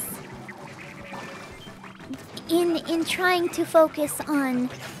influence. In trying to focus on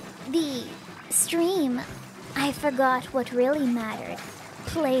the stream, I forgot what really mattered.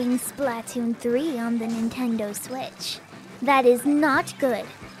 Playing Splatoon 3 on the Nintendo Switch. That is not good.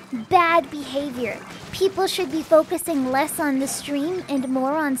 Bad behavior. People should be focusing less on the stream and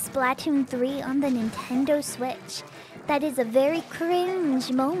more on Splatoon 3 on the Nintendo Switch. That is a very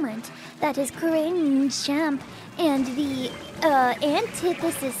cringe moment. That is cringe, champ. And the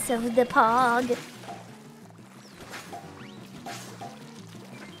antithesis of the pog.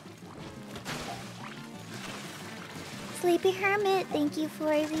 Sleepy Hermit, thank you for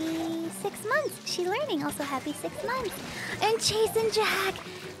the 6 months. She learning, also happy 6 months. And Chase and Jack,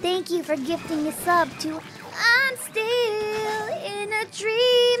 thank you for gifting a sub to I'm Still in a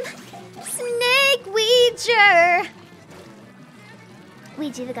Dream. Snake Ouija.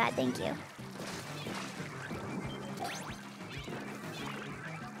 Ouija the God, thank you.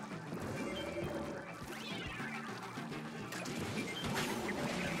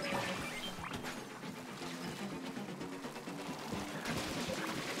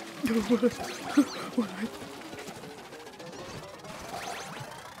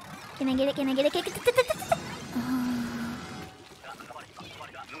 Can I get it? Can I get it? Oh.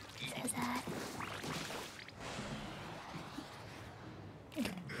 So sad.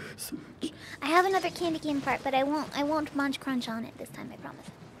 I have another candy cane part, but I won't munch crunch on it this time, I promise.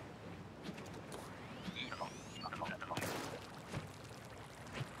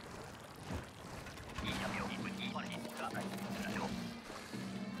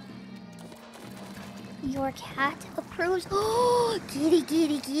 Your cat approves. Oh, kitty,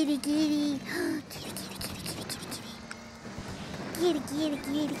 kitty, kitty, kitty. Kitty, kitty, kitty, kitty, kitty, kitty. Kitty, kitty,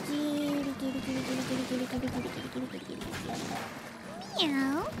 kitty, kitty, kitty, kitty, kitty, kitty, kitty, kitty, kitty, kitty, kitty, kitty, kitty.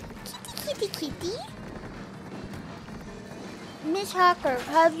 Meow. Kitty, kitty, kitty. Miss Hacker,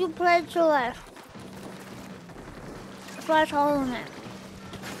 have you played Celeste? Slash Hollow Knight.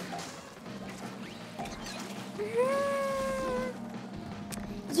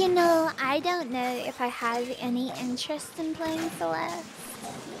 You know, I don't know if I have any interest in playing Celeste.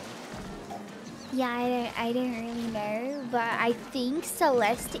 Yeah, I don't really know, but I think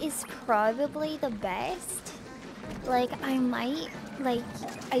Celeste is probably the best. Like, I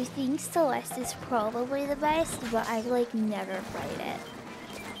think Celeste is probably the best, but I've, like, never played it.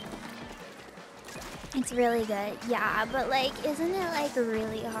 It's really good, yeah, but, like, isn't it, like,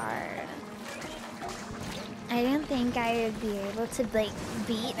 really hard? I don't think I would be able to, like,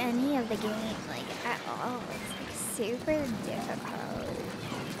 beat any of the game, like, at all. It's, like, super difficult.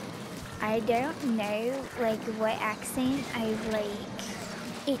 I don't know, like, what accent I like.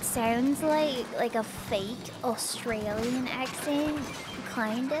 It sounds like a fake Australian accent,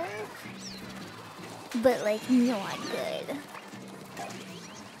 kind of. But, like, not good.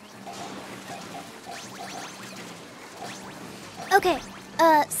 Okay,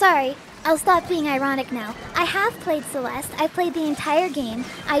 sorry. I'll stop being ironic now. I have played Celeste. I played the entire game.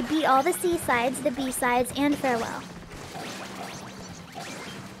 I beat all the C-sides, the B-sides, and Farewell.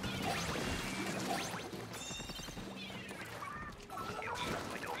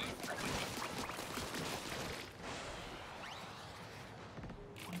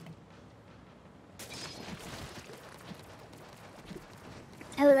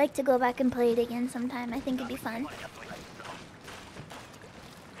 I would like to go back and play it again sometime. I think it'd be fun.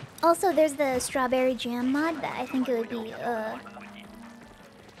 Also, there's the strawberry jam mod that I think it would be a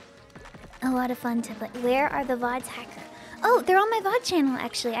lot of fun to play. Where are the VODs, Hacker? Oh, they're on my VOD channel,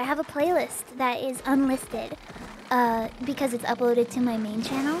 actually. I have a playlist that is unlisted because it's uploaded to my main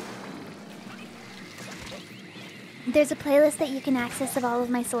channel. There's a playlist that you can access of all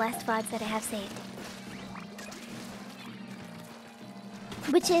of my Celeste VODs that I have saved.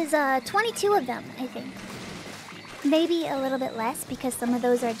 Which is 22 of them, I think. Maybe a little bit less because some of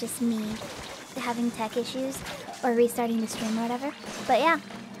those are just me having tech issues or restarting the stream or whatever. But yeah.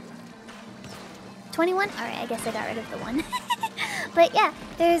 21? Alright, I guess I got rid of the one. But yeah,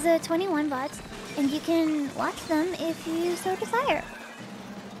 there's 21 VODs and you can watch them if you so desire.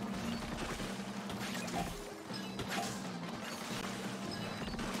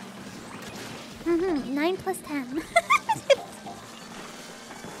 Mm-hmm, 9 plus 10.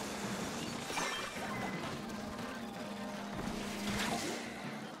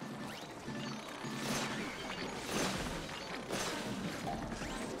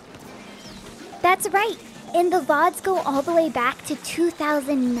 That's right. And the VODs go all the way back to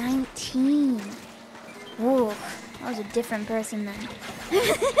 2019. Whoa, I was a different person then.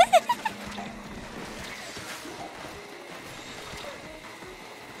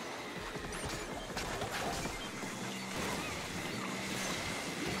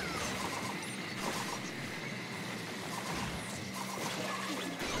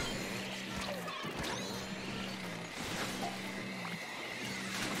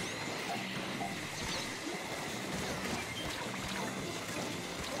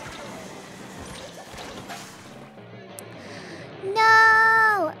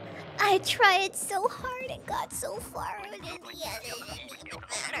 No! I tried so hard and got so far, and in the end, it didn't even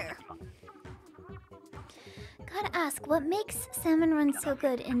matter. Gotta ask, what makes Salmon Run so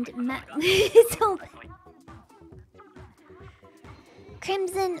good and so...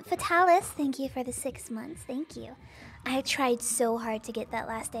 Crimson Fatalis, thank you for the 6 months. Thank you. I tried so hard to get that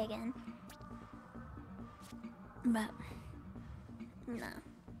last egg in. But... no.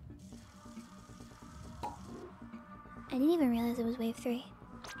 I didn't even realize it was wave 3.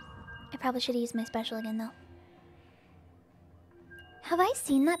 I probably should have used my special again, though. Have I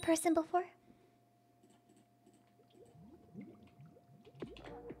seen that person before?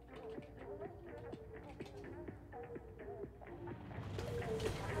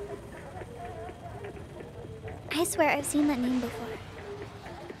 I swear I've seen that name before.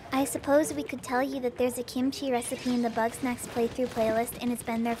 I suppose we could tell you that there's a kimchi recipe in the Bug Snacks playthrough playlist, and it's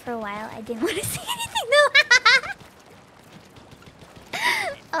been there for a while. I didn't want to say anything, though.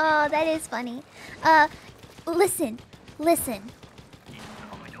 Oh, that is funny. Listen.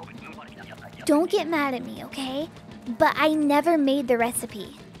 Don't get mad at me, okay? But I never made the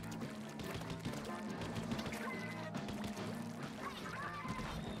recipe.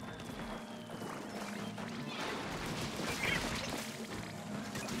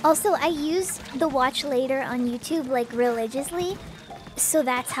 Also, I use the watch later on YouTube, like, religiously. So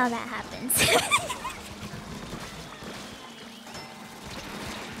that's how that happens.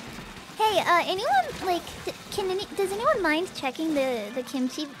 Hey, anyone, like, does anyone mind checking the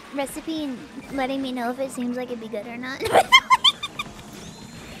kimchi recipe and letting me know if it seems like it'd be good or not?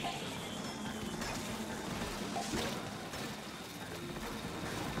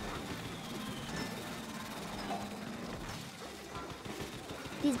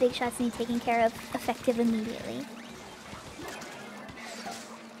 These big shots need taken care of effective immediately.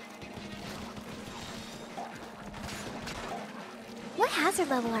 What hazard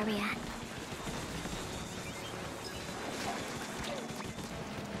level are we at?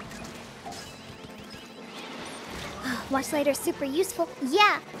 Watch later, super useful.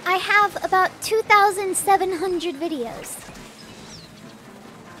 Yeah, I have about 2,700 videos.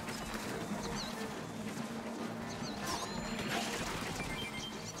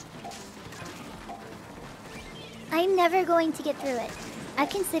 I'm never going to get through it. I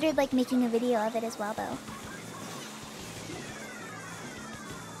considered like making a video of it as well, though.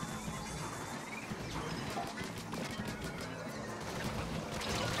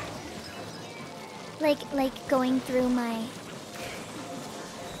 Like going through my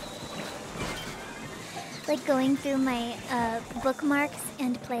bookmarks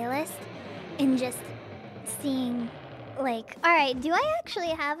and playlist and just seeing like, all right, do I actually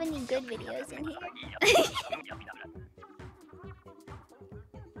have any good videos in here?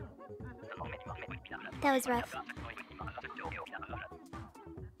 That was rough.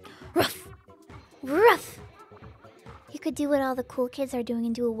 Rough. You could do what all the cool kids are doing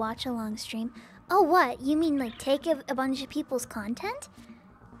and do a watch-along stream. Oh, what? You mean like take a bunch of people's content?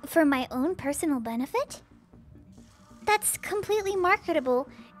 For my own personal benefit? That's completely marketable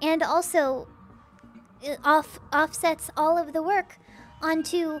and also offsets all of the work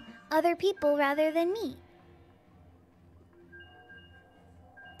onto other people rather than me.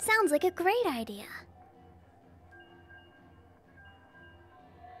 Sounds like a great idea.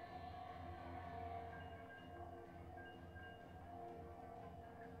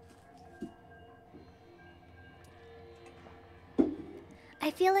 I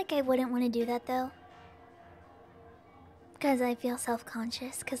feel like I wouldn't want to do that though. Because I feel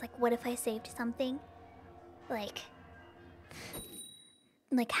self-conscious. Because like, what if I saved something? Like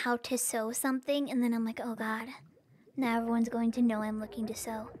how to sew something. And then I'm like, oh god. Now everyone's going to know I'm looking to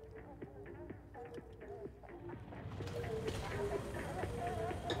sew.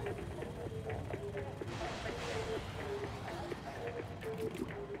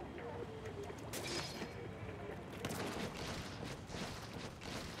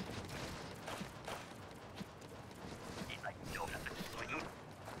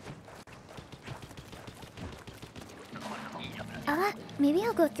 Maybe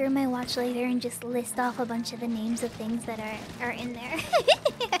I'll go through my watch later and just list off a bunch of the names of things that are in there.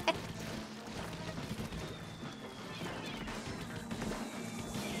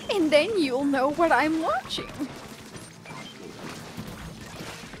 And then you'll know what I'm watching.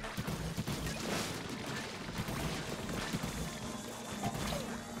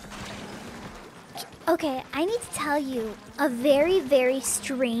 Okay, I need to tell you a very, very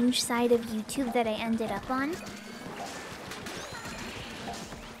strange side of YouTube that I ended up on.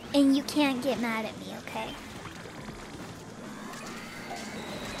 And you can't get mad at me, okay?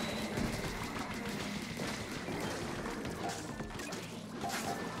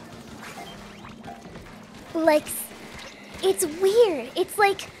 Like, it's weird. It's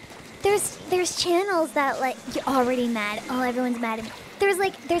like there's channels that, like, you're already mad. Oh, everyone's mad at me.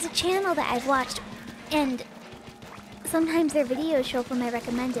 There's a channel that I've watched, and sometimes their videos show up on my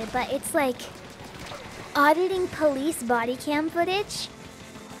recommended, but it's like auditing police body cam footage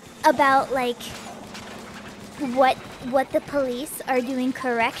about like what the police are doing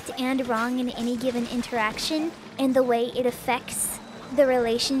correct and wrong in any given interaction and the way it affects the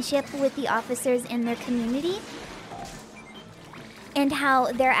relationship with the officers in their community, and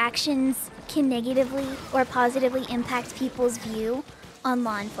how their actions can negatively or positively impact people's view on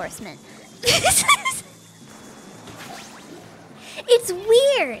law enforcement. It's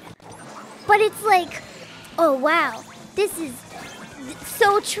weird, but it's like, oh wow, this is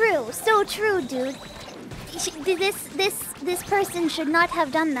so true, dude. This person should not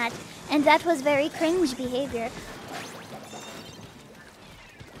have done that, and that was very cringe behavior.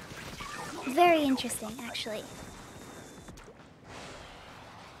 Very interesting, actually.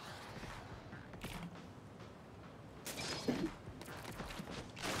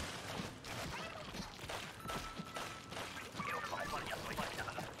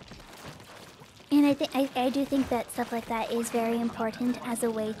 And I do think that stuff like that is very important as a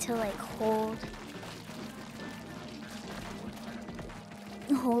way to like hold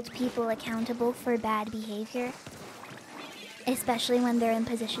people accountable for bad behavior, especially when they're in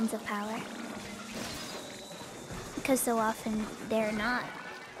positions of power, because so often they're not.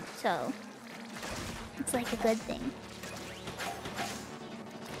 So it's like a good thing,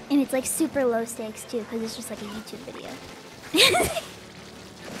 and it's like super low stakes too, because it's just like a YouTube video.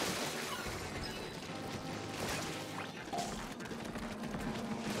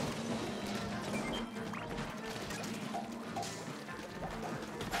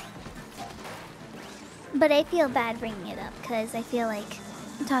 But I feel bad bringing it up, because I feel like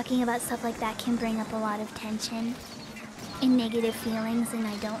talking about stuff like that can bring up a lot of tension and negative feelings, and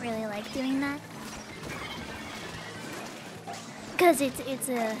I don't really like doing that. Because it's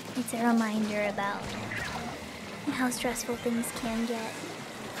a reminder about how stressful things can get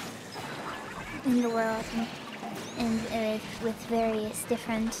in the world, and with various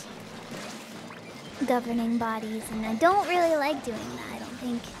different governing bodies, and I don't really like doing that.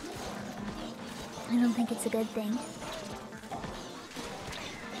 I don't think it's a good thing.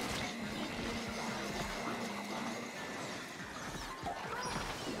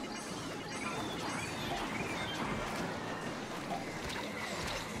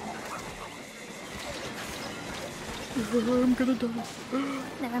 I'm gonna die.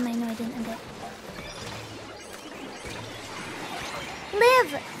 Never mind, no I didn't. I'm dead.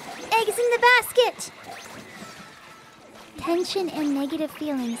 Live! Eggs in the basket! Tension and negative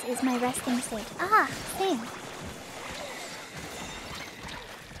feelings is my resting state. Ah, same.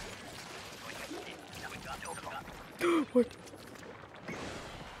 What?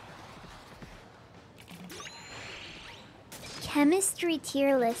 Chemistry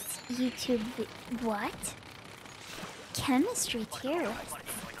tier lists YouTube what? Chemistry tier lists?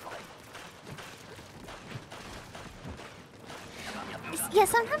 Yeah,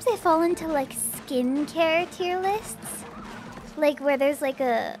 sometimes they fall into like skincare tier lists. Like where there's like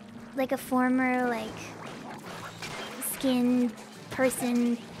a former like skin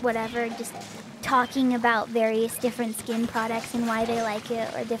person, whatever, just talking about various different skin products and why they like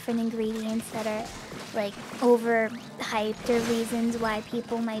it, or different ingredients that are like overhyped, or reasons why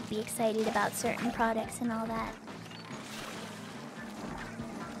people might be excited about certain products and all that.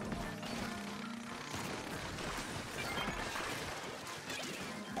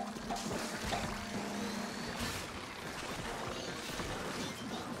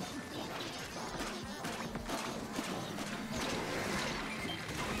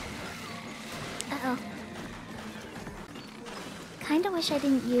 Uh-oh. Kinda wish I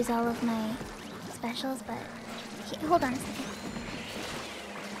didn't use all of my specials, but... hold on a second.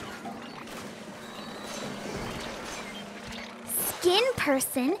 Skin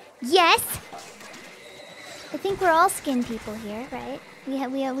person? Yes! I think we're all skin people here, right?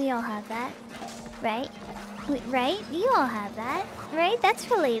 We all have that, right? Right? You all have that, right? That's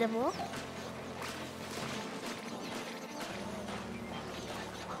relatable.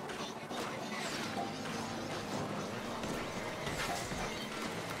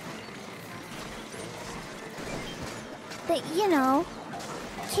 But you know,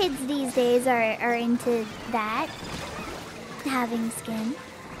 kids these days are into that, having skin.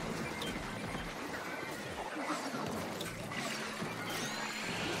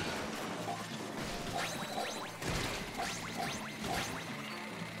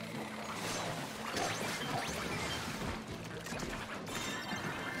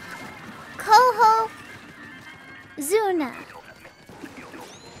 Coho Zuna.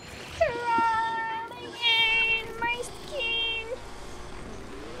 Crawling in my skin.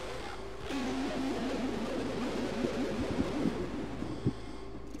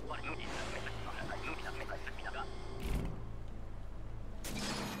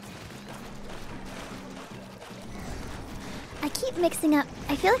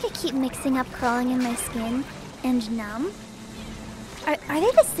 I feel like I keep mixing up crawling in my skin and numb. Are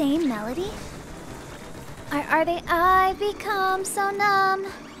they the same melody? Are they? I've become so numb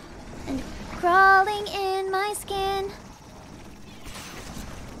and crawling in my skin.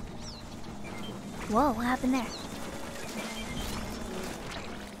 Whoa, what happened there?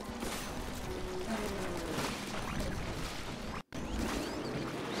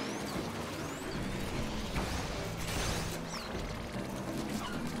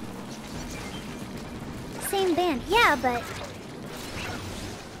 Same band, yeah, but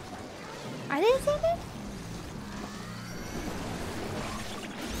are they the same band?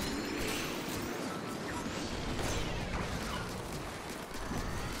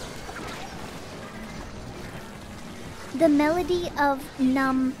 The melody of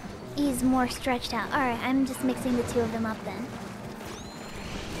Numb is more stretched out. Alright, I'm just mixing the two of them up then.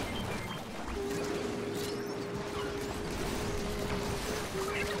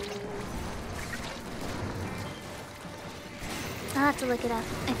 I'll have to look it up.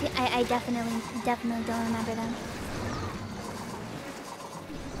 I definitely don't remember them.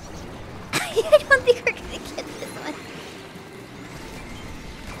 I don't think we're gonna get this one.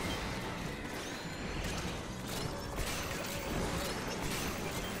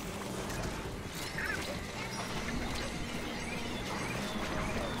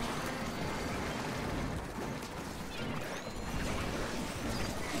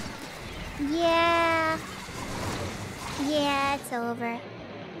 Yeah. Yeah, it's over.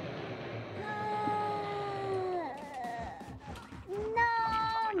 No.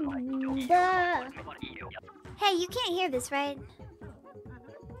 Hey, you can't hear this, right?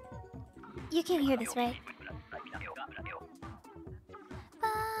 You can't hear this, right?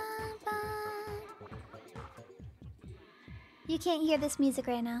 You can't hear this music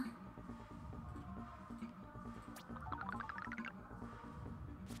right now.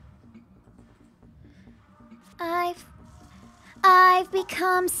 I've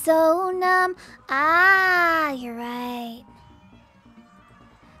become so numb. Ah, you're right.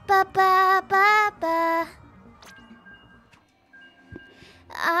 Ba ba ba ba.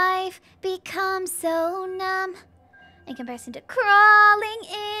 I've become so numb in comparison to crawling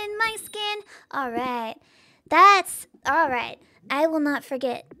in my skin. All right. That's all right. I will not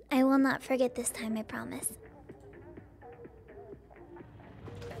forget. I will not forget this time, I promise.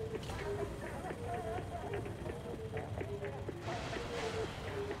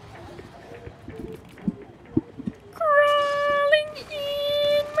 Crawling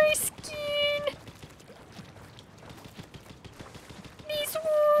in my skin. These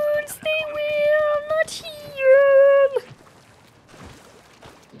wounds, they will not heal.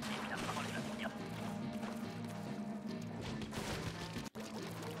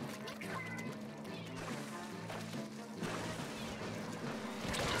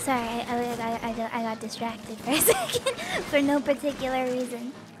 Sorry, I got distracted for a second for no particular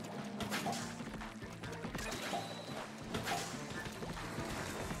reason.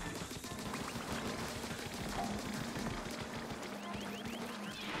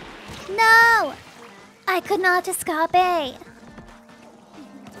 No! I could not escape.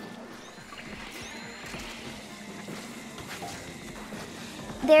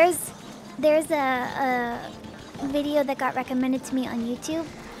 There's a video that got recommended to me on YouTube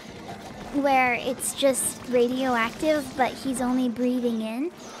where it's just radioactive, but he's only breathing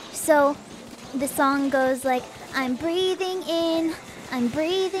in. So the song goes like, I'm breathing in, I'm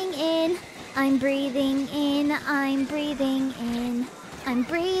breathing in, I'm breathing in, I'm breathing in, I'm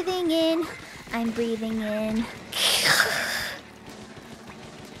breathing in, I'm breathing in.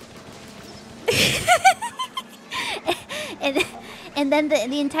 and and then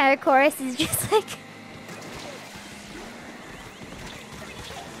the entire chorus is just like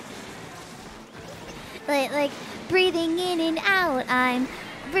breathing in and out. I'm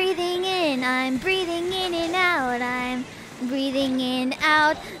breathing in. I'm breathing in and out. I'm breathing in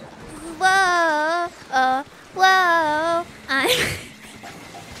out. Whoa, whoa. I'm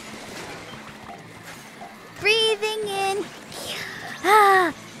breathing in.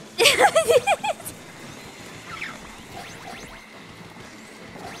 Ah.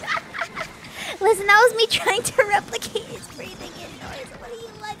 Listen, that was me trying to replicate his breathing in noise. What do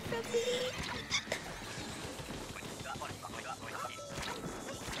you want from me?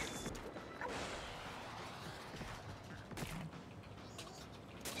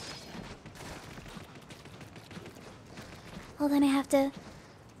 Hold on, I have to.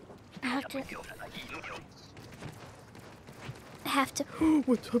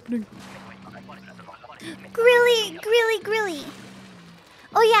 What's happening? Grilly.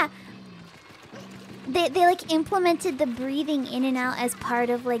 Oh yeah. They like implemented the breathing in and out as part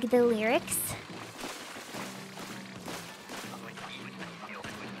of like the lyrics.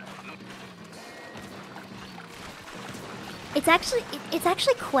 It's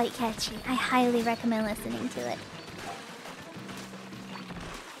actually quite catchy. I highly recommend listening to it.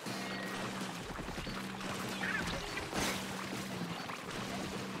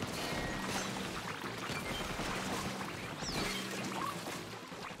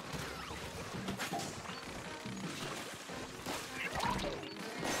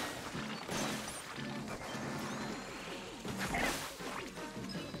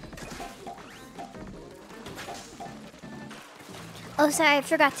 Oh, sorry, I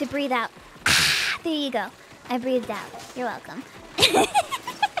forgot to breathe out. Ah, there you go. I breathed out. You're welcome.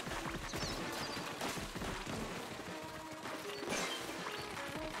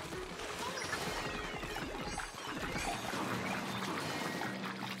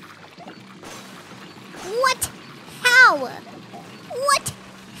 What? How? What?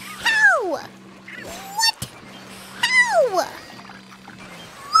 How? What? How? What?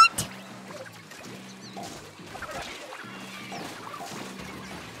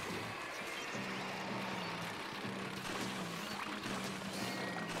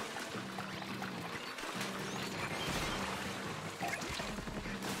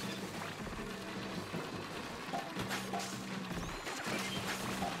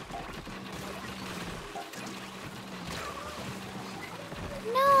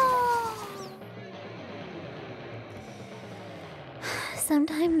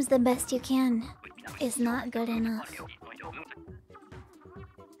 Sometimes the best you can is not good enough.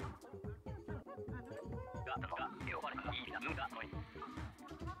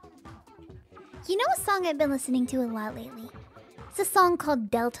 You know a song I've been listening to a lot lately? It's a song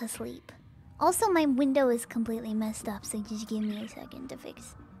called Delta Sleep. Also, my window is completely messed up, so just give me a second to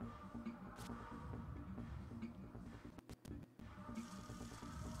fix.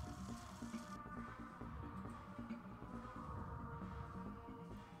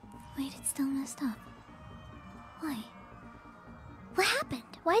 Wait, it's still messed up. Why? What happened?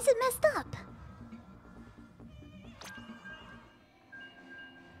 Why is it messed up?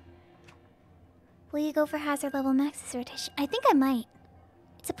 Will you go for hazard level max's rotation? I think I might.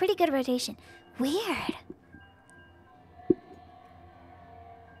 It's a pretty good rotation. Weird.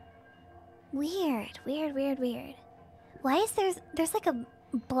 Weird. Why is there's like a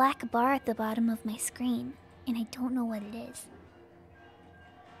black bar at the bottom of my screen, and I don't know what it is.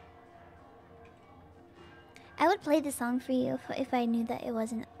 I would play the song for you if I knew that it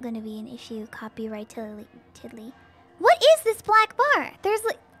wasn't going to be an issue copyright tiddly. What is this black bar? There's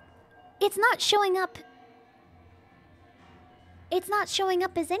like... It's not showing up... It's not showing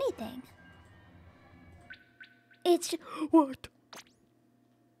up as anything. It's... What?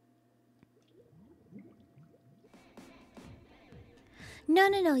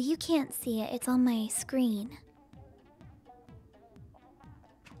 No, you can't see it. It's on my screen.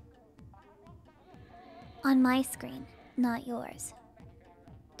 On my screen, not yours.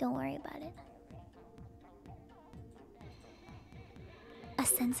 Don't worry about it. A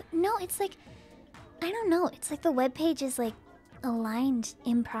sensor? No, it's like... I don't know. It's like the web page is like aligned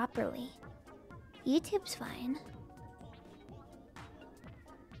improperly. YouTube's fine.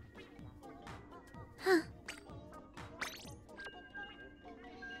 Huh.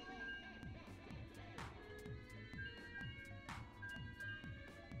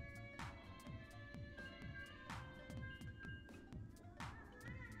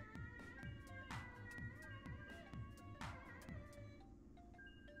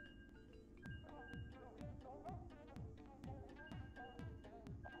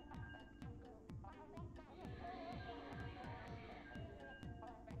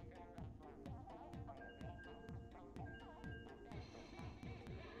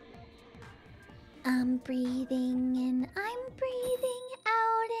 I'm breathing in, I'm breathing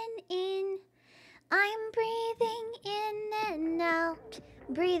out and in. I'm breathing in and out,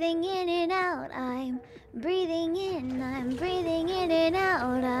 breathing in and out. I'm breathing in, I'm breathing in and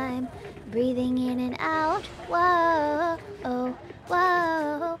out. I'm breathing in and out. Whoa, oh,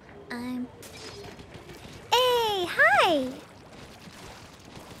 whoa. I'm. Hey, hi.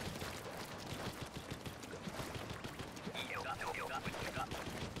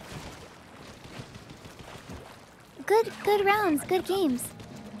 Good rounds, good games.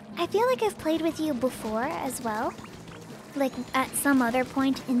 I feel like I've played with you before as well. Like at some other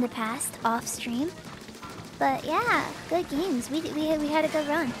point in the past, off stream. But yeah, good games. We had a good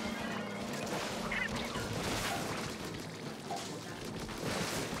run.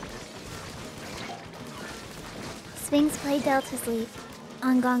 Sphinx played Delta's Leap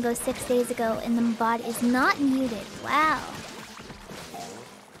on Gongo 6 days ago, and the bot is not muted. Wow.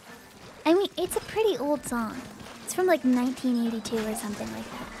 I mean, it's a pretty old song. It's from like 1982 or something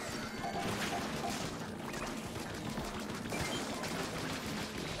like that.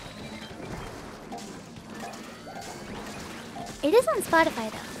 It is on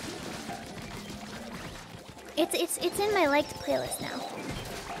Spotify though. It's in my liked playlist now.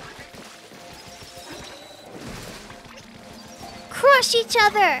 Crush each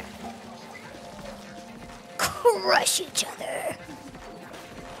other! Crush each other!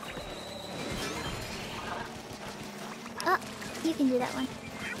 Oh, you can do that one.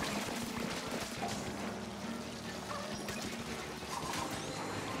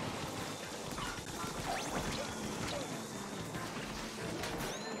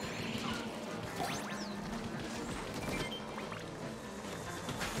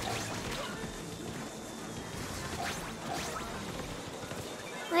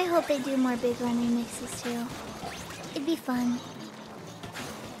 I hope they do more Big Run remixes too. It'd be fun.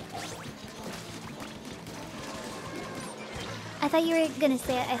 I thought you were gonna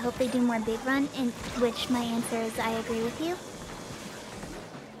say I hope they do more Big Run, in which my answer is I agree with you.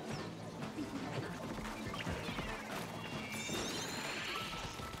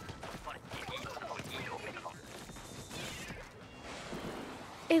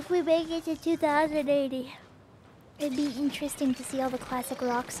 If we make it to 2080, it'd be interesting to see all the classic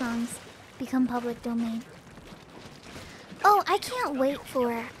rock songs become public domain. Oh, I can't wait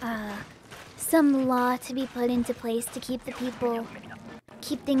for some law to be put into place to keep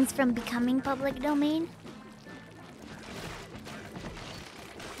things from becoming public domain.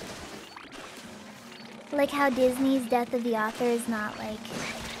 Like how Disney's Death of the Author is not like...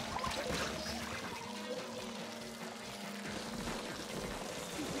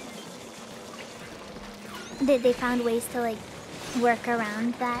 They found ways to like work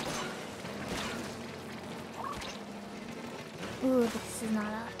around that. Ooh, this is not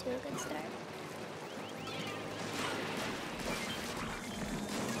off to a good start.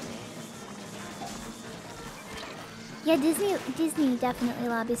 Yeah, Disney definitely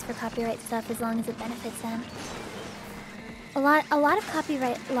lobbies for copyright stuff as long as it benefits them. A lot of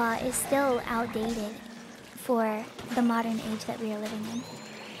copyright law is still outdated for the modern age that we are living in.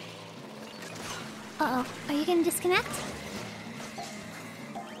 Uh-oh, are you gonna disconnect?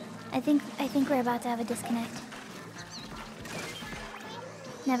 I think we're about to have a disconnect.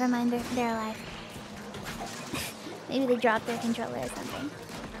 Never mind, they're alive. Maybe they dropped their controller or something.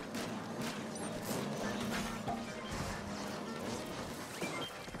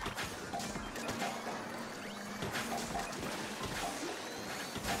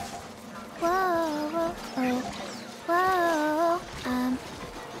 Whoa, whoa, oh, whoa,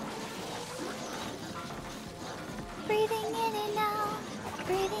 breathing in and out,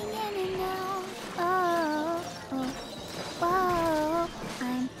 breathing in and out, oh, oh, whoa,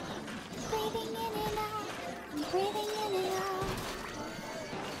 I'm breathing in and out, I'm breathing in and out.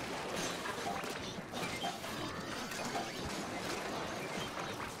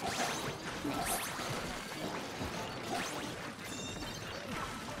 Nice.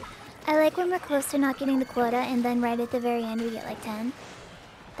 I like when we're close to not getting the quota and then right at the very end we get like 10.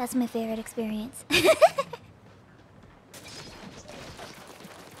 That's my favorite experience. I'm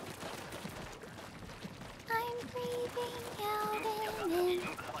breathing out and in.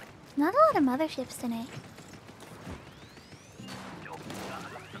 Not a lot of motherships tonight.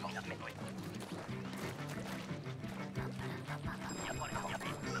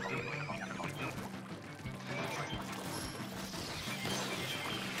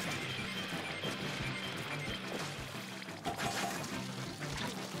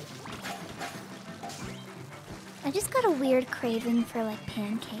 I just got a weird craving for like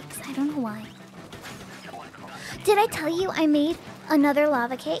pancakes. I don't know why. Did I tell you I made another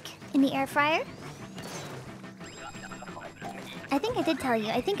lava cake in the air fryer? I think I did tell you.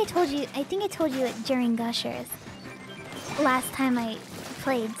 I think I told you it during Gushers. Last time I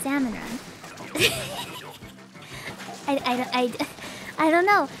played Salmon Run. I don't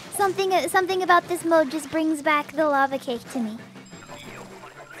know. Something about this mode just brings back the lava cake to me.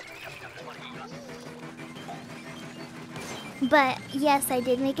 But yes, I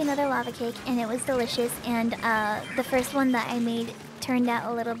did make another lava cake, and it was delicious. And the first one that I made turned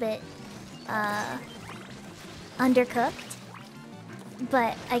out a little bit undercooked.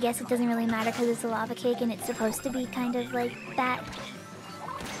 But I guess it doesn't really matter because it's a lava cake and it's supposed to be kind of like that.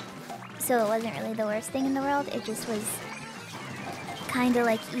 So it wasn't really the worst thing in the world. It just was kind of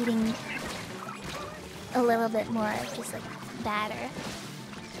like eating a little bit more just like batter.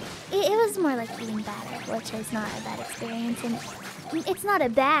 It was more like eating batter, which is not a bad experience. And it's not a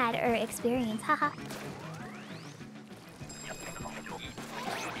bad experience, haha.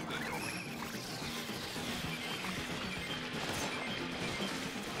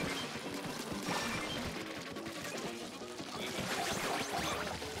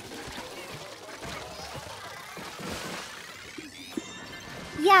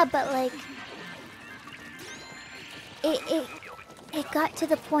 Yeah, but like it got to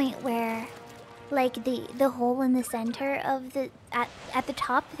the point where like the hole in the center of the at the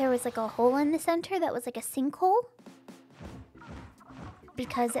top there was like a hole in the center that was like a sinkhole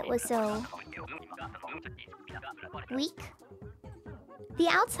because it was so weak. The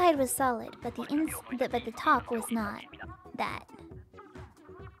outside was solid, but the top was not that.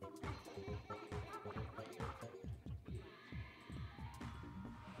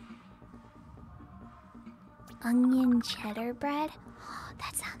 Onion cheddar bread? Oh,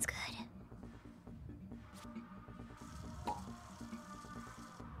 that sounds good.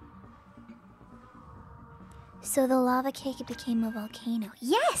 So the lava cake became a volcano.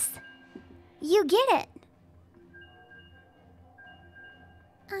 Yes! You get it!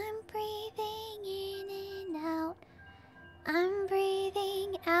 I'm breathing in and out. I'm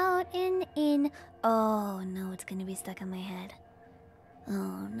breathing out and in. Oh no, it's gonna be stuck in my head.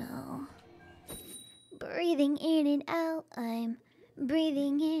 Oh no. Breathing in and out, I'm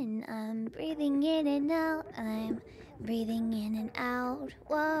breathing in, I'm breathing in and out, I'm breathing in and out.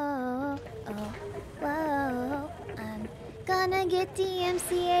 Whoa, oh, whoa. I'm gonna get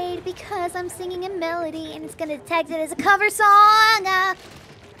DMCA'd because I'm singing a melody and it's gonna tag it as a cover song.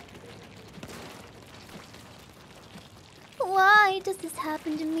 Why does this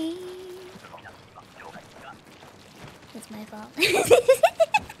happen to me? It's my fault.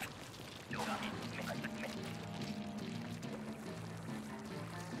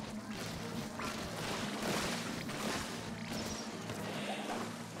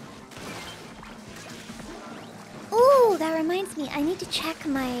 Ooh, that reminds me. I need to check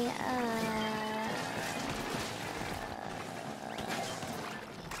my,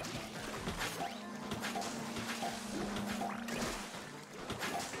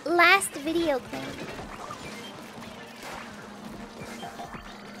 last video clip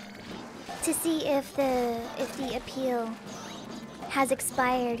to see if the appeal has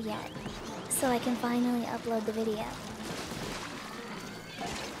expired yet, so I can finally upload the video.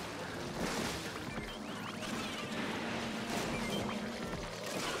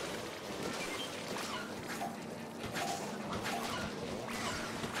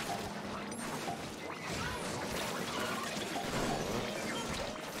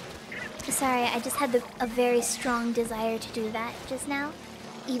 Sorry, I just had a very strong desire to do that just now,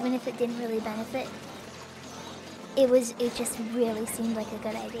 even if it didn't really benefit. It just really seemed like a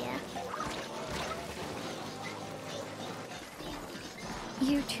good idea.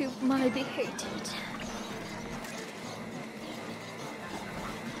 YouTube might be hated.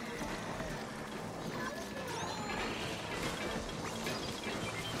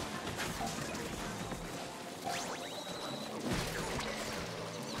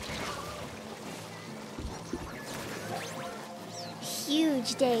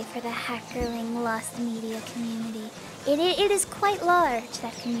 Huge day for the Hackerling Lost Media community. It is quite large,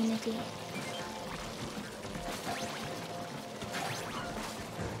 that community.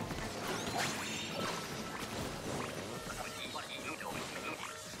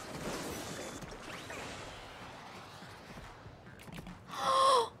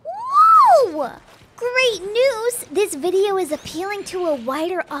 Whoa! Great news! This video is appealing to a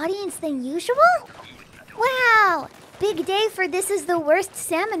wider audience than usual? Wow! Big day for This Is the Worst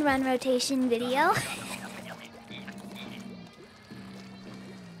Salmon Run rotation video.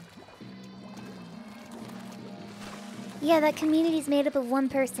 Yeah, that community's made up of one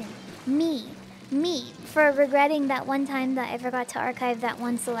person. Me, for regretting that one time that I forgot to archive that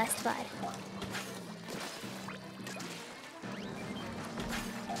one Celeste VOD.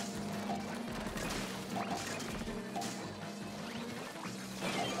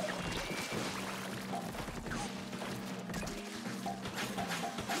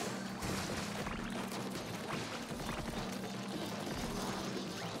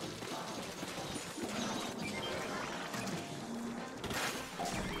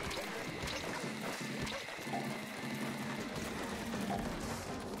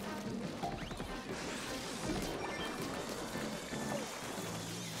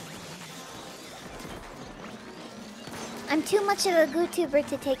 I'm too much of a YouTuber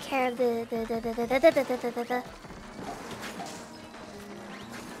to take care of the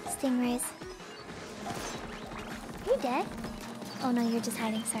stingrays. You dead? Oh no, you're just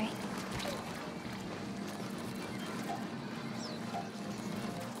hiding. Sorry.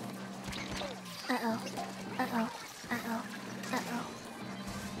 Uh-oh. Uh-oh. Uh-oh. Uh-oh.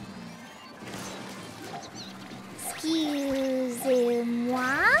 Excusez-moi?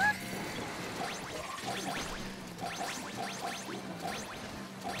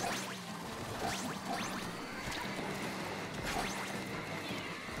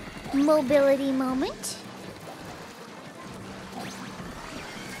 Mobility moment.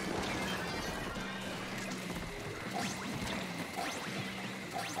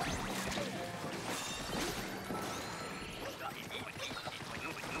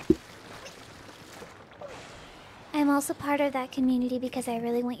 I'm also part of that community because I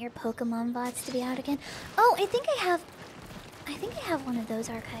really want your Pokemon VODs to be out again. Oh, I think I have one of those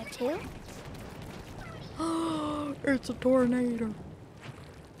archived too. It's a tornado.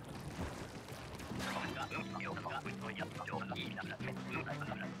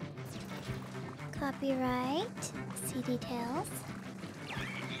 Copyright. See details.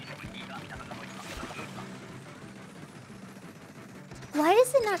 Why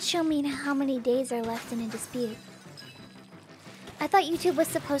does it not show me how many days are left in a dispute? I thought YouTube was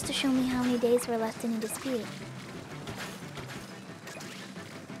supposed to show me how many days were left in a dispute.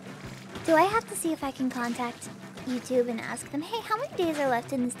 Do I have to see if I can contact YouTube and ask them, hey, how many days are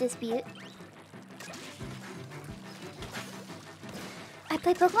left in this dispute? I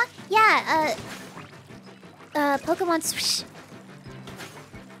play Pokemon? Yeah, Pokemon Swoosh.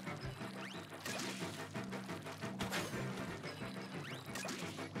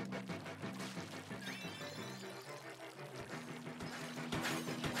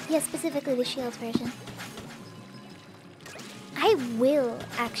 Yeah, specifically the Shield version. I will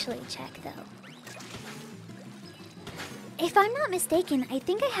actually check though. If I'm not mistaken, I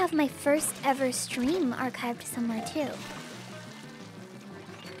think I have my first ever stream archived somewhere too.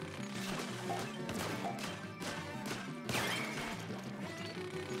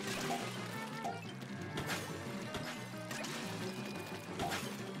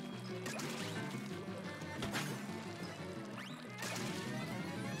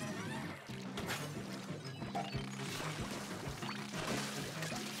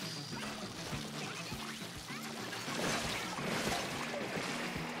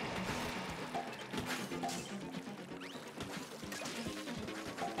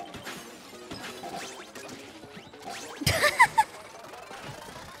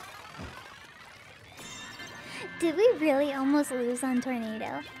 Did we really almost lose on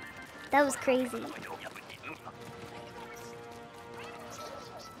Tornado? That was crazy.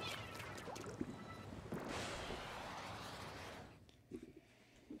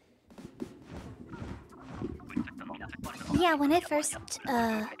 Yeah, when I first,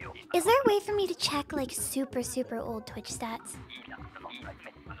 is there a way for me to check, like, super old Twitch stats?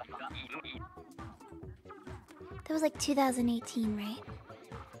 That was, like, 2018, right?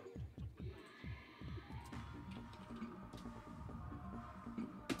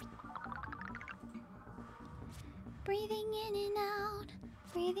 Breathing in and out,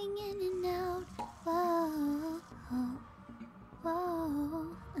 breathing in and out. Whoa,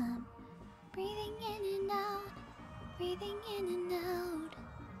 whoa. Breathing in and out, breathing in and out.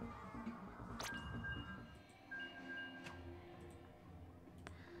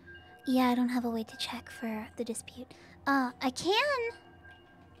 Yeah, I don't have a way to check for the dispute. I can.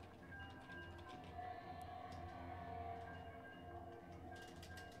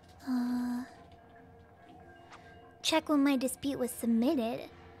 Check when my dispute was submitted.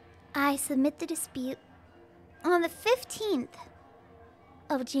 I submit the dispute on the 15th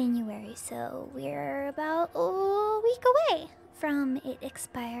of January, so we're about a week away from it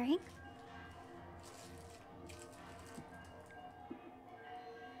expiring.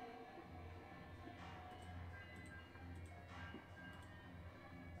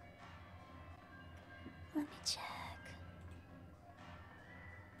 Let me check.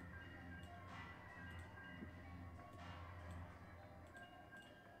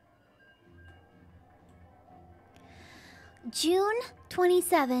 June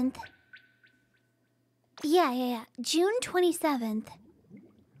 27th. Yeah. June 27th,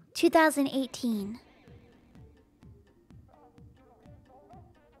 2018.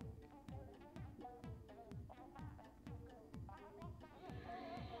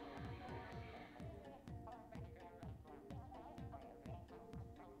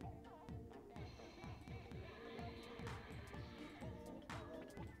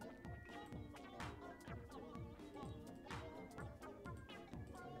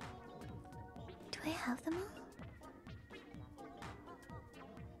 have them all?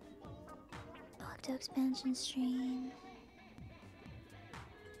 Octo expansion stream.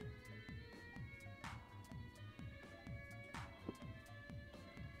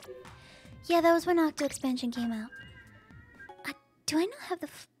 Yeah, that was when Octo expansion came out. Do I not have the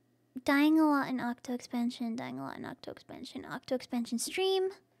dying a lot in Octo expansion, dying a lot in Octo expansion stream?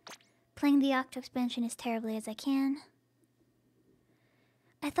 Playing the Octo expansion as terribly as I can.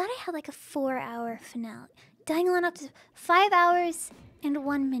 I thought I had like a 4-hour finale. Dying a lot Octo 5 hours and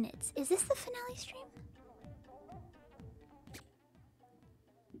 1 minute. Is this the finale stream?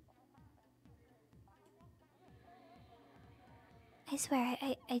 I swear,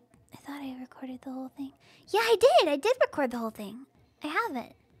 I thought I recorded the whole thing. Yeah, I did! I did record the whole thing. I have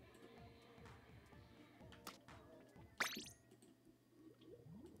it.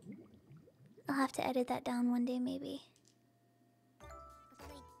 I'll have to edit that down one day, maybe.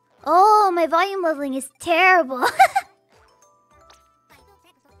 Oh, my volume leveling is terrible.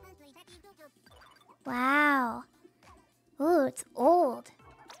 Wow. Ooh, it's old.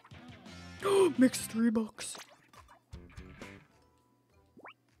 Mix $3.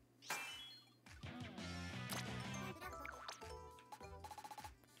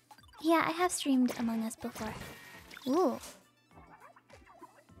 Yeah, I have streamed Among Us before. Ooh.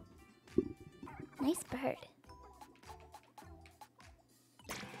 Nice bird.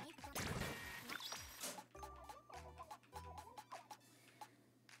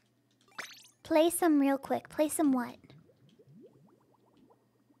 Play some real quick. Play some what?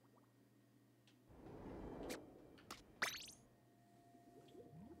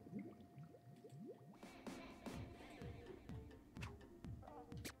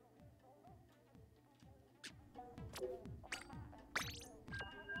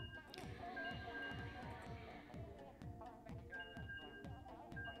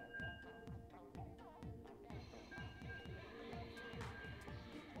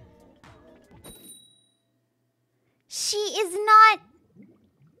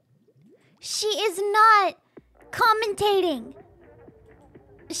 She is not commentating.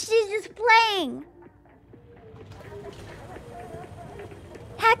 She's just playing.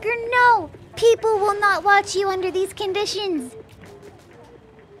 Hacker, no! People will not watch you under these conditions.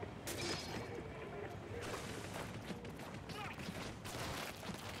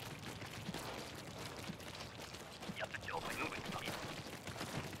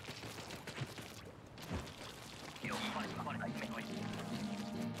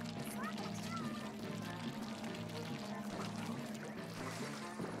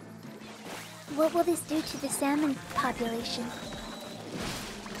 What will this do to the salmon population?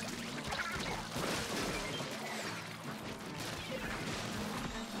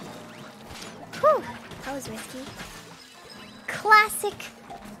 Whew, that was risky.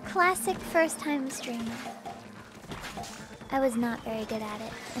 Classic first time streamer. I was not very good at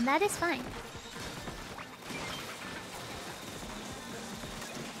it, and that is fine.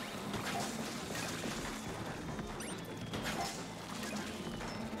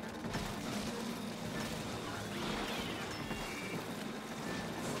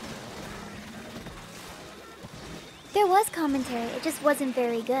 There was commentary, it just wasn't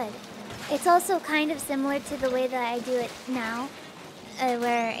very good. It's also kind of similar to the way that I do it now,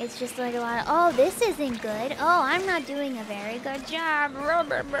 where it's just like a lot of, oh, this isn't good. Oh, I'm not doing a very good job.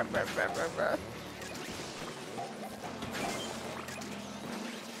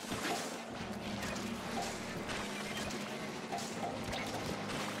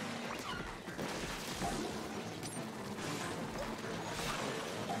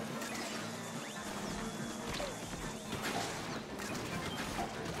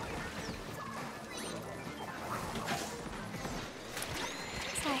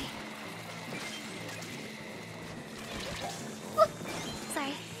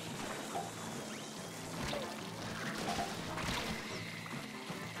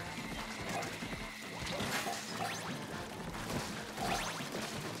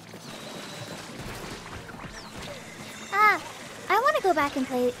 Go back and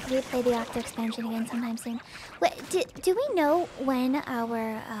replay the Octo expansion again sometime soon. Wait, do we know when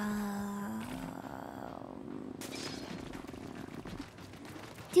our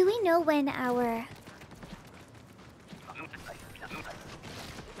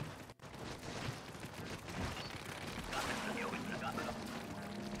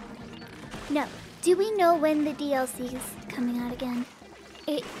No. Do we know when the DLC is coming out again?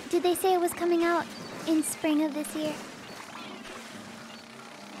 Did they say it was coming out in spring of this year?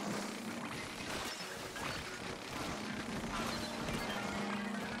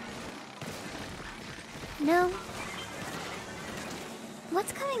 No.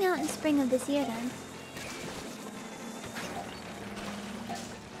 What's coming out in spring of this year then?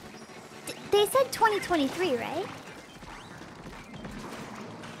 They said 2023, right?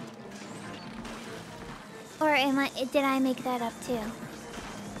 Or did I make that up too?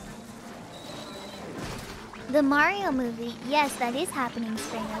 The Mario movie, yes, that is happening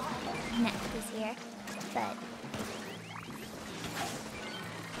spring of this year, but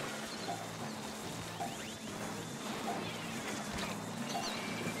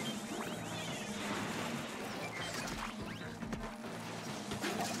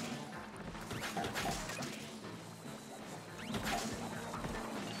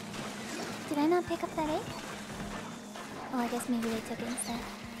did I not pick up that egg? Oh, I guess maybe they took it instead.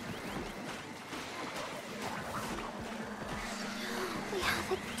 We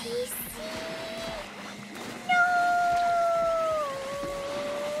have a DC! No!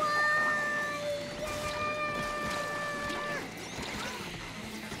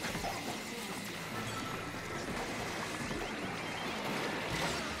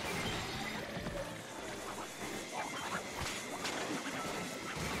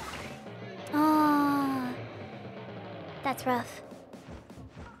 Oh, that's rough.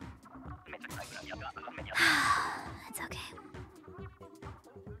 That's okay.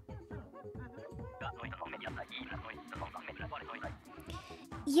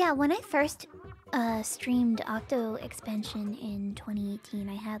 Yeah, when I first streamed Octo expansion in 2018,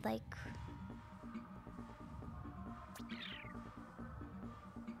 I had like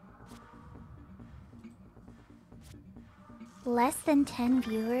less than 10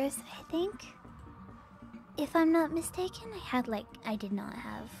 viewers, I think. If I'm not mistaken, I did not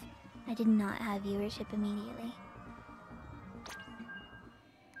have viewership immediately.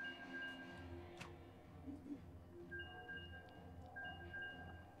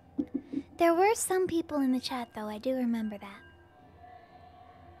 There were some people in the chat though, I do remember that.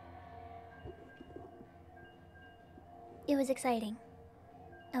 It was exciting.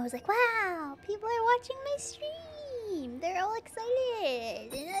 I was like, wow, people are watching my stream. They're all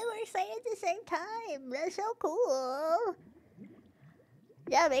excited. And we're excited at the same time. That's so cool.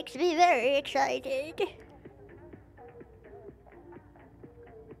 That makes me very excited.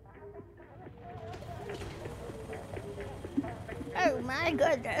 Oh my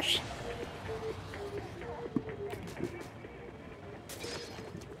goodness.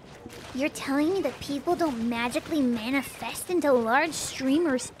 You're telling me that people don't magically manifest into large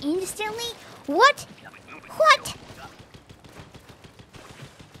streamers instantly? What? What?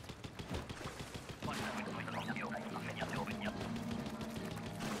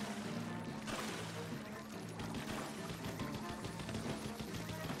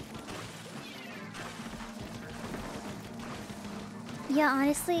 Yeah,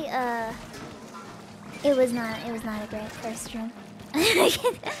 honestly, it was not a great first stream.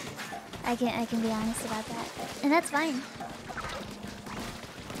 I can be honest about that. And that's fine.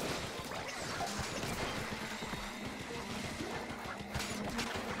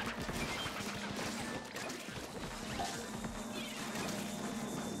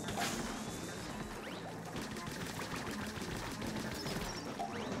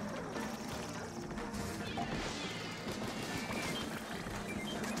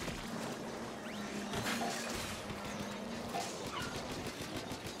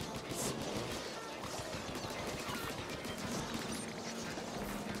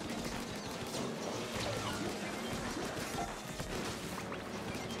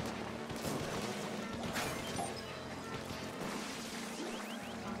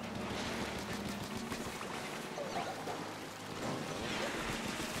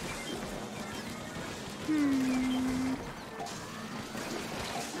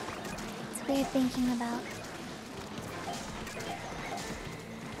 It's weird thinking about.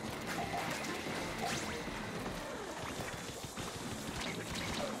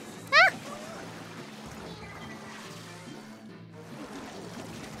 Ah!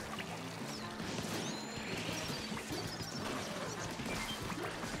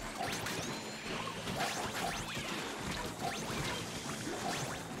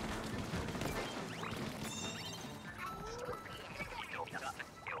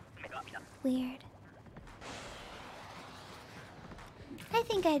 Weird. I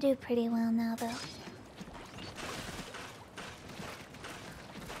think I do pretty well now, though.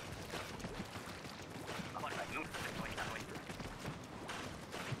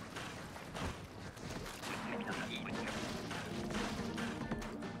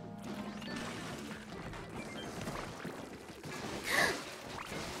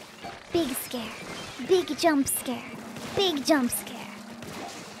 Big scare. Big jump scare. Big jump scare.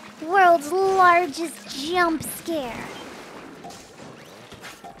 World's largest jump scare.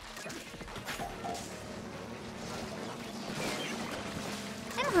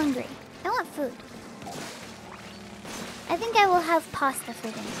 hungry. I want food. I think I will have pasta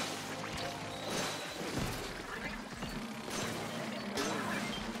for dinner.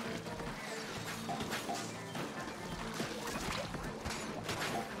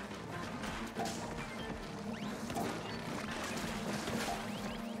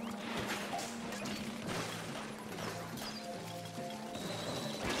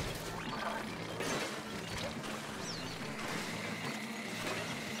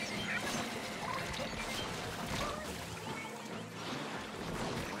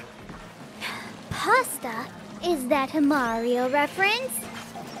 Pasta? Is that a Mario reference?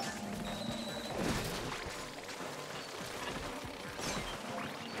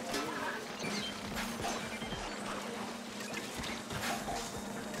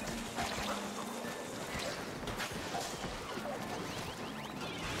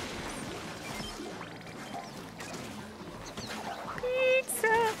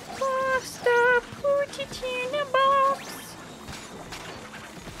 Pizza, pasta, put it in a box.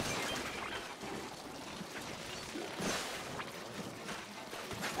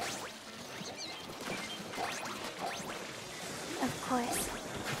 Of course.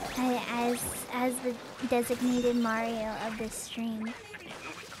 As the designated Mario of this stream,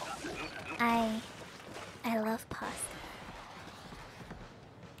 I love pasta.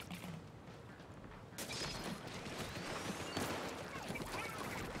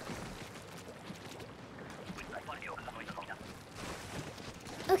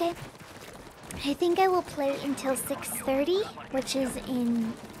 Okay. I think I will play until 6:30, which is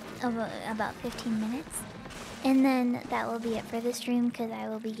in about 15 minutes. And then that will be it for the stream because I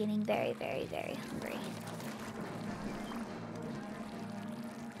will be getting very, very, very hungry.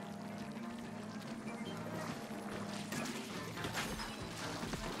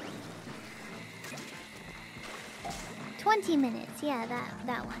 $20, yeah,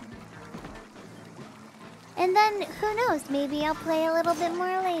 that one. And then who knows? Maybe I'll play a little bit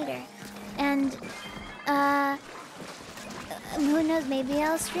more later. And who knows? Maybe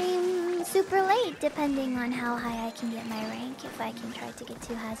I'll stream super late, depending on how high I can get my rank. If I can try to get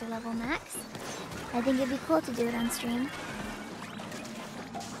to hazard level max, I think it'd be cool to do it on stream.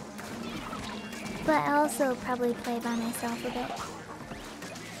 But I'll also probably play by myself a bit.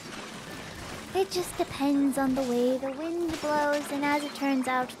 It just depends on the way the wind blows, and as it turns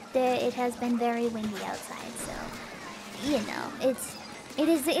out, it has been very windy outside, so you know, it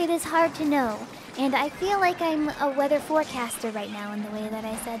is hard to know. And I feel like I'm a weather forecaster right now in the way that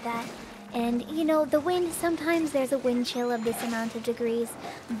I said that. And you know, the wind, sometimes there's a wind chill of this amount of degrees,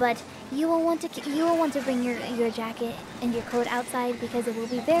 but you will want to bring your jacket and your coat outside because it will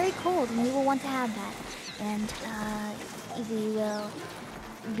be very cold, and you will want to have that. And we will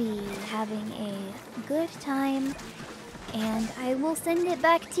be having a good time, and I will send it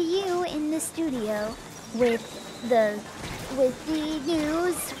back to you in the studio with the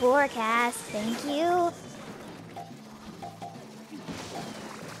news forecast. Thank you.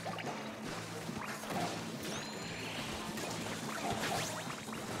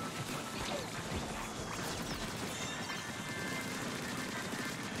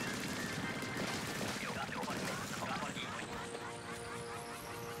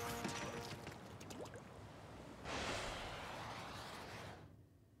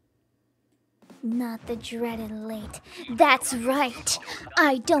 Not the dreaded late. That's right.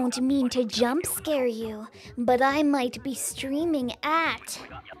 I don't mean to jump scare you, but I might be streaming at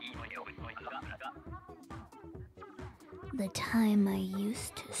the time I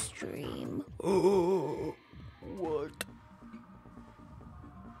used to stream. Oh, what?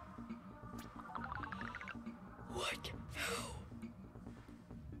 What?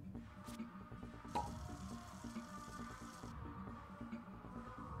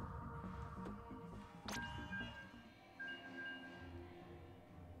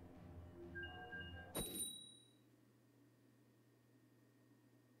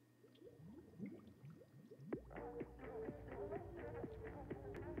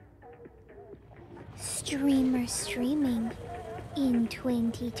 Streamer streaming in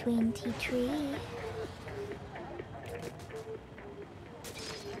 2023.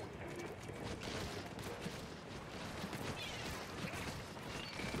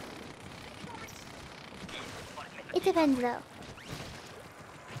 It depends though.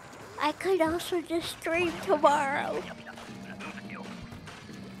 I could also just stream tomorrow.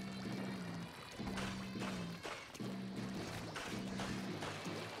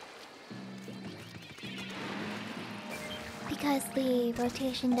 Because the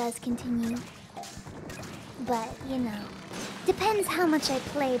rotation does continue. But, you know, depends how much I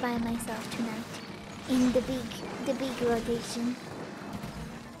play by myself tonight in the big rotation.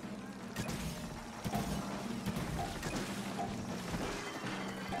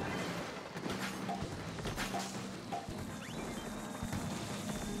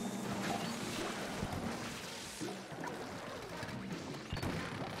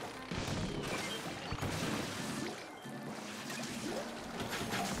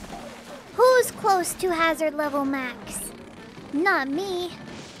 close to hazard level max. Not me.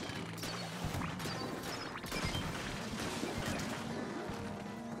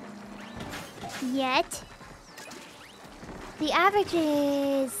 Yet. The average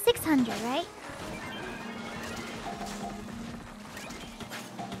is 600, right?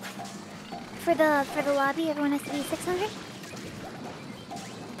 For the lobby, everyone has to be 600?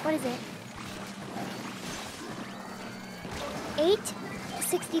 What is it?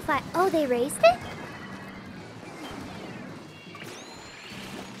 865. Oh, they raised it?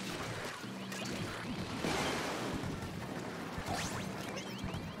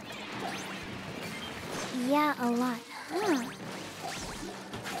 Yeah, a lot. Huh.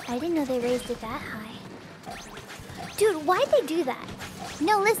 I didn't know they raised it that high. Dude, why'd they do that?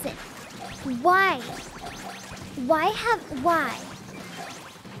 No, listen. Why? Why?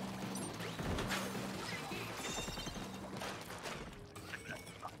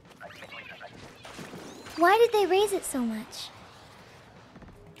 Why did they raise it so much?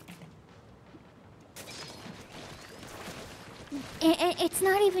 And it's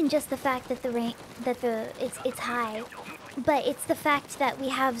not even just the fact that it's high, but it's the fact that we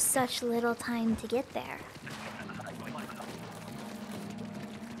have such little time to get there.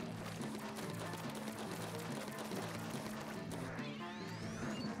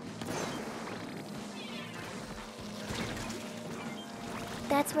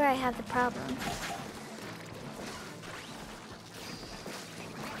 That's where I have the problem.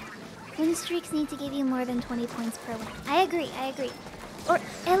 Win streaks need to give you more than 20 points per win. I agree. Or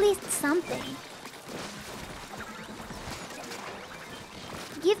at least something.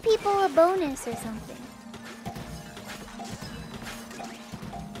 Give people a bonus or something.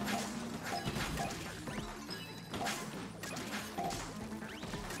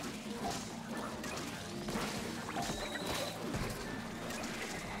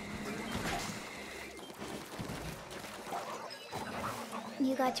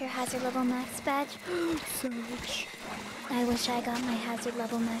 You got your hazard level max badge? Savage. I wish I got my hazard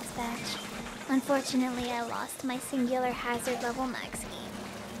level max badge. Unfortunately, I lost my singular hazard level max game.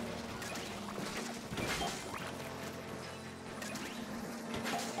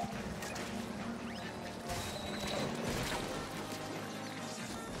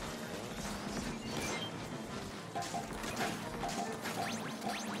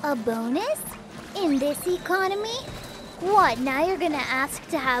 A bonus? In this economy? What, now you're gonna ask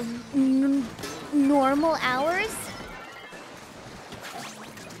to have normal hours?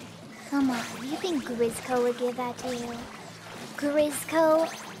 Come on, you think Grizzco would give that to you? Grizzco,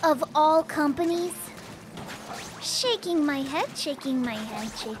 of all companies? Shaking my head.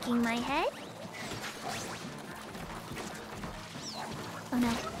 Oh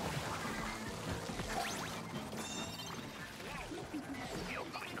no.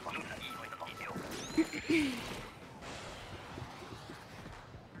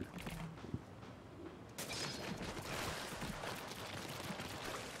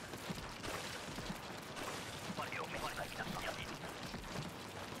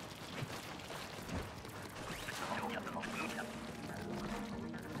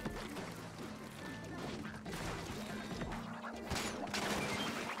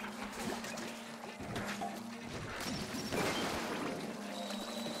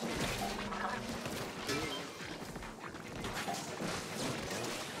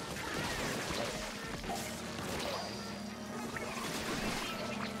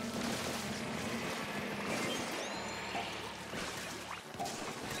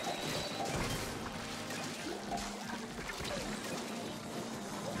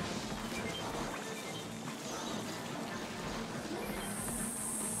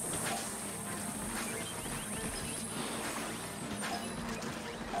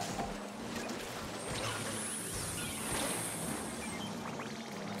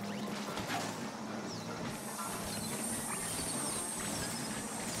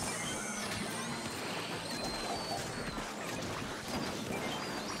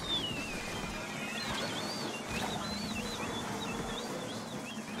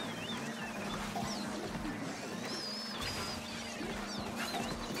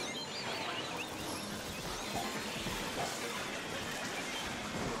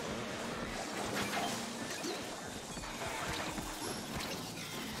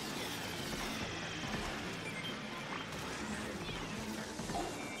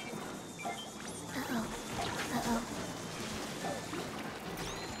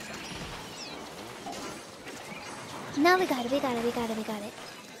 No, we got it. We're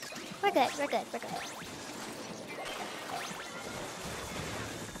good.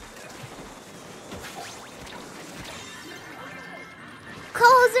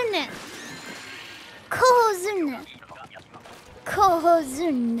 Closing it. Kohozun.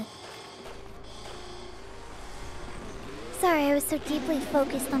 Kohozun. Sorry, I was so deeply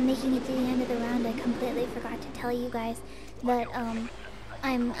focused on making it to the end of the round, I completely forgot to tell you guys that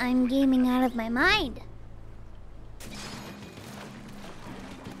I'm gaming out of my mind.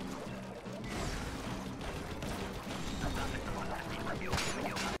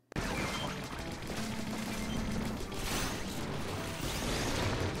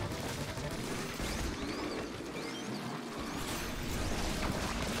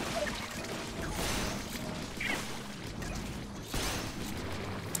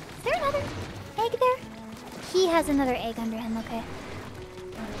 Is there another egg there? He has another egg under him, okay.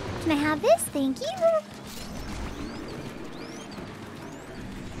 Can I have this? Thank you.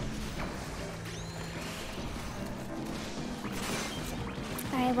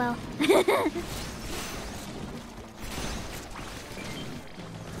 Alright, well.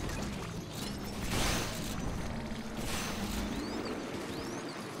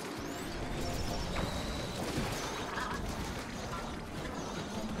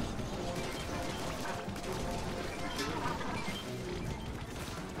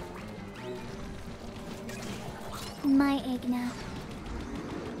 My egg now.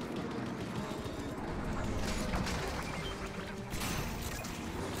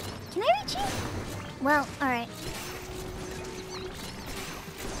 Can I reach you? Well, alright.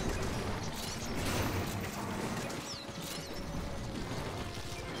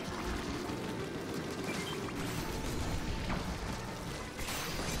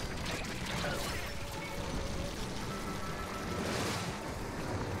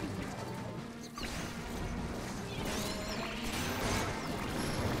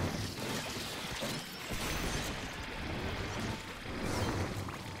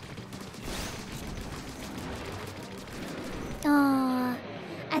 Aw,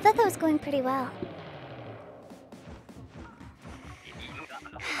 I thought that was going pretty well.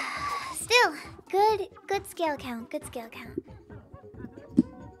 Still, good scale count, good scale count.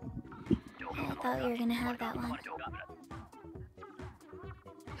 I thought we were gonna have that one.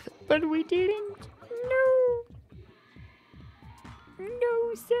 But we didn't. No.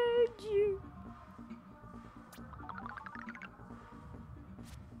 No, Sergio.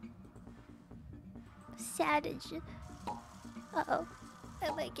 Savage. Uh-oh. I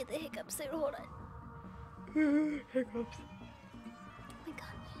might get the hiccups there. Hold on. Hiccups. Oh my god.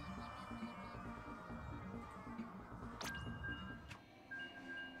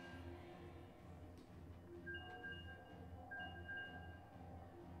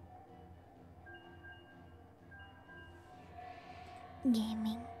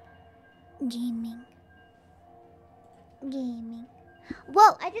 Gaming. Gaming. Gaming.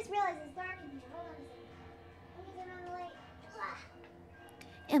 Whoa, I just realized it's dark in here. Hold on a second. Let me turn on the light. Ah.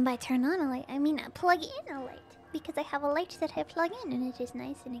 And by turn on a light, I mean plug in a light. Because I have a light that I plug in and it is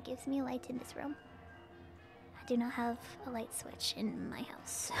nice and it gives me light in this room. I do not have a light switch in my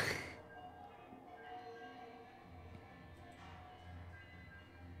house.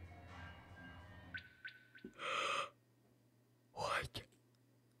 What?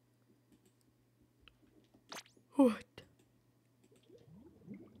 What?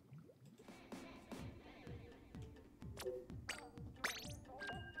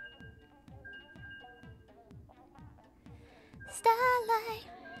 Starlight,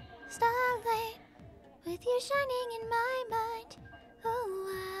 starlight, with you shining in my mind. Oh,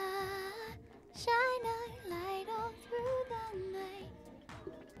 I shine a light all through the night.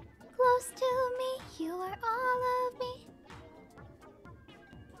 Close to me, you are all of me.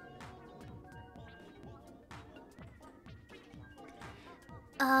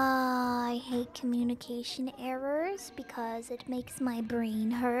 I hate communication errors because it makes my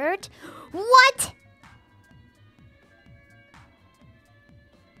brain hurt. What?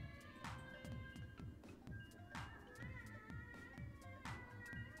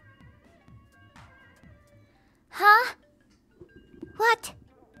 Huh? What?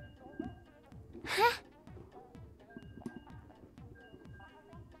 Huh?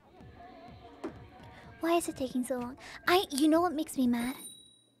 Why is it taking so long? You know what makes me mad?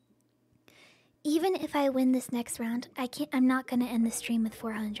 Even if I win this next round, I'm not gonna end the stream with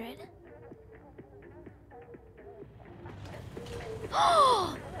 400.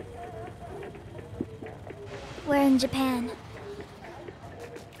 We're in Japan.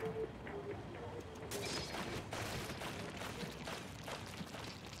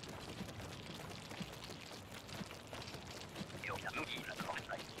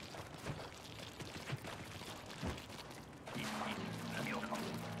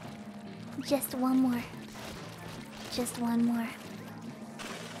 Just one more. Just one more.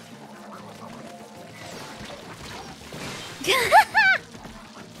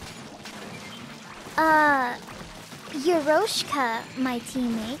 Yeroshka, my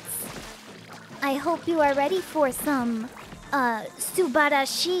teammates. I hope you are ready for some,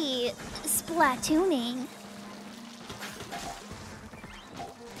 Subarashi splatooning.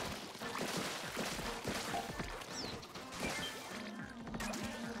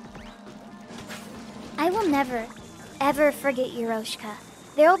 I will never, ever forget Yeroshka.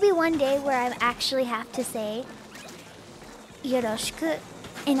 There will be one day where I actually have to say Yoroshiku,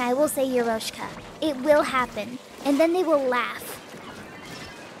 and I will say Yeroshka. It will happen, and then they will laugh.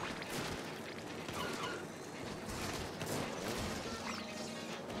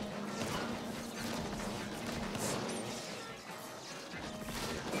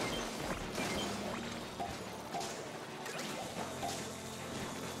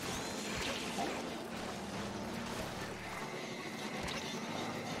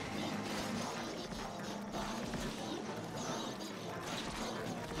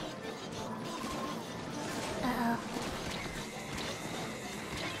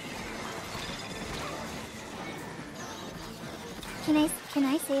 Can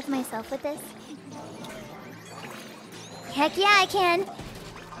I save myself with this? Heck yeah, I can.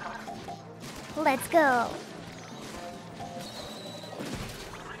 Let's go.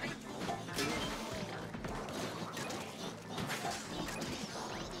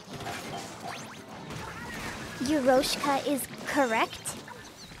 Yeroshka is correct?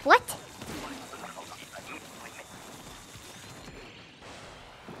 What?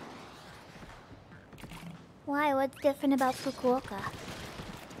 Why? What's different about Fukuoka?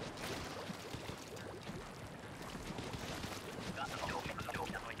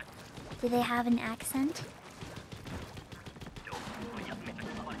 Do they have an accent?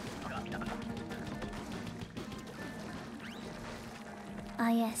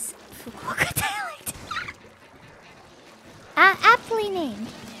 Ah yes, Fukuoka dialect. Aptly named.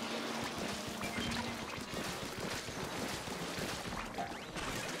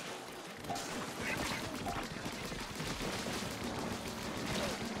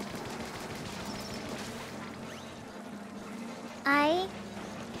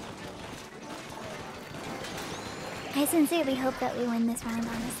 I sincerely hope that we win this round,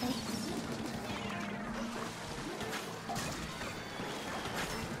 honestly.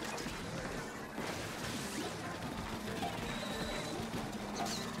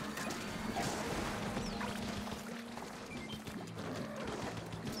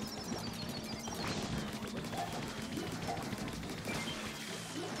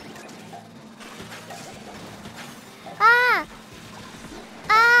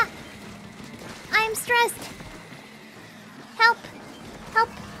 I'm stressed. Help! Help!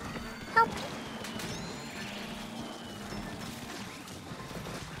 Help!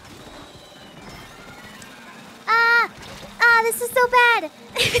 This is so bad!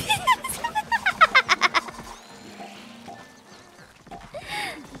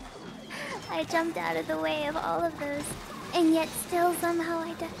 I jumped out of the way of all of those, and yet still somehow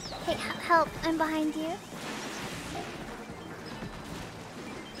I died. Hey, help! I'm behind you.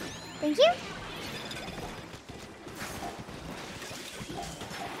 Thank you.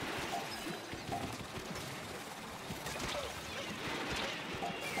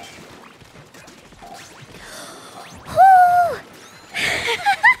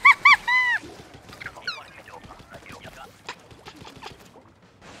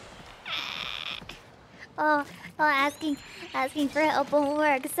 Asking for help won't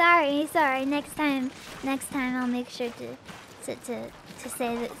work. Sorry. Next time I'll make sure to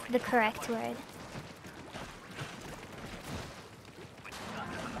say the correct word.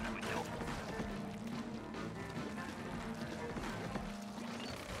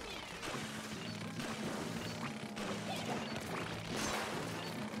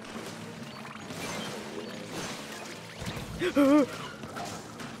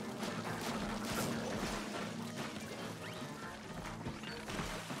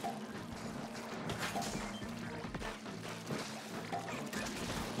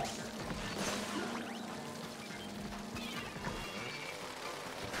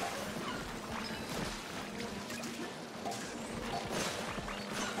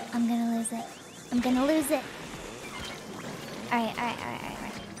 I'm gonna lose it. Alright.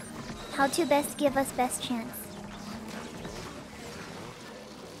 How to best give us best chance?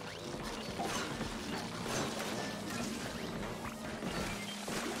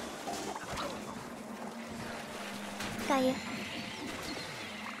 Got you.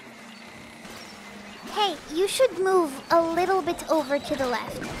 Hey, you should move a little bit over to the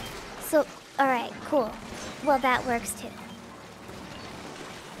left. So, alright, cool. Well, that works too.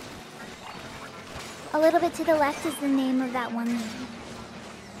 A little bit to the left is the name of that one game.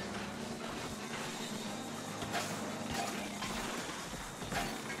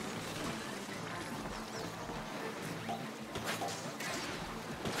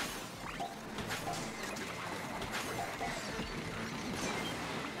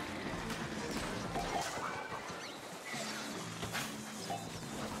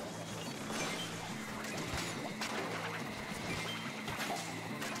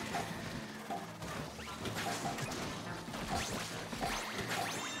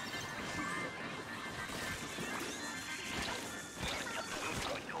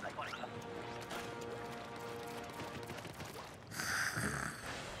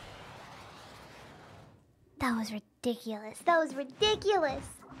 That was ridiculous. That was ridiculous.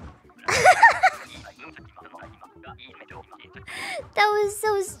 That was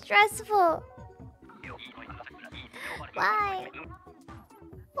so stressful. Why?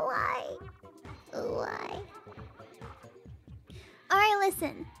 Why? Why? Alright,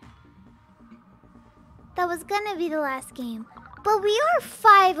 listen. That was gonna be the last game. But we are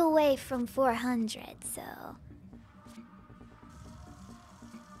 5 away from 400, so...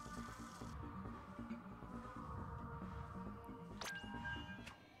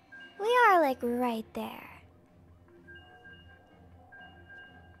 We are like right there.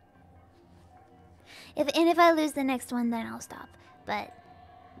 If I lose the next one, then I'll stop. But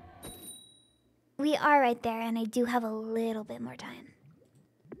we are right there, and I do have a little bit more time.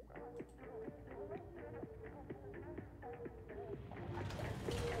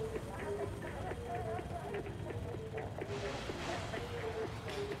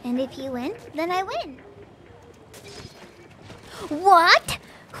 And if you win, then I win. What?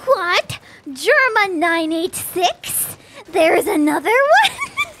 What? Germa 986? There's another one?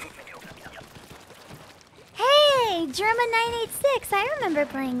 Hey, Germa 986, I remember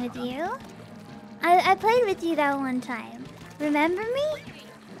playing with you. I played with you that one time. Remember me?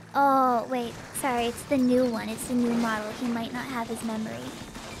 Oh, wait, sorry, it's the new one. It's the new model. He might not have his memory.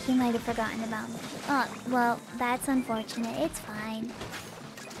 He might have forgotten about me. Oh, well, that's unfortunate. It's fine.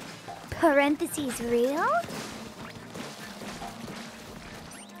 Parentheses real?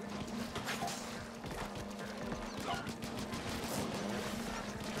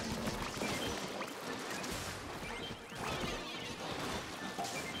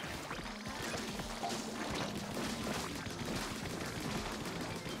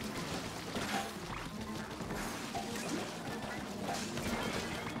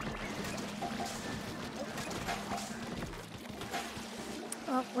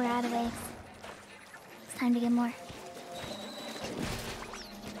 Oh, we're out of eggs. It's time to get more.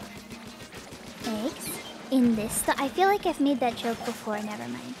 Eggs? In this I feel like I've made that joke before, never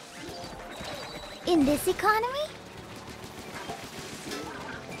mind. In this economy?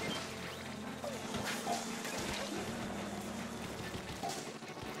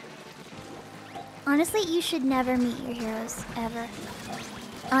 Honestly, you should never meet your heroes, ever.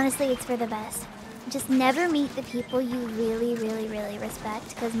 Honestly, it's for the best. Just never meet the people you really, really, really respect,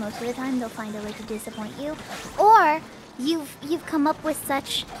 because most of the time they'll find a way to disappoint you. Or you've come up with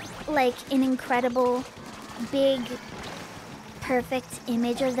such like an incredible, big, perfect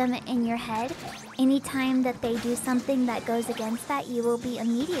image of them in your head. Anytime that they do something that goes against that, you will be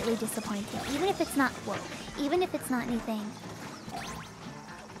immediately disappointed. Even if it's not even if it's not anything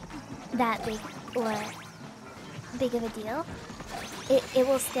that big or big of a deal, it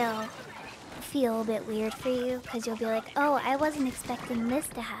will still feel a bit weird for you, because you'll be like, oh, I wasn't expecting this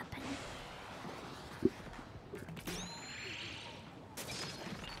to happen.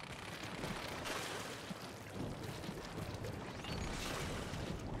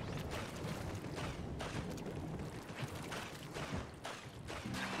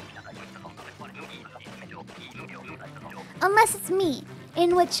 Unless it's me,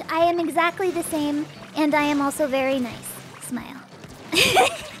 in which I am exactly the same, and I am also very nice. Smile.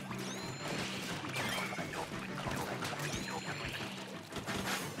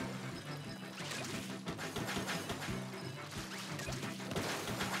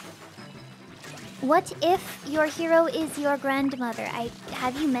 What if your hero is your grandmother?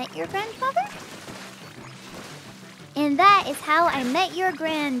 Have you met your grandmother? And that is how I met your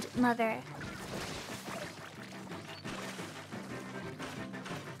grandmother.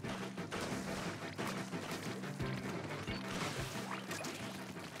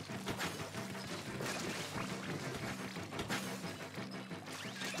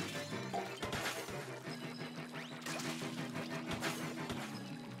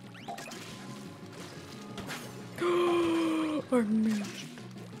 I missed.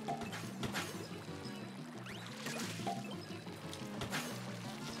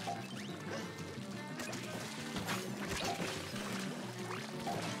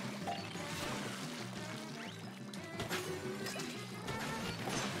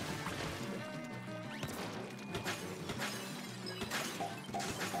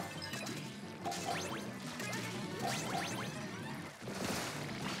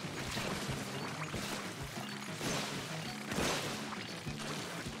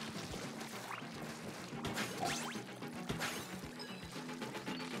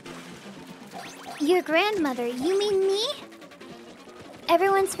 Your grandmother? You mean me?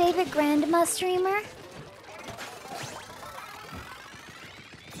 Everyone's favorite grandma streamer?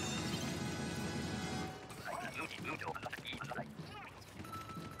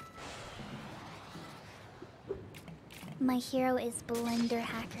 My hero is Blender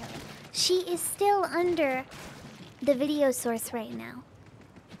Hackerly. She is still under the video source right now.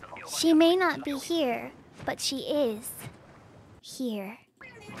 She may not be here, but she is here.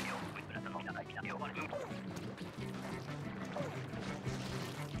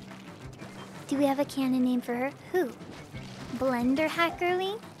 Do we have a canon name for her? Who? Blender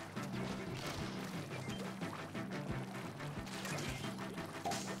Hackerly?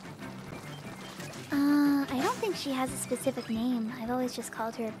 I don't think she has a specific name. I've always just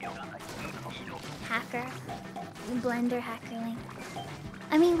called her Hacker. Blender Hackerly.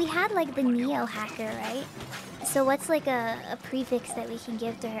 I mean, we had like the Neo Hacker, right? So what's like a prefix that we can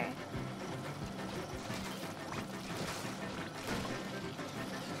give to her?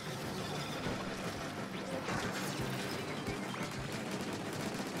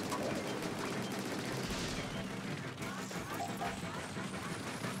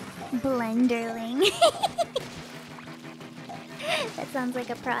 Blenderling. That sounds like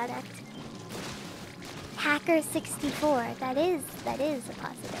a product. Hacker 64. That is a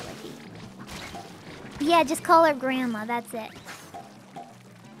possibility. Yeah, just call her grandma, that's it.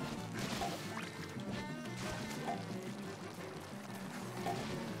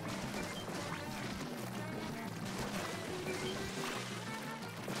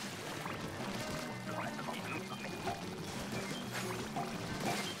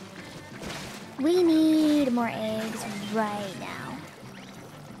 We need more eggs right now.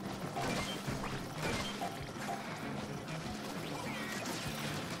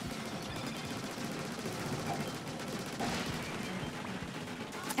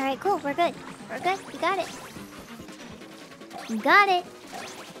 Alright, cool, we're good. We're good, we got it. We got it.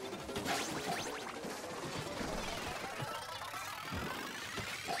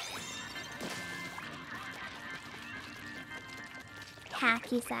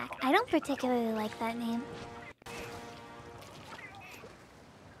 Hacky sack. I don't particularly like that name.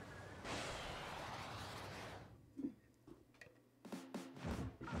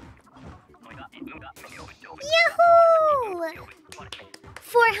 Yahoo!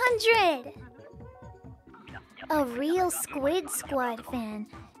 400! A real Squid Squad fan.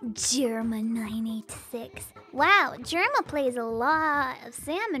 Jerma986. Wow, Jerma plays a lot of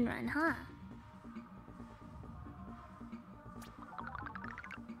Salmon Run, huh?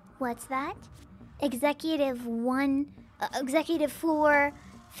 What's that? Executive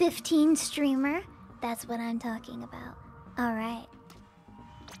 415 streamer? That's what I'm talking about. Alright.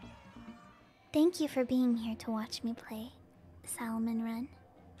 Thank you for being here to watch me play Salmon Run.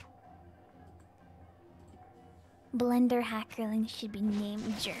 Blender Hackerling should be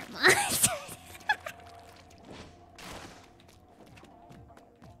named Jerma.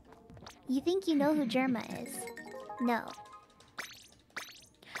 You think you know who Jerma is? No.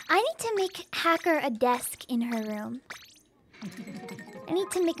 I need to make Hacker a desk in her room. I need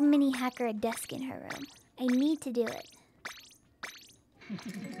to make Mini Hacker a desk in her room. I need to do it.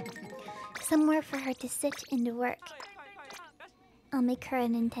 Somewhere for her to sit and work. I'll make her a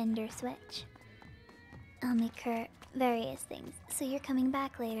Nintendo Switch. I'll make her various things. So you're coming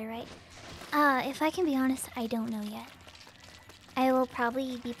back later, right? If I can be honest, I don't know yet. I will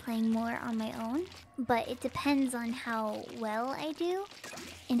probably be playing more on my own, but it depends on how well I do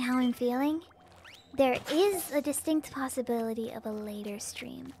and how I'm feeling. There is a distinct possibility of a later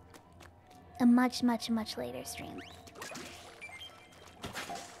stream. A much, much, much later stream.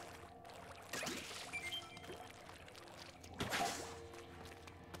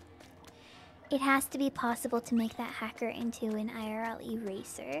 It has to be possible to make that hacker into an IRL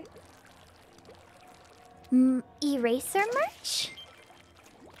eraser. Eraser merch?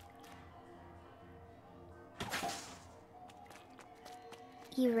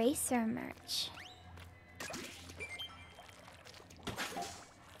 Eraser merch.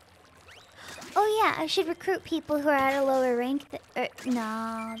 Oh yeah, I should recruit people who are at a lower rank.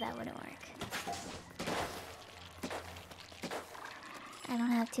 No, that wouldn't work. I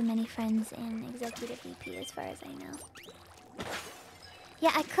don't have too many friends in Executive VP as far as I know.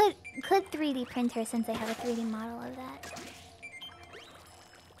 Yeah, I could 3D print her since I have a 3D model of that.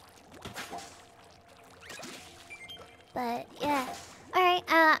 But yeah. Alright,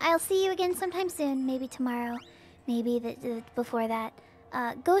 I'll see you again sometime soon. Maybe tomorrow. Maybe before that.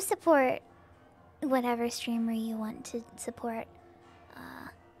 Go support whatever streamer you want to support.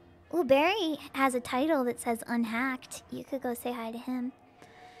 Ooh, Barry has a title that says Unhacked. You could go say hi to him.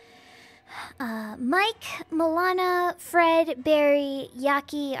 Mike, Milana, Fred, Barry,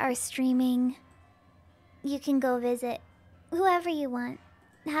 Yaki are streaming. You can go visit whoever you want.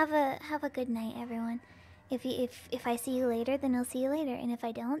 Have a good night, everyone. If I see you later, then I'll see you later, and if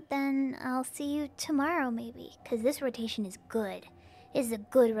I don't, then I'll see you tomorrow maybe. Cause this rotation is good. This is a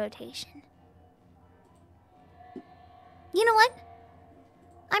good rotation. You know what?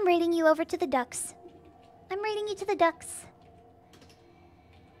 I'm raiding you over to the ducks. I'm raiding you to the ducks.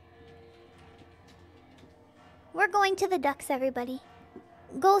 We're going to the ducks, everybody.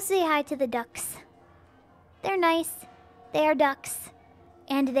 Go say hi to the ducks. They're nice. They are ducks.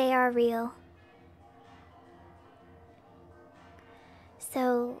 And they are real.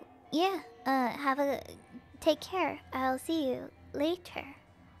 So, yeah. Take care. I'll see you later.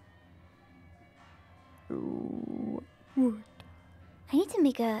 What? I need to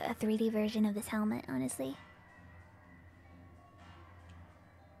make a 3D version of this helmet, honestly.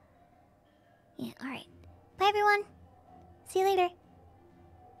 Yeah, alright. Bye, everyone. See you later.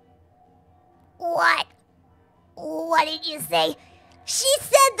 What? What did you say? She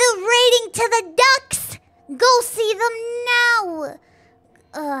said the rating to the ducks! Go see them now!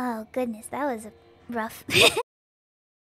 Oh, goodness. That was rough.